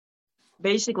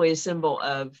basically a symbol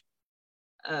of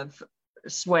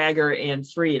swagger and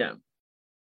freedom.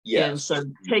 Yes. And so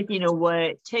taking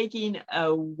away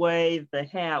the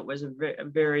hat was a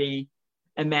very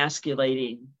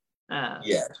emasculating act,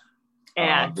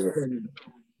 and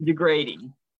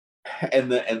degrading.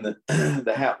 And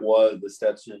the hat was the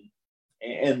Stetson,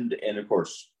 and of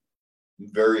course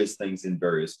various things in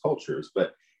various cultures,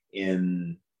 but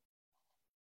in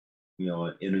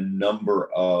a number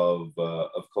of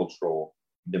cultural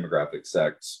demographic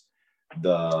sects,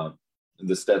 the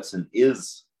Stetson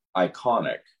is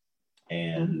iconic,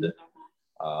 and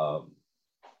that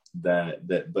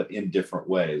but in different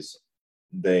ways.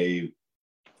 They,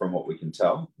 from what we can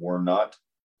tell, were not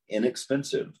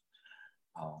inexpensive.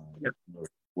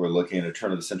 We're looking at a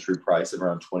turn of the century price of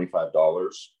around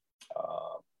 $25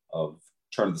 of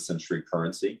turn of the century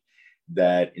currency,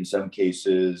 that in some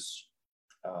cases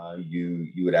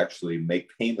you would actually make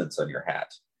payments on your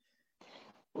hat.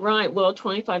 Right. Well,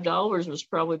 $25 was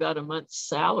probably about a month's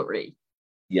salary.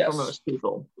 Yes. For most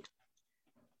people.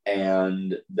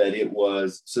 And that it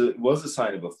was a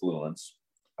sign of affluence.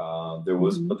 But there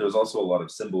was also a lot of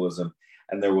symbolism,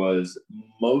 and there was,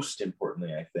 most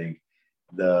importantly, I think,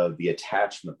 the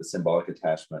symbolic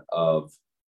attachment of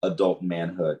adult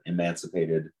manhood, being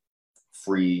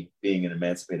an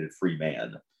emancipated free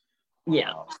man.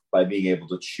 Yeah. By being able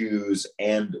to choose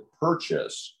and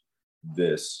purchase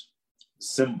this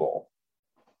symbol,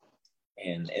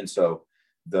 and so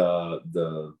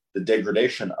the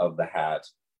degradation of the hat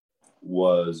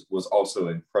was also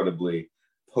incredibly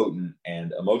potent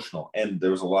and emotional, and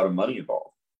there was a lot of money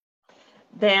involved.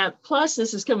 That, plus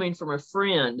this is coming from a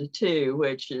friend too,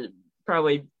 which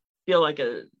probably feel like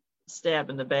a stab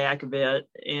in the back a bit,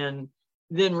 and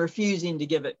then refusing to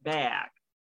give it back.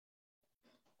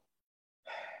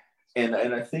 And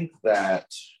I think that,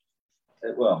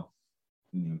 well,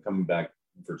 coming back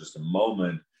for just a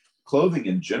moment, clothing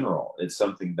in general is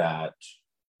something that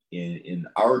in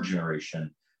our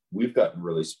generation, we've gotten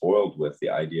really spoiled with the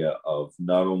idea of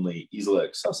not only easily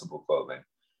accessible clothing,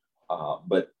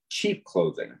 but cheap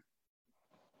clothing.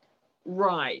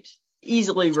 Right.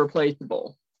 Easily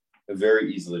replaceable.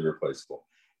 Very easily replaceable.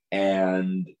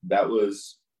 And that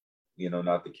was,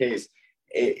 not the case.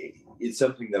 It's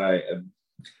something that I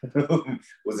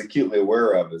was acutely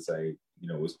aware of as I,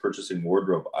 was purchasing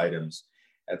wardrobe items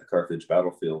at the Carthage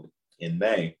battlefield in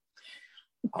May.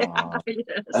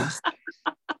 Yes.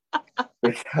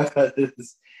 Because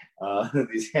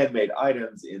these handmade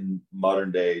items in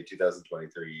modern day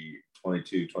 2023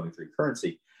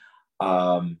 currency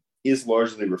is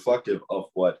largely reflective of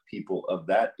what people of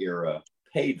that era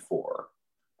paid for.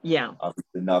 Yeah.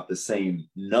 Obviously not the same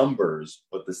numbers,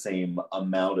 but the same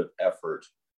amount of effort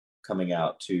coming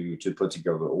out to put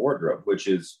together a wardrobe, which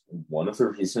is one of the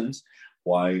reasons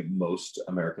why most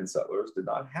American settlers did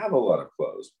not have a lot of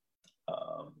clothes.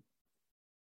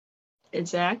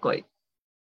 Exactly.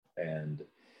 And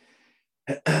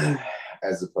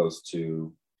as opposed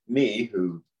to me,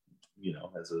 who,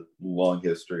 has a long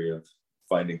history of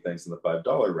finding things in the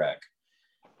 $5 rack,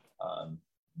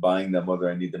 buying them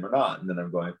whether I need them or not. And then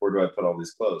I'm going, where do I put all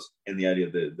these clothes? And the idea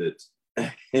that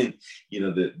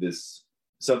this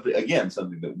something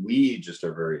that we just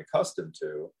are very accustomed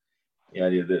to. The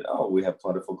idea that, oh, we have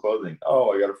plentiful clothing.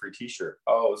 Oh, I got a free T-shirt.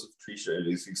 Oh, it's a T-shirt.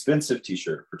 It's an expensive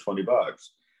T-shirt for $20.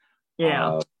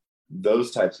 Yeah.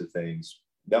 Those types of things.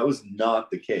 That was not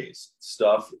the case.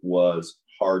 Stuff was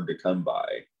hard to come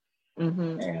by,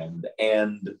 and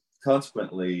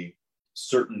consequently,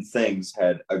 certain things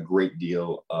had a great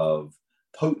deal of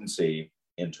potency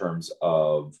in terms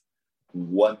of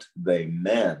what they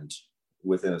meant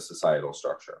within a societal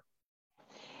structure.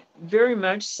 Very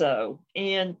much so.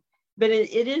 But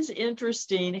it is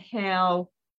interesting how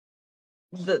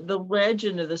the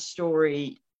legend of the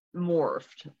story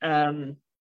morphed.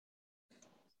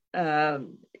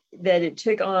 That it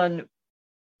took on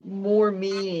more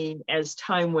meaning as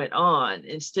time went on.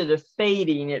 Instead of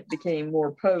fading, it became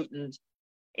more potent,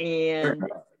 and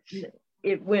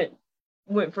it went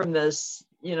from this,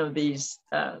 these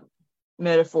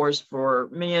metaphors for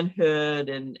manhood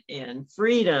and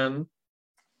freedom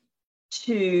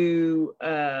to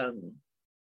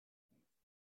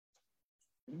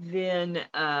then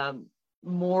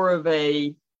more of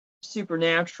a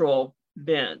supernatural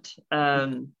bent.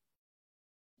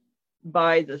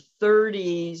 By the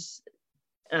 30s,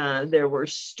 there were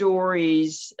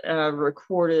stories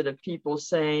recorded of people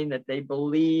saying that they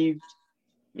believed,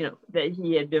 that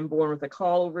he had been born with a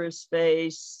caul over his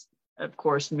face, of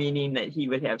course, meaning that he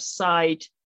would have sight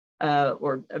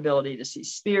or ability to see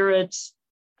spirits,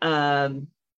 and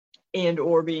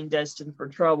or being destined for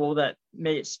trouble. That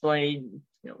may explain,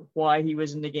 why he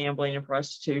was into gambling and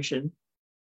prostitution,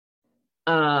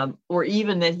 or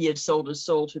even that he had sold his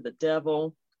soul to the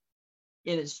devil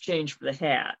in exchange for the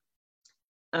hat.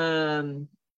 That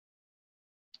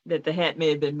the hat may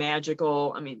have been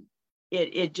magical. I mean,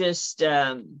 it just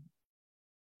it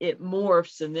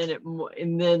morphs, and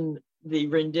then the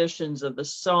renditions of the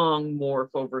song morph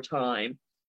over time,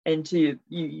 and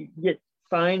you get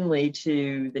finally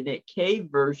to the Nick Cave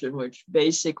version, which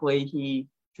basically he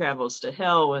travels to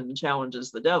hell and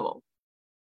challenges the devil.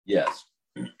 Yes.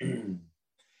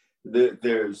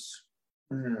 There's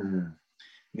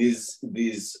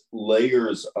these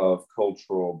layers of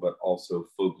cultural but also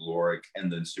folkloric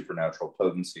and then supernatural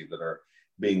potency that are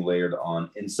being layered on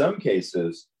in some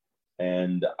cases,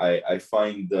 and I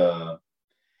find the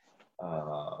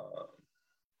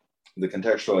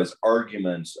contextualized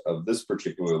arguments of this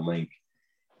particular link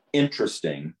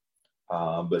interesting,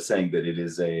 but saying that it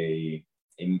is a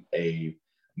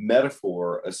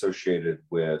metaphor associated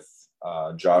with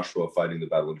Joshua fighting the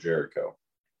Battle of Jericho.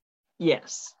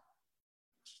 Yes.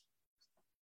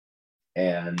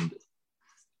 And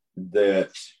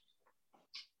that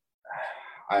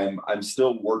I'm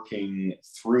still working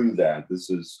through that. This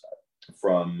is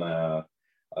from a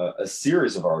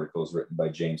series of articles written by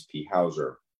James P.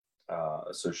 Hauser,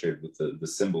 associated with the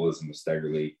symbolism of Stagger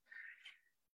Lee.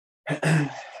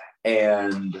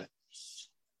 And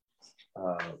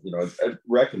I'd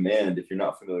recommend, if you're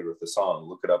not familiar with the song,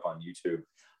 look it up on YouTube.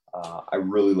 I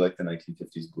really like the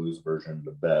 1950s blues version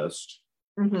the best.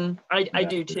 Mm-hmm. I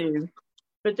do too,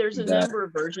 but there's a number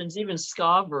of versions, even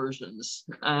ska versions.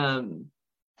 I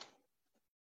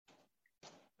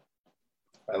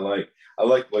like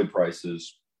Lloyd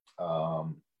Price's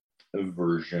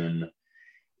version.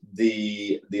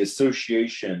 The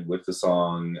association with the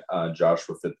song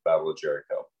Joshua fit the Battle of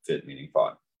Jericho, fit meaning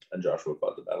fought, and Joshua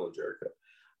fought the Battle of Jericho.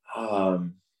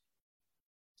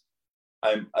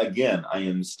 I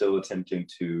am still attempting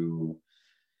to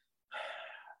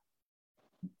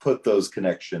put those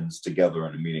connections together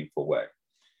in a meaningful way.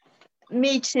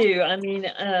 Me too. I mean,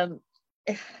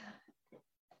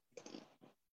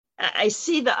 I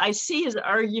see his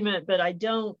argument, but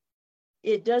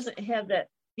it doesn't have that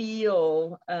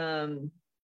feel of,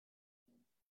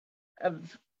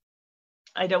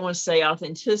 I don't want to say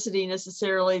authenticity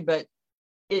necessarily, but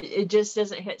it just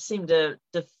doesn't seem to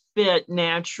fit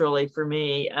naturally for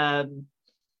me.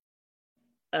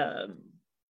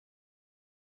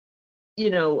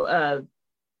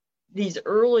 These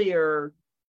earlier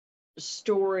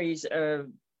stories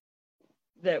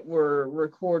that were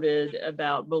recorded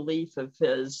about belief of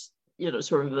his,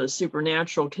 sort of the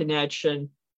supernatural connection,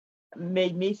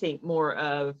 made me think more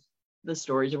of the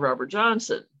stories of Robert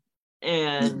Johnson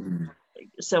and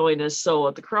selling his soul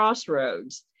at the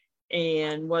crossroads,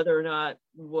 and whether or not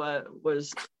what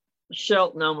was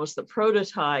Shelton almost the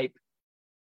prototype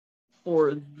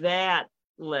for that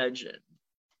legend.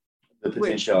 The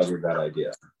potentiality of that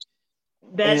idea.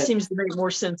 That seems to make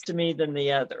more sense to me than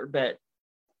the other, but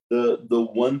the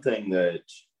one thing that,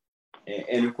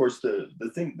 and of course the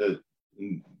thing that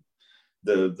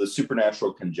the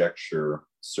supernatural conjecture,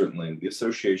 certainly the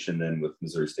association then with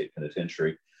Missouri State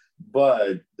Penitentiary,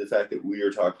 but the fact that we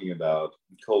are talking about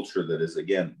culture that is,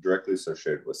 again, directly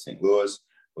associated with St. Louis,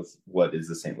 with what is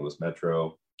the St. Louis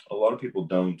Metro. A lot of people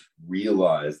don't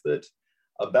realize that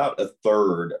about a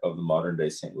third of the modern day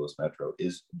St. Louis Metro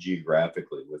is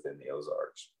geographically within the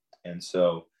Ozarks. And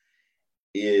so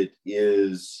there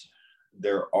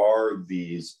are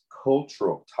these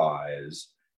cultural ties.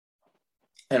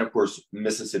 And of course,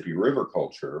 Mississippi River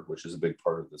culture, which is a big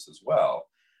part of this as well,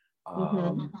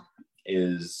 and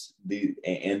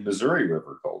Missouri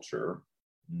River culture,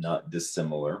 not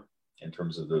dissimilar in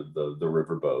terms of the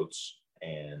river boats,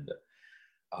 and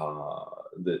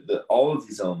all of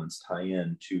these elements tie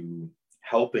in to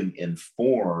helping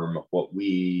inform what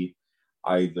we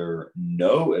either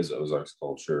know as Ozarks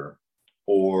culture,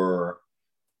 or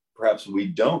perhaps we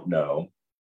don't know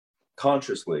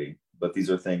consciously, but these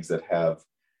are things that have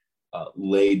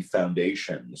laid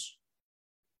foundations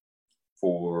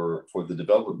for the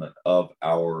development of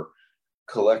our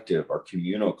collective, our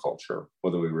communal culture,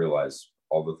 whether we realize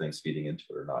all the things feeding into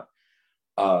it or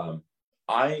not.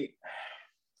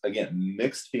 Again,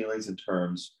 mixed feelings in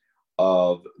terms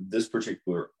of this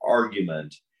particular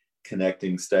argument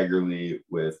connecting Stagger Lee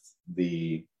with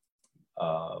the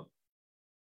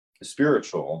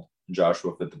spiritual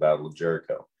Joshua at the Battle of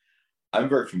Jericho. I'm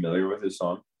very familiar with this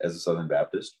song as a Southern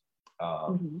Baptist.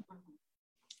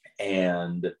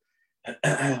 And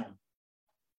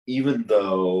even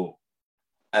though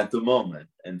at the moment,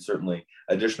 and certainly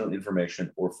additional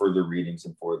information or further readings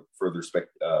and for further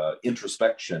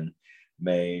introspection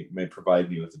may provide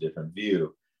me with a different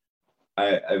view,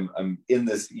 I'm in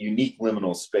this unique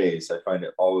liminal space. I find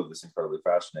all of this incredibly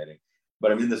fascinating,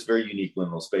 but I'm in this very unique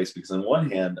liminal space because on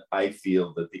one hand, I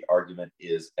feel that the argument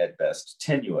is at best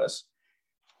tenuous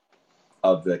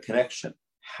of the connection.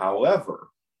 However,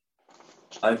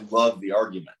 I love the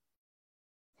argument.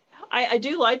 I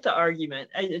do like the argument.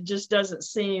 It just doesn't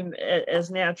seem as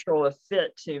natural a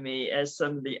fit to me as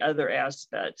some of the other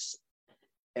aspects.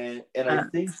 And I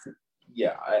think,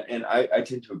 I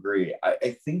tend to agree.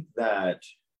 I think that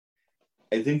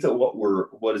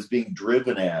what is being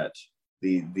driven at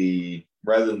the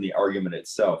rather than the argument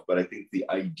itself, but I think the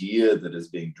idea that is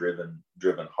being driven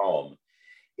home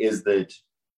is that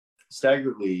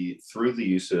Stagger Lee, through the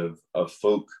use of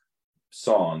folk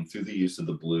song, through the use of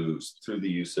the blues, through the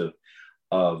use of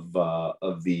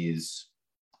these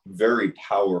very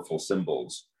powerful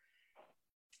symbols,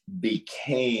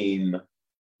 became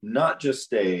not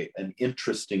just an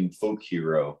interesting folk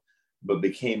hero, but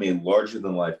became a larger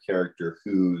than life character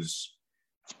whose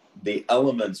the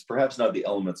elements, perhaps not the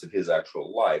elements of his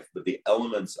actual life, but the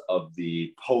elements of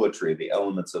the poetry, the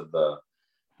elements of the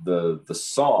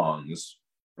songs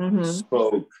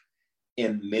spoke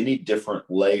in many different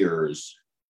layers,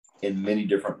 in many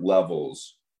different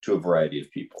levels to a variety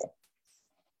of people.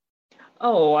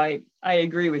 Oh, I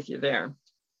agree with you there.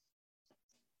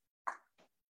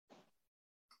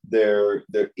 They're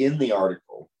in the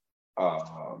article,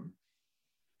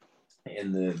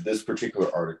 this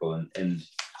particular article, and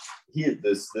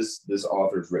this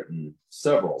author's written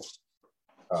several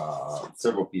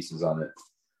pieces on it,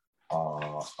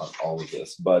 on all of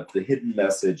this, but the hidden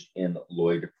message in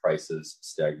Lloyd Price's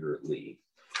Stagger Lee,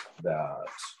 that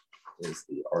is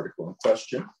the article in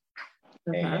question.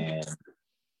 And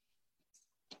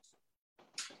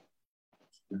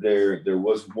there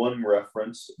was one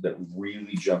reference that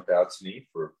really jumped out to me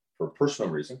for a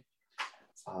personal reason,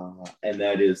 and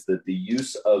that is that the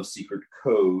use of secret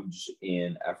codes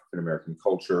in African American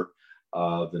culture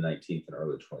of the 19th and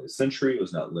early 20th century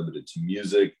was not limited to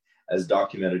music. As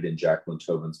documented in Jacqueline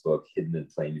Tobin's book, Hidden in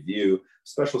Plain View,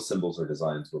 special symbols or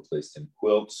designs were placed in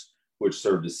quilts, which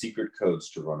served as secret codes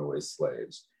to runaway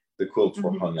slaves. The quilts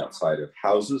were hung outside of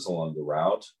houses along the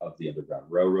route of the Underground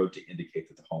Railroad to indicate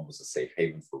that the home was a safe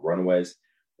haven for runaways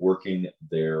working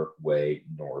their way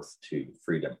north to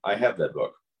freedom. I have that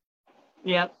book.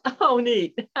 Yep. Oh,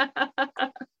 neat.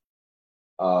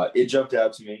 It jumped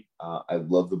out to me. I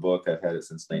love the book. I've had it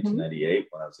since 1998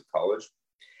 when I was at college.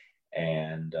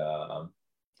 And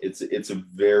it's a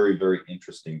very, very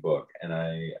interesting book. And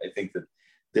I think that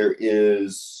there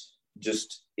is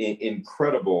just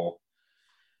incredible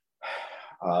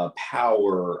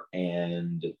power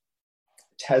and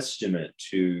testament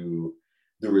to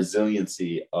the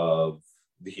resiliency of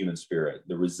the human spirit,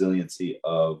 the resiliency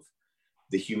of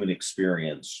the human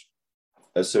experience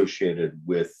associated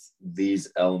with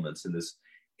these elements, and this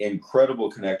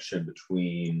incredible connection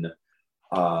between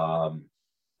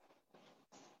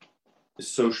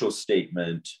social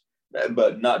statement,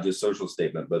 but not just social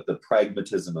statement, but the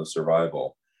pragmatism of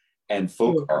survival and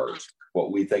folk art,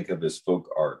 what we think of as folk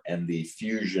art, and the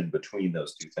fusion between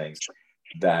those two things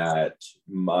that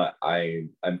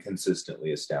I'm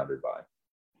consistently astounded by.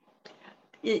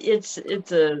 It's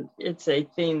a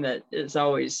theme that has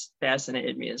always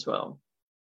fascinated me as well.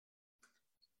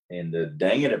 And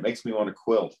dang it makes me want to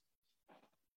quilt.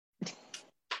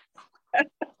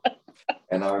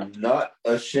 And I'm not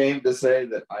ashamed to say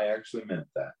that I actually meant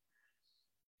that.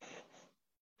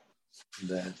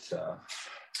 That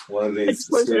one of these.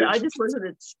 I just wasn't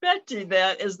expecting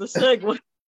that as the segue.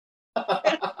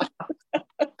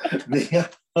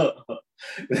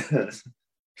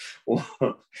 Well,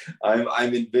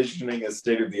 I'm envisioning a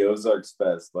State of the Ozarks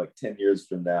Fest like 10 years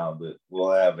from now that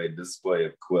we'll have a display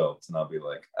of quilts, and I'll be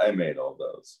like, I made all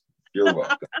those. You're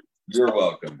welcome. You're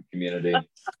welcome, community.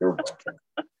 You're welcome.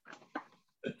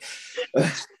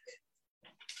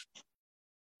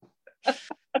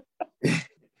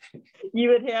 You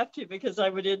would have to, because I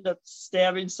would end up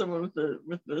stabbing someone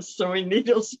with the sewing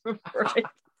needles before I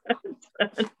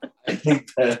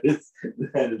think that's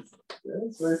very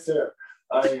fair.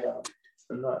 I'm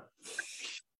not.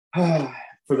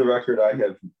 For the record, I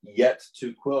have yet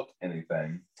to quilt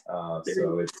anything,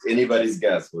 so it's anybody's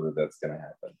guess whether that's going to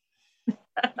happen.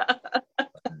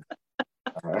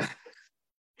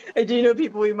 I do know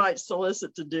people we might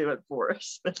solicit to do it for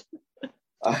us.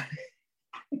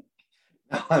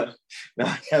 Now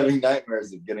I'm having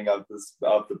nightmares of getting off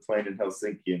the plane in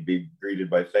Helsinki and being greeted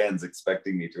by fans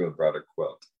expecting me to have brought a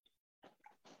quilt.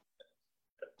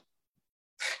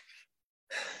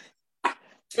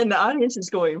 And the audience is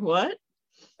going, what?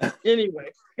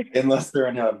 Anyway. Unless they're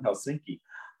in Helsinki.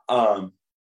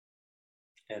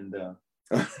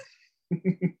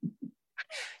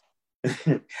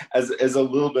 As a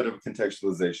little bit of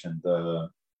contextualization,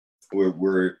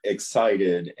 we're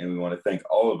excited, and we want to thank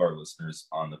all of our listeners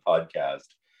on the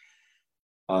podcast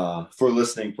for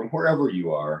listening from wherever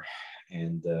you are.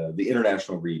 And the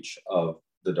international reach of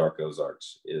the Dark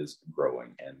Ozarks is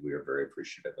growing, and we are very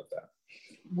appreciative of that.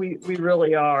 We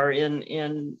really are, and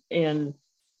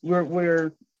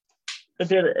we're a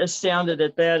bit astounded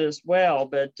at that as well,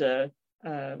 but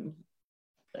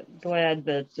glad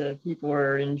that people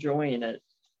are enjoying it.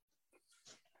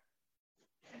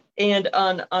 And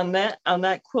on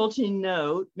that quilting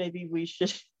note, maybe we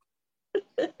should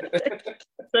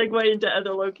segue into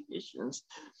other locations,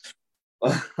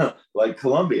 like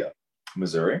Columbia,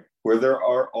 Missouri, where there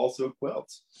are also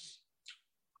quilts.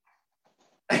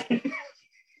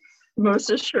 Most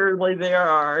assuredly, there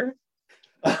are.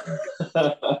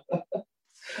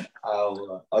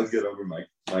 I'll get over my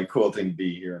quilting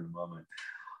bee here in a moment.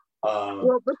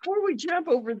 Well, before we jump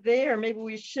over there, maybe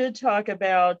we should talk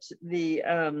about the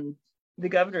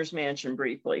governor's mansion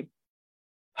briefly.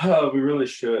 Oh, we really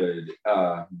should.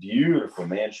 Beautiful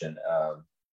mansion.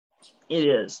 It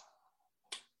is.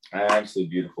 Absolutely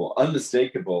beautiful.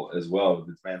 Unmistakable as well, with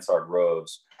its mansard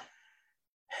rows.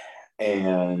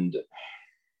 And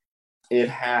it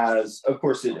has, of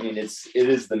course, it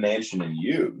is the mansion in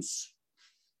use.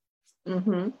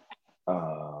 Mm-hmm.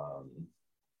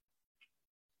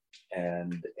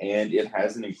 And it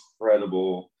has an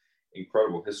incredible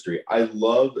history. I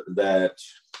love that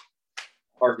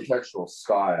architectural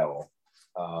style.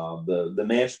 The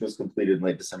mansion was completed in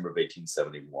late December of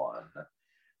 1871,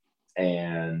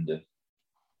 and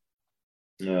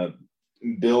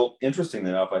built, interestingly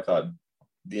enough, I thought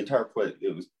the entire place,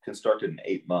 it was constructed in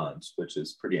 8 months, which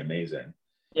is pretty amazing.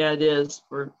 Yeah, it is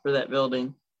for that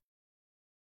building.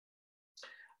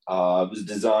 It was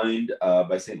designed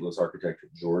by St. Louis architect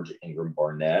George Ingram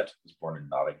Barnett, who was born in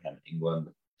Nottingham, England.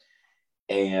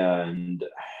 And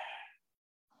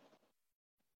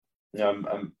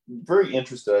I'm very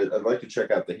interested. I'd like to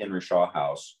check out the Henry Shaw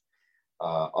House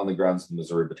on the grounds of the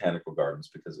Missouri Botanical Gardens,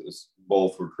 because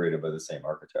both were created by the same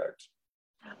architect.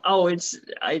 Oh,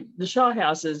 the Shaw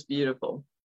House is beautiful.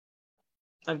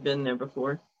 I've been there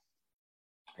before.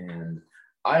 And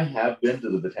I have been to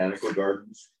the Botanical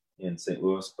Gardens in St.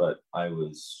 Louis, but I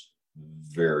was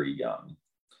very young.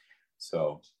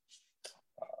 So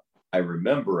I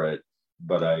remember it,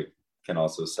 but I can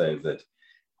also say that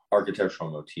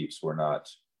architectural motifs were not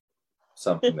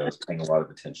something that I was paying a lot of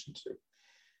attention to.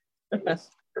 I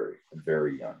was very,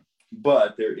 very young.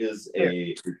 But there is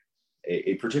a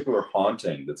particular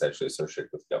haunting that's actually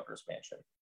associated with the governor's mansion.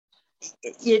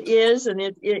 It is, and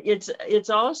it's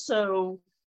also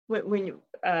when you,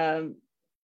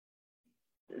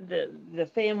 the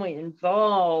family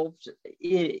involved,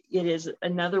 it is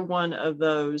another one of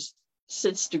those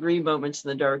 6-degree moments in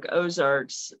the Dark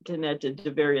Ozarks connected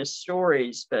to various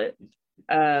stories. But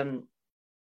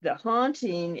the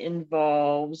haunting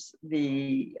involves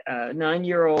the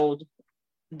 9-year-old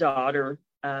daughter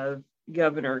of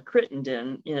Governor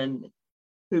Crittenden,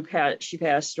 she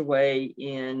passed away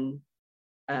in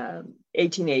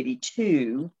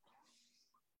 1882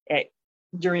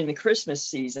 during the Christmas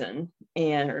season,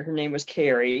 and her name was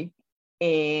Carrie.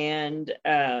 And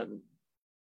her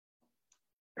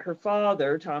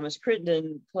father, Thomas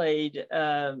Crittenden, played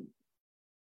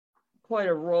quite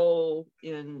a role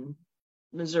in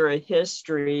Missouri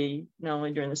history, not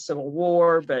only during the Civil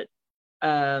War, but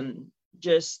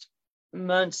just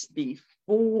months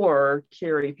before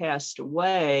Carrie passed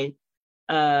away,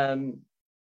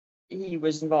 he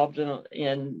was involved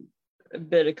in a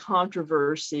bit of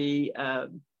controversy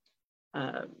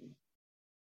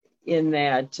in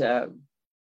that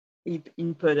he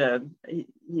put a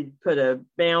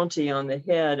bounty on the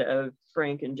head of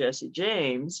Frank and Jesse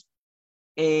James,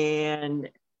 and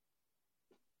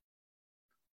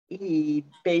he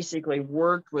basically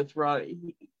worked with Robert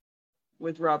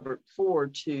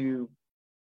Ford to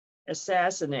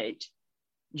assassinate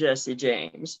Jesse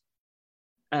James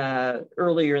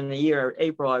earlier in the year,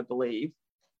 April, I believe.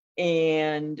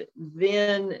 And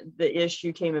then the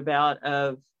issue came about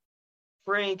of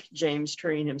Frank James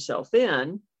turning himself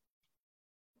in,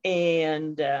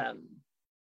 and the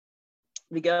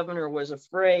governor was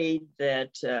afraid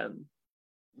that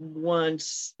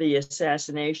once the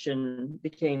assassination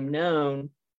became known,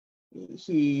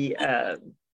 he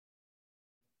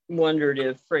wondered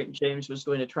if Frank James was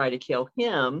going to try to kill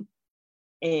him.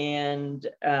 And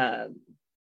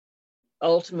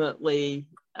ultimately,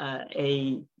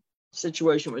 a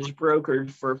situation was brokered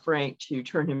for Frank to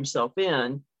turn himself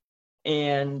in,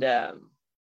 and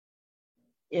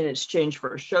in exchange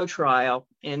for a show trial.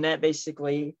 And that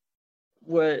basically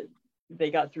what they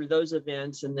got through those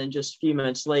events, and then just a few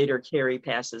months later, Carrie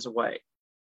passes away.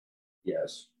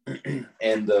 Yes,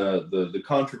 and the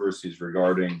controversies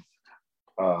regarding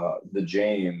the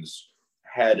James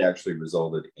had actually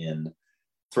resulted in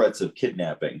threats of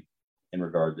kidnapping in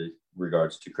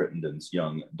regards to Crittenden's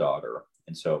young daughter,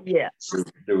 and so yes,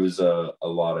 there was a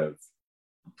lot of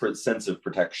sense of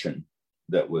protection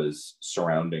that was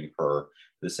surrounding her,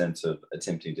 the sense of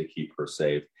attempting to keep her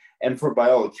safe. And by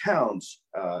all accounts,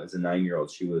 as a 9-year-old,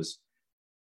 she was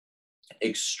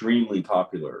extremely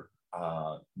popular,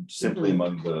 simply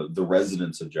among the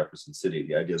residents of Jefferson City.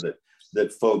 The idea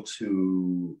that folks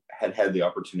who had the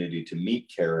opportunity to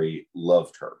meet Carrie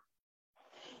loved her.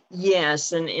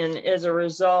 Yes, and as a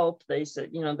result, they said,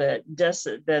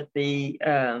 that the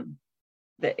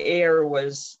air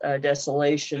was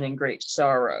desolation and great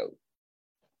sorrow,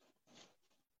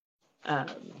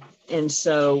 and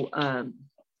so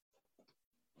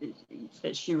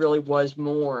that she really was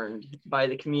mourned by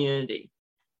the community,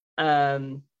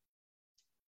 and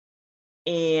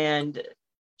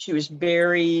she was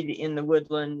buried in the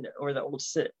Woodland or the Old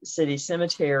City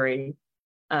Cemetery.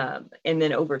 And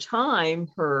then over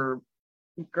time, her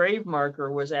grave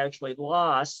marker was actually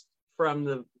lost from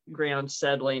the ground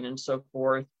settling and so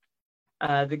forth.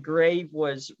 The grave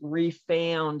was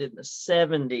refound in the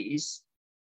 70s.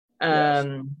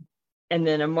 And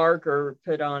then a marker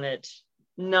put on it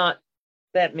not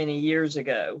that many years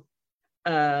ago.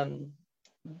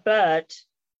 But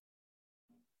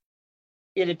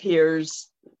it appears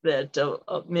that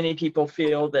many people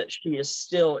feel that she is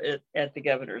still at the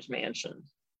governor's mansion.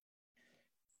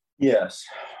 Yes,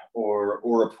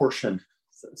 or a portion,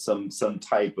 some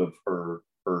type of her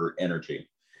energy,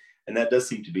 and that does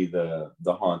seem to be the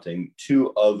haunting.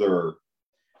 2 other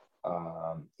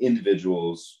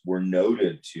individuals were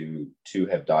noted to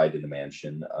have died in the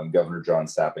mansion: Governor John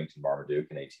Sappington Marmaduke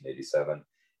in 1887,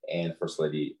 and First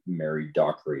Lady Mary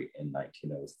Dockery in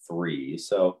 1903.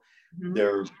 So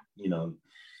they're,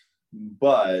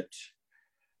 but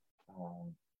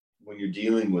when you're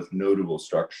dealing with notable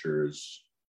structures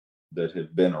that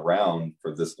have been around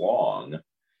for this long,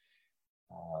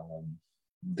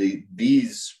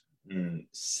 these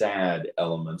sad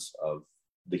elements of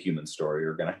the human story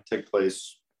are going to take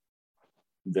place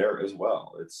there as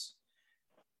well. It's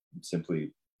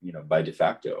simply, by de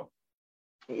facto.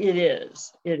 It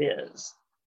is.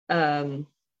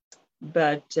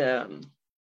 But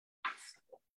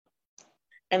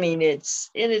I mean,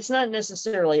 it's not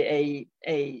necessarily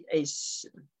a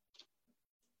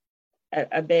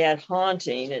bad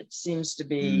haunting. It seems to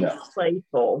be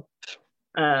playful.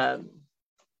 And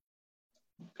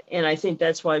I think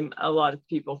that's why a lot of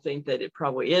people think that it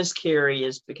probably is Carrie,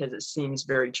 is because it seems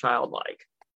very childlike.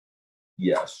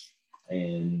 Yes.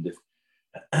 And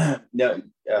now,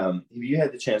 have you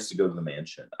had the chance to go to the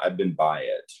mansion? I've been by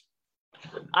it.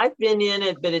 I've been in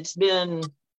it, but it's been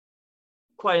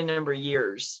quite a number of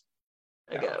years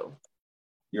ago.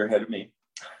 You're ahead of me.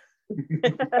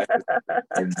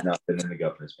 I've not been in the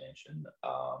governor's mansion.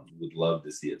 Would love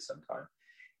to see it sometime.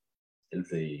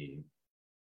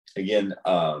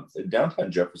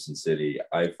 Downtown Jefferson City,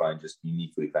 I find just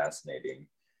uniquely fascinating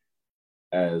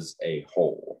as a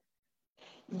whole.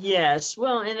 Yes,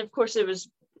 well, and of course it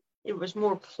was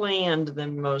more planned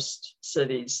than most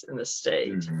cities in the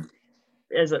state, mm-hmm.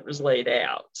 as it was laid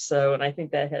out. So, and I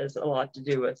think that has a lot to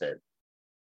do with it.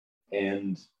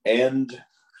 And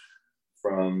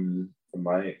from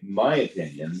my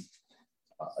opinion,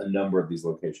 a number of these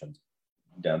locations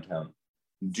downtown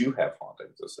do have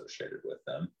hauntings associated with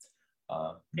them.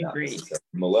 Not necessarily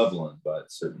malevolent, but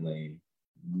certainly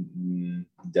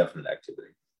definite activity.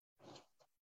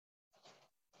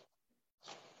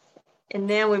 And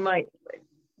now we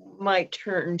might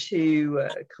turn to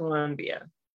Columbia.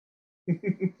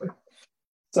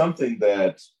 Something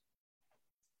that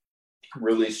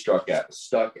really stuck out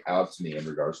to me in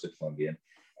regards to Columbia,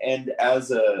 and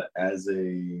as a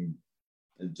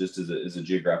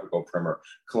geographical primer,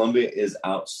 Columbia is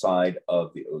outside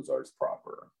of the Ozarks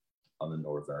proper, on the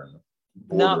northern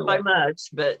border. Not by much,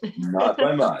 but not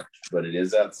by much, but it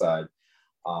is outside.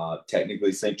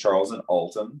 Technically, St. Charles and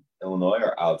Alton, Illinois,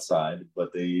 are outside,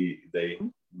 but they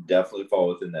definitely fall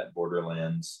within that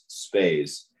borderlands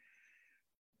space.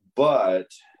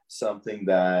 But something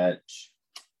that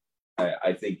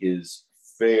I think is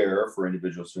fair for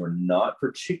individuals who are not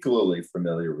particularly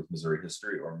familiar with Missouri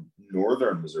history or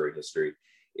northern Missouri history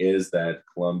is that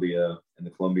Columbia and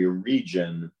the Columbia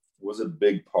region was a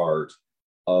big part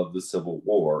of the Civil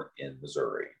War in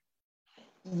Missouri.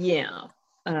 Yeah.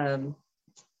 Well,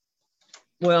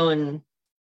 in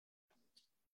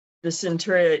the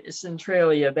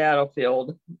Centralia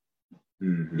battlefield,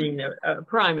 mm-hmm. being a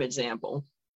prime example.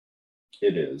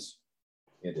 It is.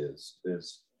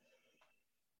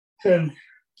 And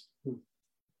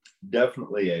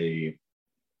definitely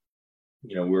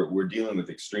we're dealing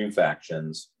with extreme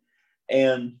factions,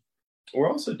 and we're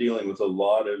also dealing with a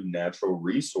lot of natural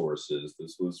resources.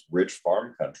 This was rich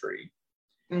farm country.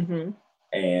 Mm-hmm.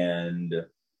 And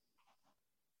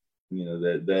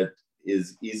that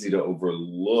is easy to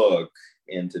overlook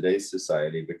in today's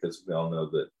society, because we all know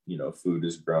that food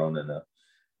is grown in a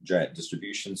giant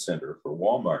distribution center for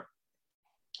Wal-Mart.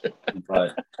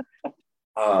 But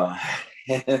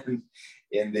and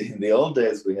in the old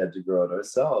days, we had to grow it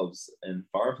ourselves in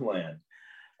farmland.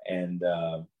 And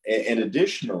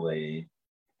additionally,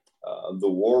 the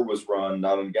war was run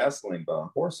not on gasoline but on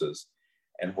horses,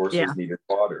 and horses needed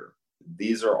fodder.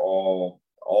 These are all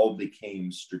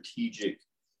became strategic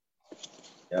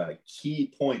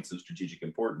key points of strategic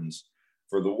importance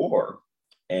for the war,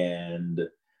 and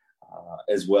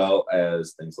as well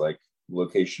as things like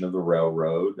location of the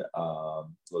railroad,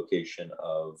 location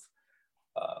of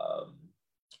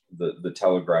the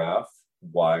telegraph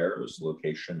wires,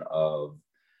 location of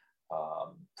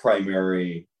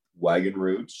primary wagon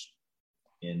routes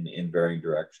in varying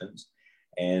directions,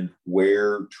 and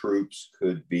where troops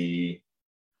could be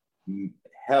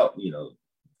help,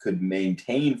 could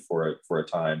maintain for a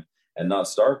time and not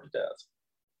starve to death.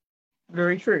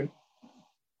 Very true.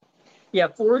 Yeah,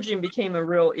 foraging became a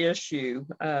real issue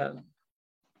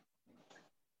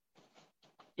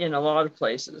in a lot of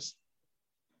places.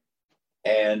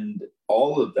 And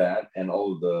all of that and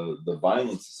all of the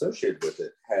violence associated with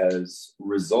it has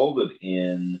resulted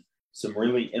in some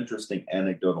really interesting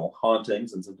anecdotal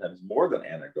hauntings, and sometimes more than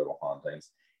anecdotal hauntings,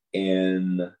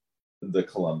 in the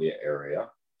Columbia area.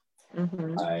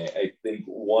 Mm-hmm. I think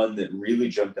one that really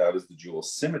jumped out is the Jewel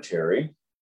Cemetery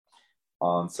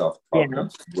on South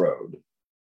Providence Road.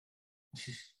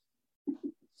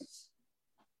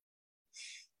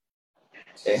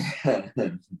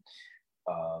 And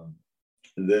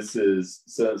this is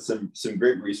some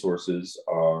great resources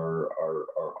are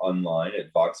online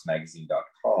at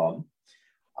voxmagazine.com.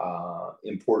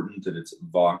 Important that it's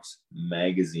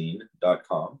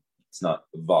voxmagazine.com. It's not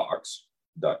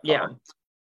vox.com. Yeah.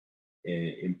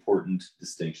 Important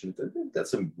distinction. They've got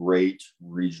some great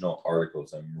regional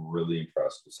articles. I'm really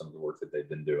impressed with some of the work that they've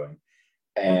been doing.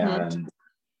 And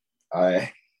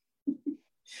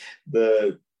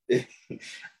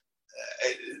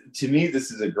to me,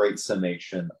 this is a great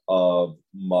summation of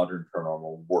modern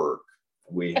paranormal work.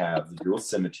 We have the Jewel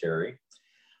Cemetery.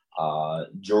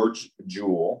 George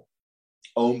Jewel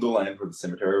owned the land where the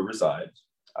cemetery resides.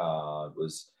 It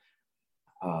was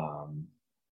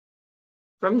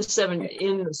from the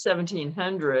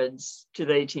 1700s to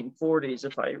the 1840s,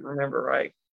 if I remember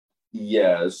right.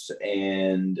 Yes,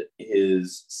 and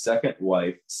his second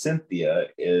wife, Cynthia,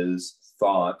 is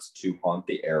thought to haunt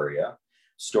the area.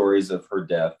 Stories of her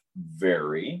death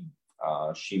vary.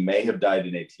 She may have died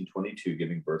in 1822,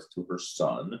 giving birth to her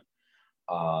son.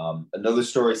 Another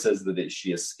story says that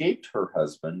she escaped her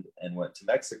husband and went to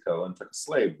Mexico and took a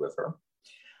slave with her.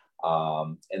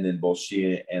 And then both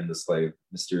she and the slave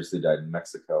mysteriously died in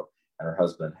Mexico, and her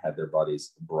husband had their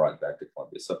bodies brought back to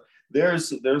Colombia. So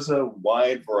there's a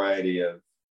wide variety of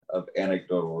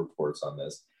anecdotal reports on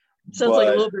this. Sounds like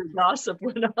a little bit of gossip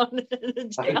went on in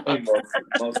town.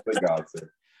 Mostly gossip.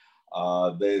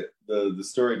 The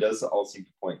story does all seem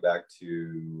to point back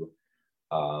to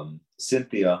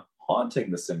Cynthia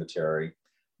haunting the cemetery,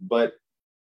 but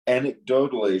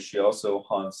anecdotally, she also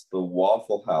haunts the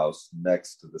Waffle House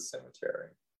next to the cemetery.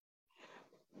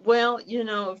 Well,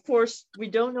 of course, we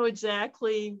don't know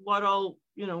exactly what all,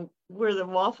 where the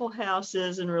Waffle House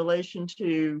is in relation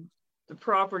to the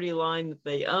property line that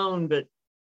they own, but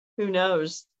who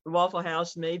knows? The Waffle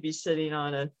House may be sitting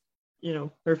on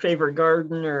her favorite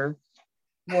garden or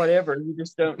whatever. You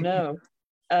just don't know.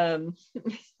 I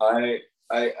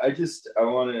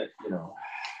want to,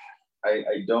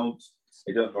 I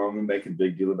don't normally make a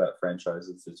big deal about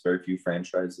franchises. There's very few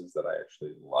franchises that I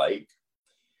actually like.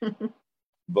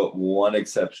 But one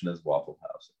exception is Waffle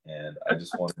House. And I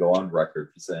just want to go on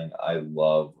record for saying I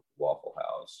love Waffle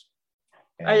House.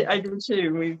 And I do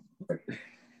too.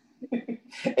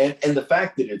 and the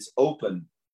fact that it's open,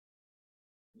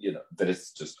 that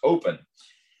it's just open,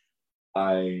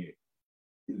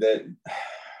 that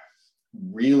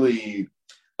really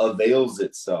avails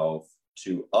itself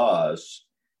to us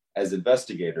as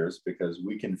investigators, because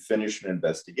we can finish an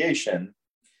investigation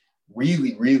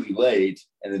really, really late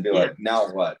and then be like,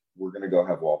 now what? We're going to go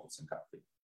have waffles and coffee.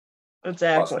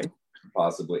 Exactly.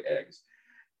 Possibly eggs.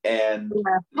 And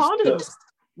haunted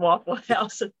Waffle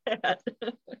House at that.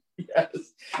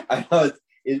 Yes. I know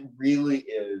it really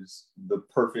is the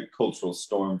perfect cultural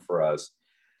storm for us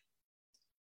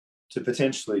to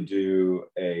potentially do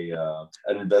an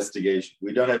investigation.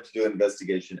 We don't have to do an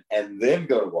investigation and then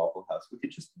go to Waffle House. We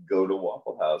could just go to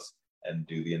Waffle House and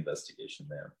do the investigation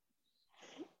there.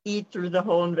 Eat through the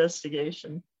whole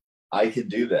investigation. I could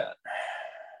do that.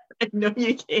 I know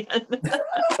you can.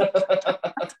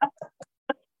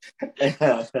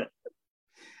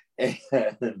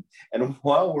 and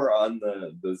while we're on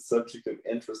the subject of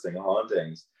interesting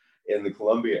hauntings in the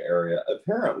Columbia area,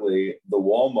 apparently the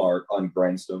Wal-Mart on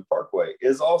Grindstone Parkway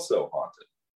is also haunted.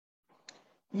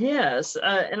 Yes,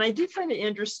 and I do find it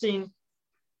interesting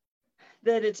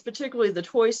that it's particularly the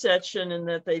toy section and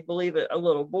that they believe a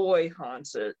little boy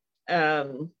haunts it,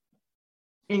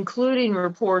 including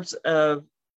reports of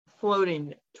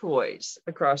floating toys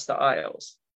across the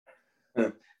aisles.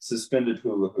 Suspended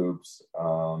hula hoops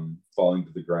falling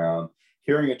to the ground,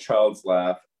 hearing a child's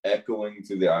laugh echoing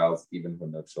through the aisles even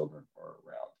when no children are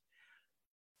around.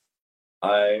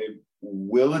 I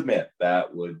will admit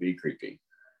that would be creepy.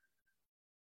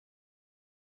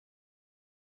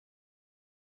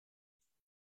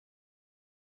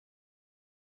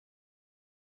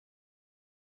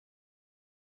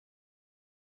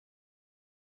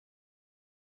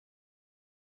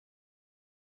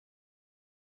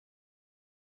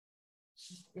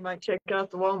 You might check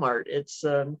out the Wal-Mart. It's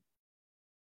an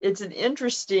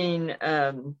interesting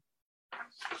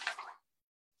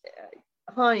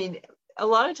haunting. A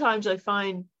lot of times I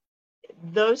find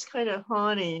those kind of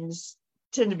hauntings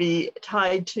tend to be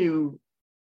tied to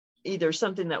either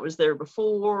something that was there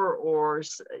before or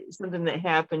something that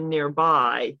happened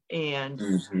nearby, and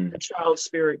the child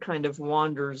spirit kind of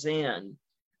wanders in.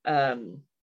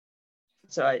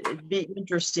 So it'd be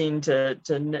interesting to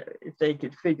know if they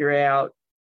could figure out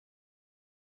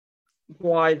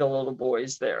why the little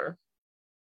boy's there.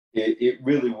 It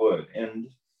really would. And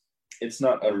it's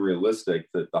not unrealistic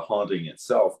that the haunting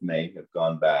itself may have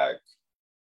gone back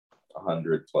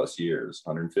 100 plus years,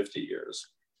 150 years.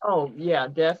 Oh, yeah,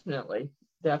 definitely.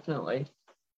 Definitely.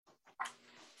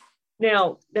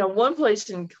 Now one place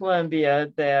in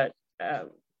Columbia that, a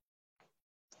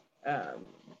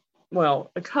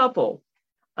couple,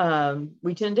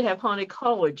 we tend to have haunted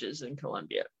colleges in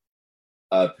Columbia.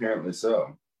 Apparently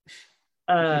so.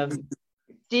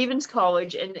 Stevens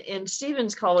College, and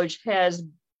Stevens College has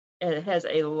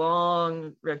a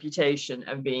long reputation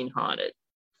of being haunted.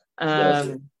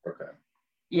 Okay.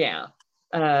 Yeah.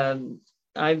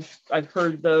 I've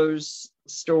heard those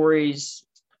stories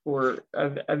for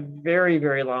a very,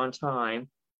 very long time.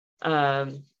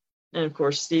 And of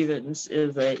course, Stevens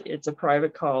it's a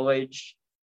private college,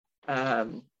 a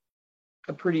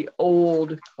pretty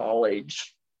old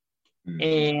college,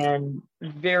 and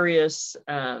various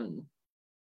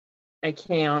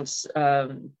accounts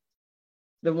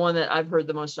the one that I've heard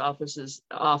the most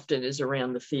often is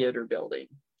around the theater building.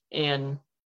 And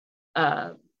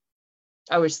I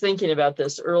was thinking about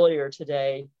this earlier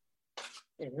today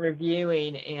in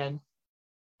reviewing, and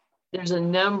there's a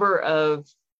number of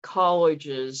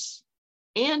colleges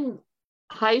and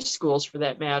high schools, for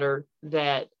that matter,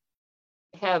 that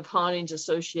have hauntings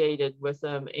associated with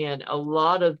them, and a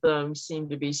lot of them seem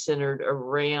to be centered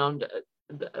around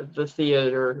the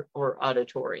theater or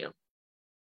auditorium.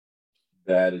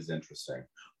 That is interesting.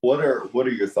 What are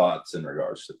your thoughts in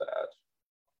regards to that?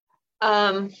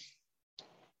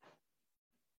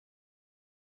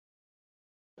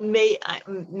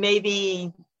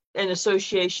 Maybe an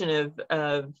association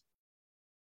of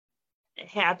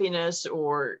happiness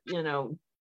or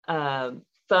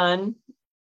fun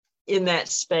in that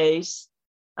space.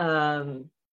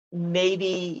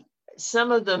 Maybe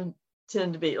some of them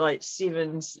tend to be, like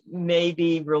Stevens,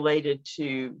 maybe related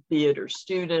to theater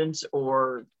students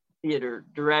or theater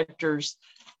directors.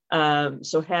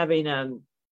 So having a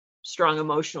strong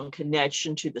emotional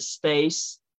connection to the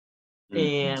space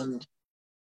and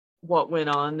what went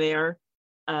on there.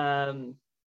 And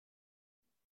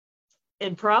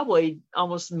probably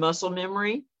almost muscle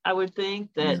memory, I would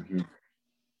think, that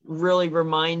really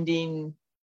reminding,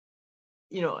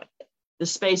 the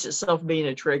space itself being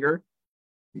a trigger.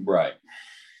 Right.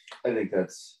 I think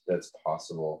that's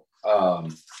possible.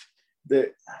 Along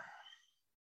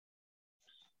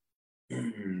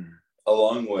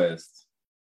with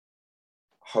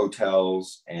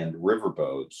hotels and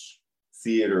riverboats,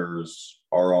 theaters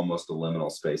are almost a liminal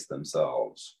space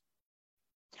themselves.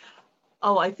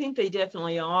 Oh, I think they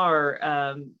definitely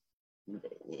are,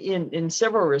 in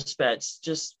several respects,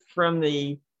 just from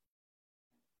the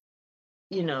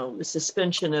the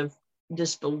suspension of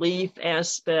disbelief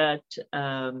aspect,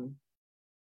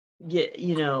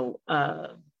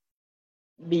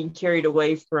 being carried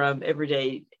away from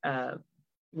everyday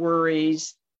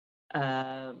worries,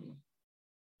 and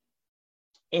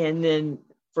then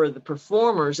for the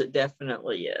performers, it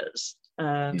definitely is.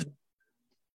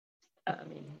 I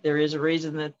mean, there is a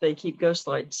reason that they keep ghost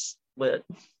lights lit.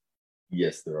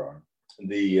 Yes, there are.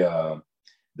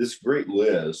 This great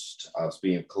list,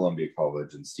 speaking of Columbia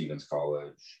College and Stevens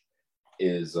College,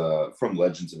 is from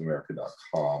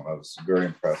legendsofamerica.com. I was very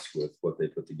impressed with what they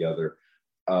put together.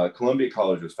 Columbia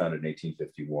College was founded in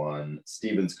 1851,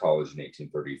 Stevens College in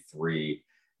 1833.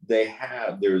 They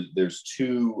have, there's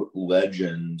two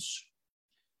legends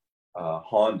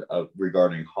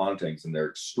regarding hauntings, and they're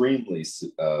extremely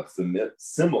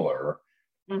similar.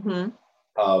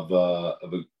 Of a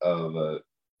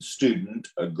student,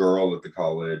 a girl at the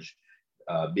college,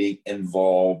 being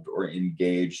involved or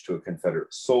engaged to a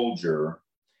Confederate soldier,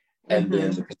 and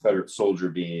then the Confederate soldier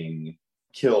being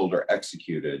killed or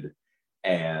executed,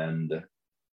 and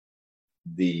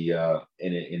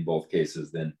in both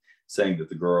cases then saying that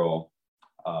the girl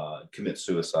commits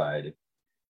suicide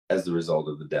as the result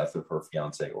of the death of her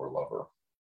fiance or lover.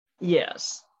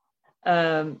 Yes.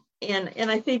 And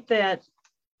I think that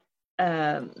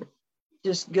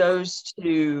just goes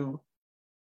to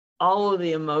all of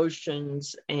the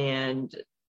emotions and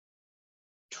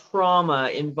trauma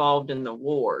involved in the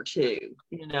war too,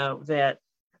 that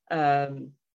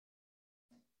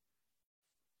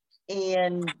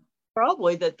and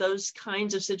probably that those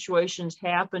kinds of situations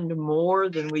happened more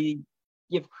than we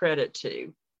give credit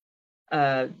to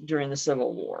during the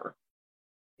Civil War.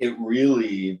 It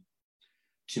really,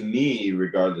 to me,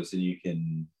 regardless, and you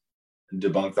can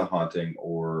debunk the haunting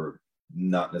or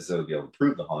not necessarily be able to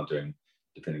prove the haunting,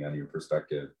 depending on your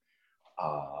perspective.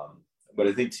 But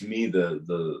I think to me,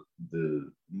 the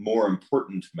more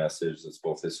important message that's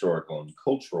both historical and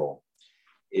cultural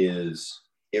is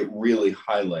it really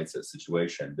highlights that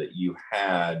situation, that you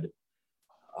had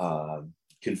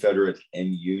Confederate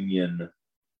and Union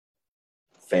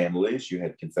families, you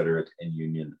had Confederate and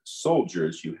Union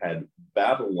soldiers, you had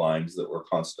battle lines that were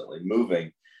constantly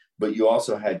moving, but you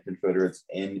also had Confederates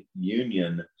and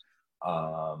Union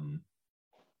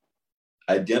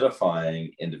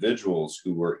identifying individuals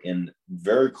who were in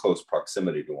very close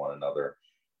proximity to one another.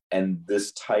 And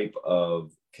this type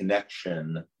of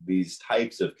connection, these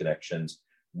types of connections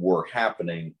were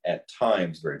happening at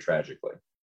times very tragically.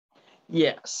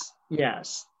 Yes.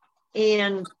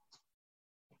 And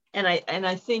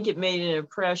I think it made an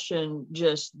impression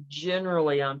just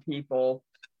generally on people.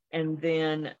 And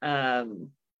then I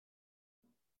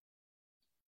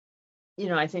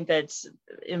think that's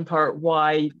in part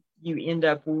why you end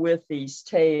up with these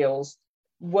tales,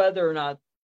 whether or not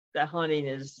the hunting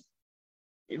is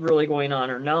really going on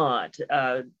or not,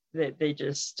 that they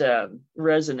just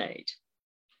resonate.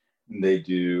 They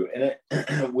do.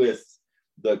 And with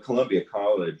the Columbia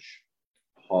College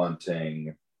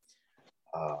haunting,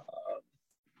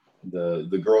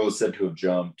 the girl is said to have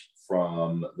jumped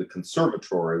from the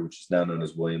conservatory, which is now known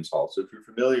as Williams Hall. So if you're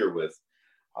familiar with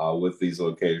these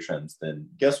locations, then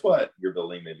guess what? Your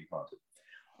building may be haunted.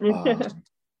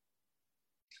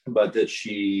 But that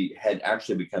she had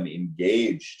actually become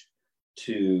engaged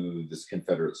to this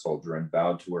Confederate soldier and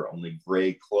vowed to wear only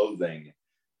gray clothing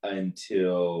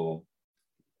until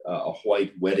a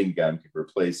white wedding gown could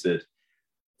replace it.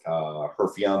 Her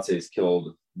fiance is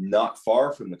killed not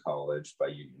far from the college by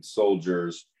Union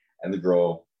soldiers, and the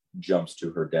girl jumps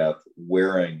to her death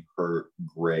wearing her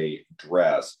gray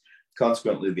dress.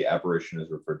 Consequently, the apparition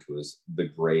is referred to as the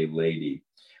Gray Lady,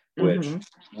 which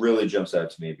really jumps out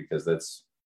to me because that's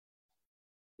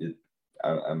it.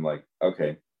 I'm like,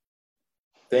 okay,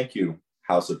 thank you,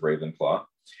 House of Ravenclaw.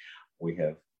 We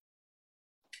have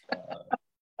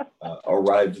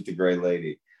arrived at the Gray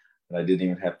Lady, and I didn't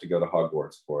even have to go to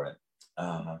Hogwarts for it.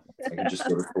 I can just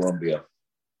go to Columbia.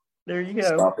 There you go.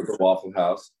 Stop at the Waffle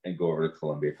House and go over to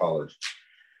Columbia College.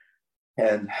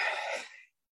 And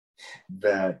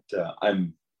that I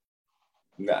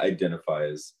identify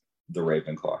as the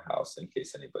Ravenclaw house, in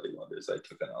case anybody wonders. I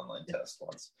took an online test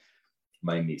once.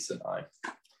 My niece and I.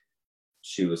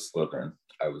 She was Slytherin.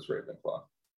 I was Ravenclaw.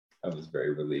 I was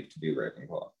very relieved to be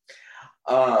Ravenclaw.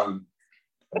 That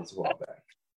was a while back.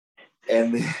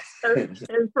 And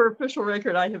for official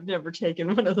record, I have never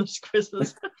taken one of those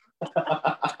quizzes.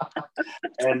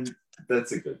 And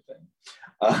that's a good thing.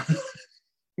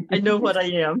 I know what I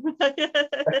am.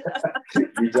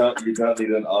 You don't need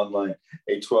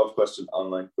a 12-question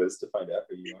online quiz to find out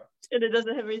who you are. And it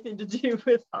doesn't have anything to do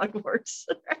with Hogwarts.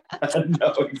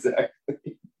 No,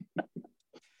 exactly.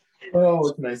 Well,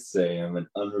 what can I say? I'm an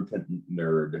unrepentant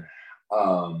nerd.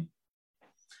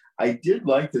 I did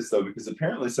like this though, because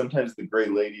apparently sometimes the Gray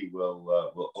Lady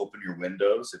will open your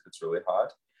windows if it's really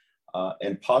hot,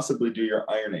 and possibly do your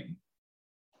ironing.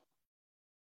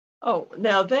 Oh,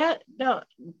 now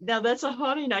that's a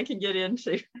haunting I can get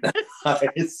into.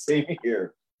 Same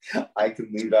here. I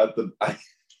can leave out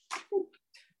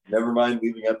never mind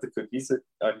leaving out the cookies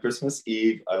on Christmas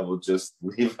Eve. I will just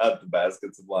leave out the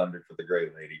baskets of laundry for the Gray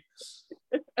Lady.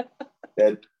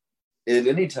 At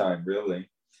any time, really.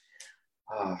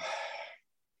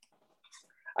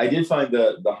 I did find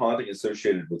the haunting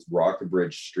associated with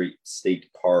Rockabridge Street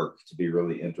State Park to be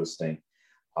really interesting.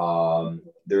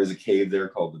 There is a cave there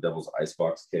called the Devil's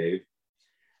Icebox Cave,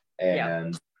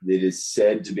 and it is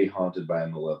said to be haunted by a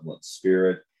malevolent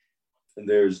spirit. And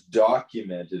there's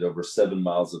documented over 7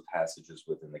 miles of passages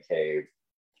within the cave,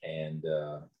 and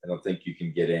I don't think you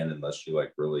can get in unless you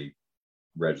like really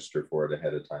register for it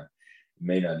ahead of time.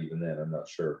 May not even then, I'm not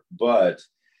sure, but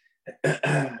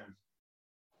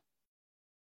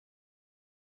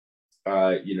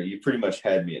you pretty much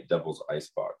had me at Devil's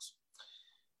Icebox.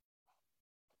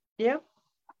 Yep.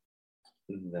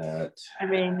 That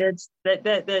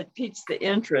piques the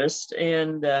interest,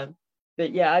 and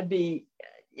but yeah, I'd be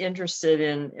interested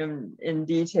in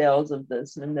details of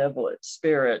this malevolent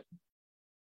spirit.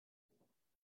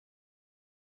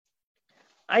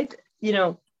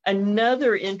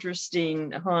 Another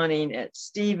interesting haunting at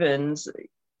Stevens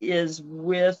is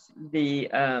with the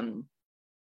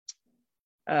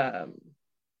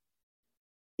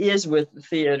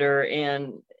theater,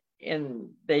 and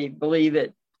they believe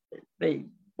that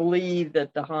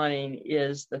the haunting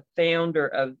is the founder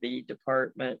of the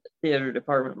theater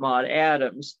department, Maud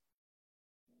Adams,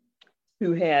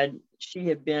 she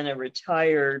had been a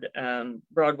retired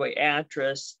Broadway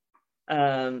actress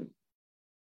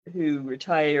who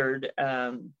retired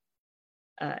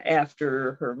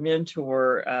after her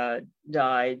mentor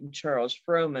died, Charles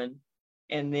Frohman.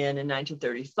 And then in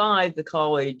 1935, the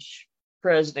college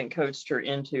president coached her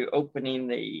into opening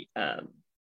the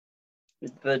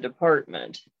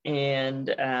department, and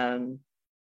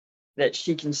that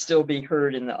she can still be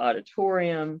heard in the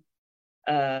auditorium,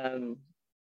 and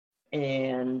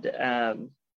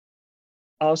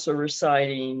also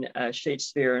reciting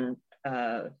Shakespeare and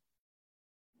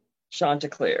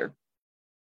Chanticleer.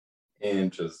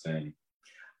 Interesting.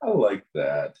 I like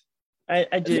that.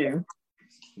 I do.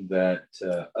 That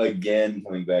again,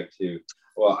 coming back to,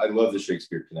 well, I love the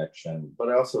Shakespeare connection, but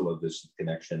I also love this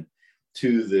connection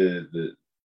to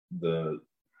the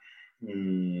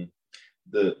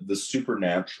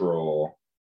supernatural,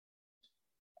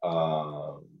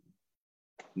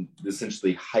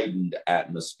 essentially heightened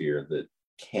atmosphere that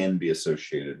can be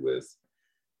associated with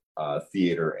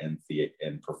theater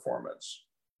and performance.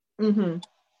 Mm-hmm.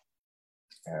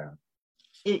 Yeah.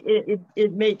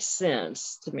 It makes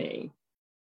sense to me.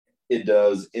 It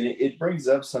does, and it brings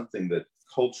up something that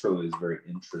culturally is very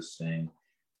interesting.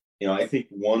 You know, I think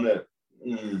one of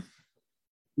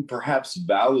perhaps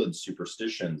valid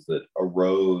superstitions that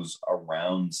arose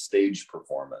around stage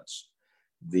performance,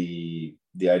 the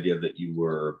idea that you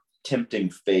were tempting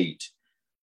fate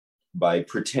by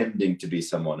pretending to be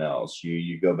someone else.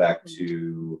 You go back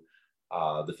to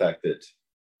the fact that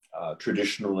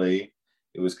traditionally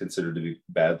it was considered to be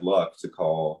bad luck to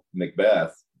call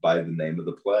Macbeth by the name of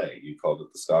the play. You called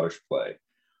it the Scottish play.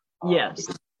 Yes.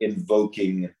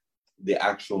 Invoking the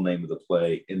actual name of the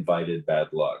play invited bad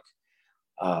luck.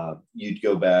 You'd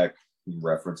go back,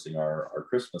 referencing our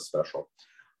Christmas special,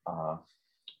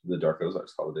 the Dark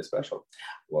Ozarks holiday special.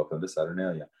 Welcome to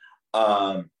Saturnalia.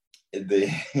 Going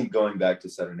back to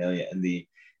Saturnalia and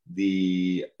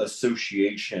the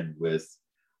association with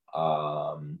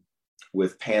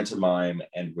pantomime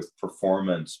and with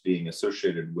performance being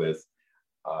associated with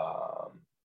a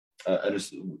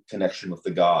connection with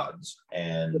the gods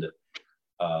and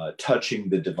touching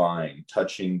the divine,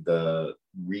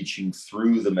 reaching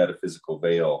through the metaphysical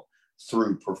veil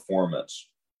through performance.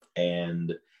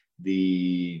 And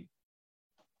the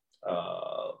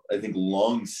I think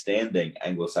long-standing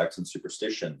Anglo-Saxon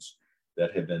superstitions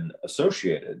that have been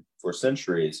associated for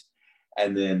centuries,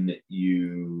 and then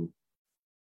you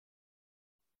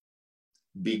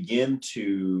begin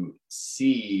to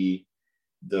see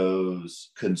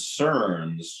those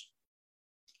concerns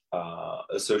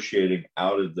associating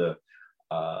out of the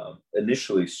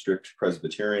initially strict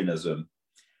Presbyterianism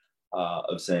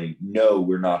of saying, no,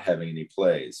 we're not having any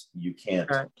plays. You can't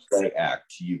play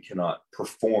act. You cannot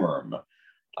perform.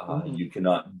 You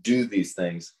cannot do these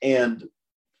things. And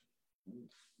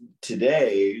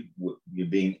today, you're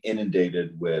being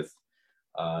inundated with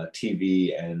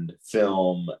TV and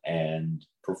film and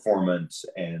performance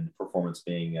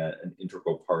being an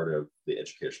integral part of the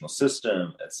educational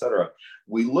system, etc.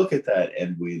 We look at that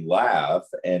and we laugh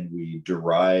and we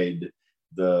deride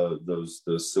those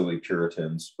silly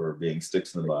Puritans for being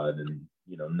sticks in the mud and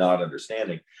not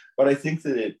understanding. But I think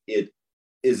that it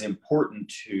is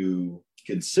important to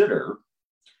consider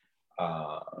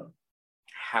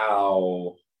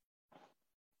how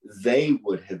they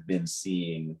would have been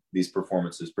seeing these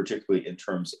performances, particularly in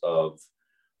terms of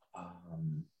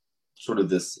sort of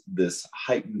this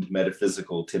heightened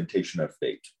metaphysical temptation of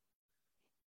fate.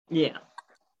 Yeah.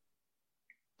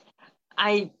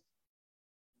 I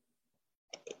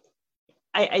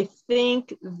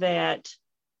think that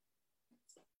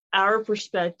our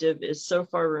perspective is so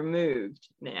far removed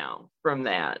now from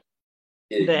that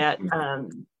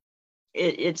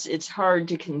it's hard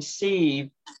to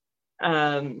conceive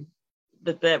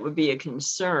that would be a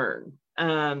concern.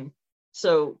 But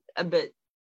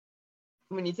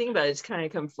when you think about it, it's kind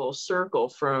of come full circle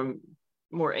from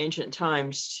more ancient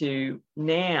times to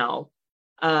now.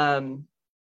 And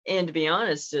to be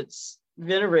honest, it's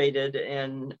venerated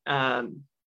and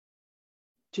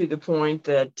to the point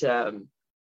that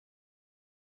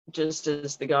just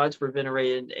as the gods were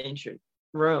venerated in ancient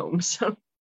Rome. So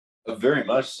very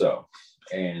much so.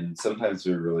 And sometimes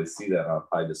we really see that on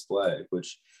high display,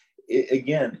 which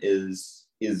again is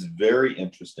very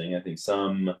interesting. I think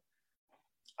some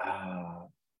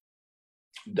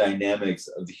dynamics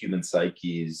of the human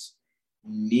psyche's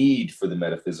need for the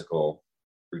metaphysical,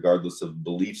 regardless of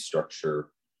belief structure,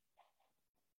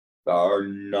 are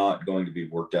not going to be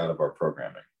worked out of our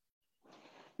programming.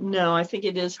 No, I think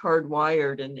it is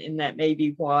hardwired, and that may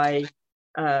be why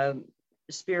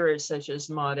spirits such as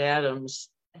Maud Adams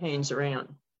hangs around.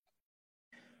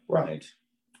 Right.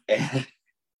 And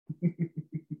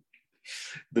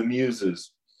the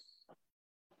muses.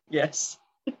 Yes.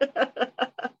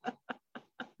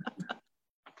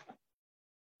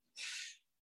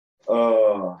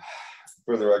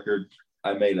 For the record,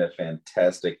 I made a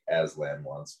fantastic Aslan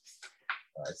once.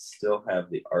 I still have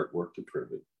the artwork to prove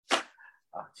it.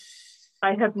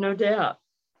 I have no doubt.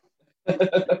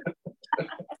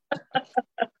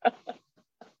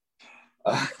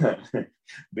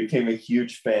 Became a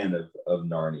huge fan of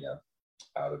Narnia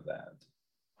out of that.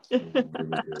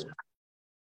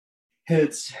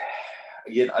 It's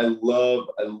again, I love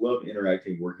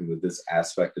interacting, working with this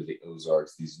aspect of the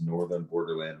Ozarks, these northern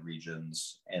borderland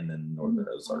regions, and then northern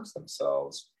Ozarks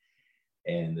themselves.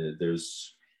 And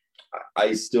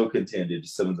I still contend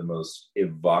it's some of the most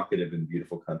evocative and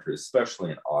beautiful country,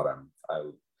 especially in autumn. I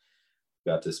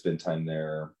got to spend time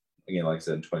there again, like I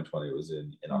said, in 2020. It was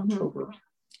in October,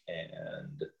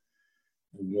 and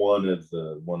one of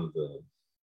the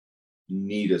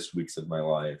neatest weeks of my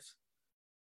life.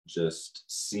 Just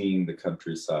seeing the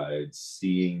countryside,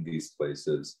 seeing these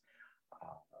places,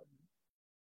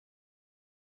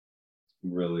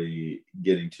 really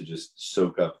getting to just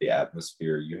soak up the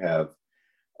atmosphere. You have,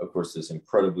 of course, this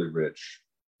incredibly rich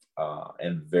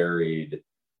and varied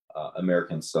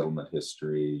American settlement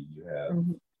history. You have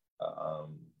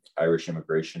Irish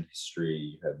immigration history.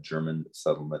 You have German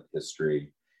settlement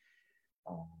history.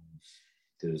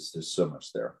 There's so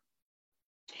much there.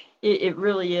 It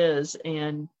really is,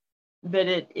 but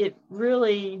it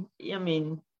really, I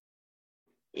mean,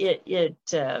 it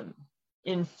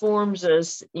informs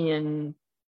us in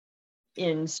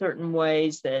certain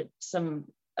ways that some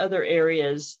other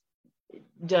areas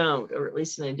don't, or at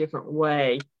least in a different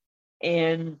way.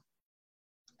 And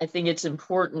I think it's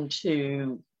important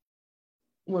to,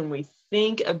 when we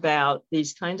think about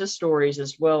these kinds of stories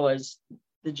as well as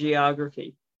the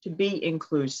geography, to be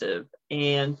inclusive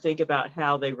and think about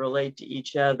how they relate to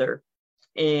each other.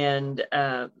 And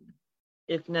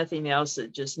if nothing else,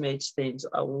 it just makes things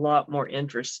a lot more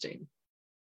interesting.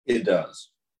 It does.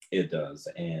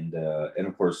 And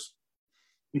of course,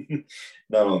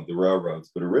 not only the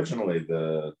railroads, but originally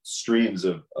the streams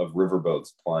of riverboats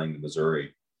plying the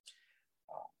Missouri.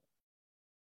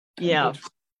 Yeah,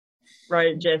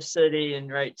 right at Jeff City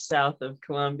and right south of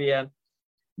Columbia.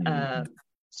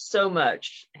 So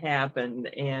much happened,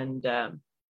 and I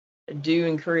do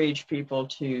encourage people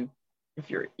to, if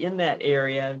you're in that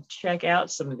area, check out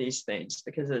some of these things,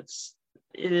 because it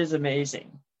is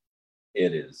amazing.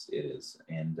 It is,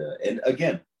 and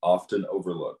again, often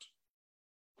overlooked.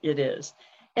 It is,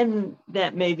 and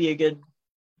that may be a good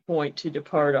point to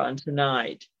depart on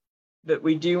tonight. But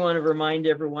we do want to remind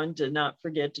everyone to not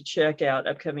forget to check out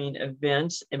upcoming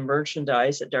events and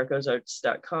merchandise at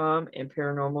darkozarks.com and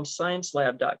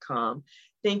paranormalsciencelab.com.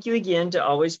 Thank you again to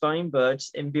Always Buying Books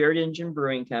and Beard Engine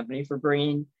Brewing Company for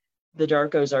bringing the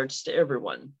Dark Ozarks to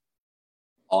everyone.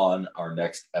 On our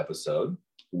next episode,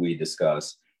 we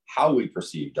discuss how we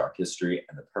perceive dark history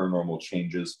and the paranormal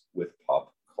changes with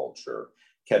pop culture.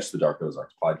 Catch the Dark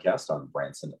Ozarks podcast on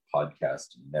Branson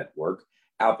Podcast Network,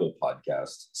 Apple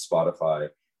Podcasts, Spotify,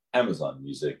 Amazon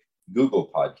Music,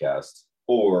 Google Podcasts,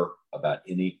 or about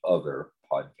any other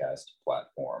podcast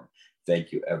platform.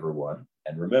 Thank you, everyone.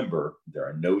 And remember, there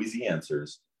are no easy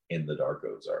answers in the Dark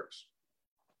Ozarks.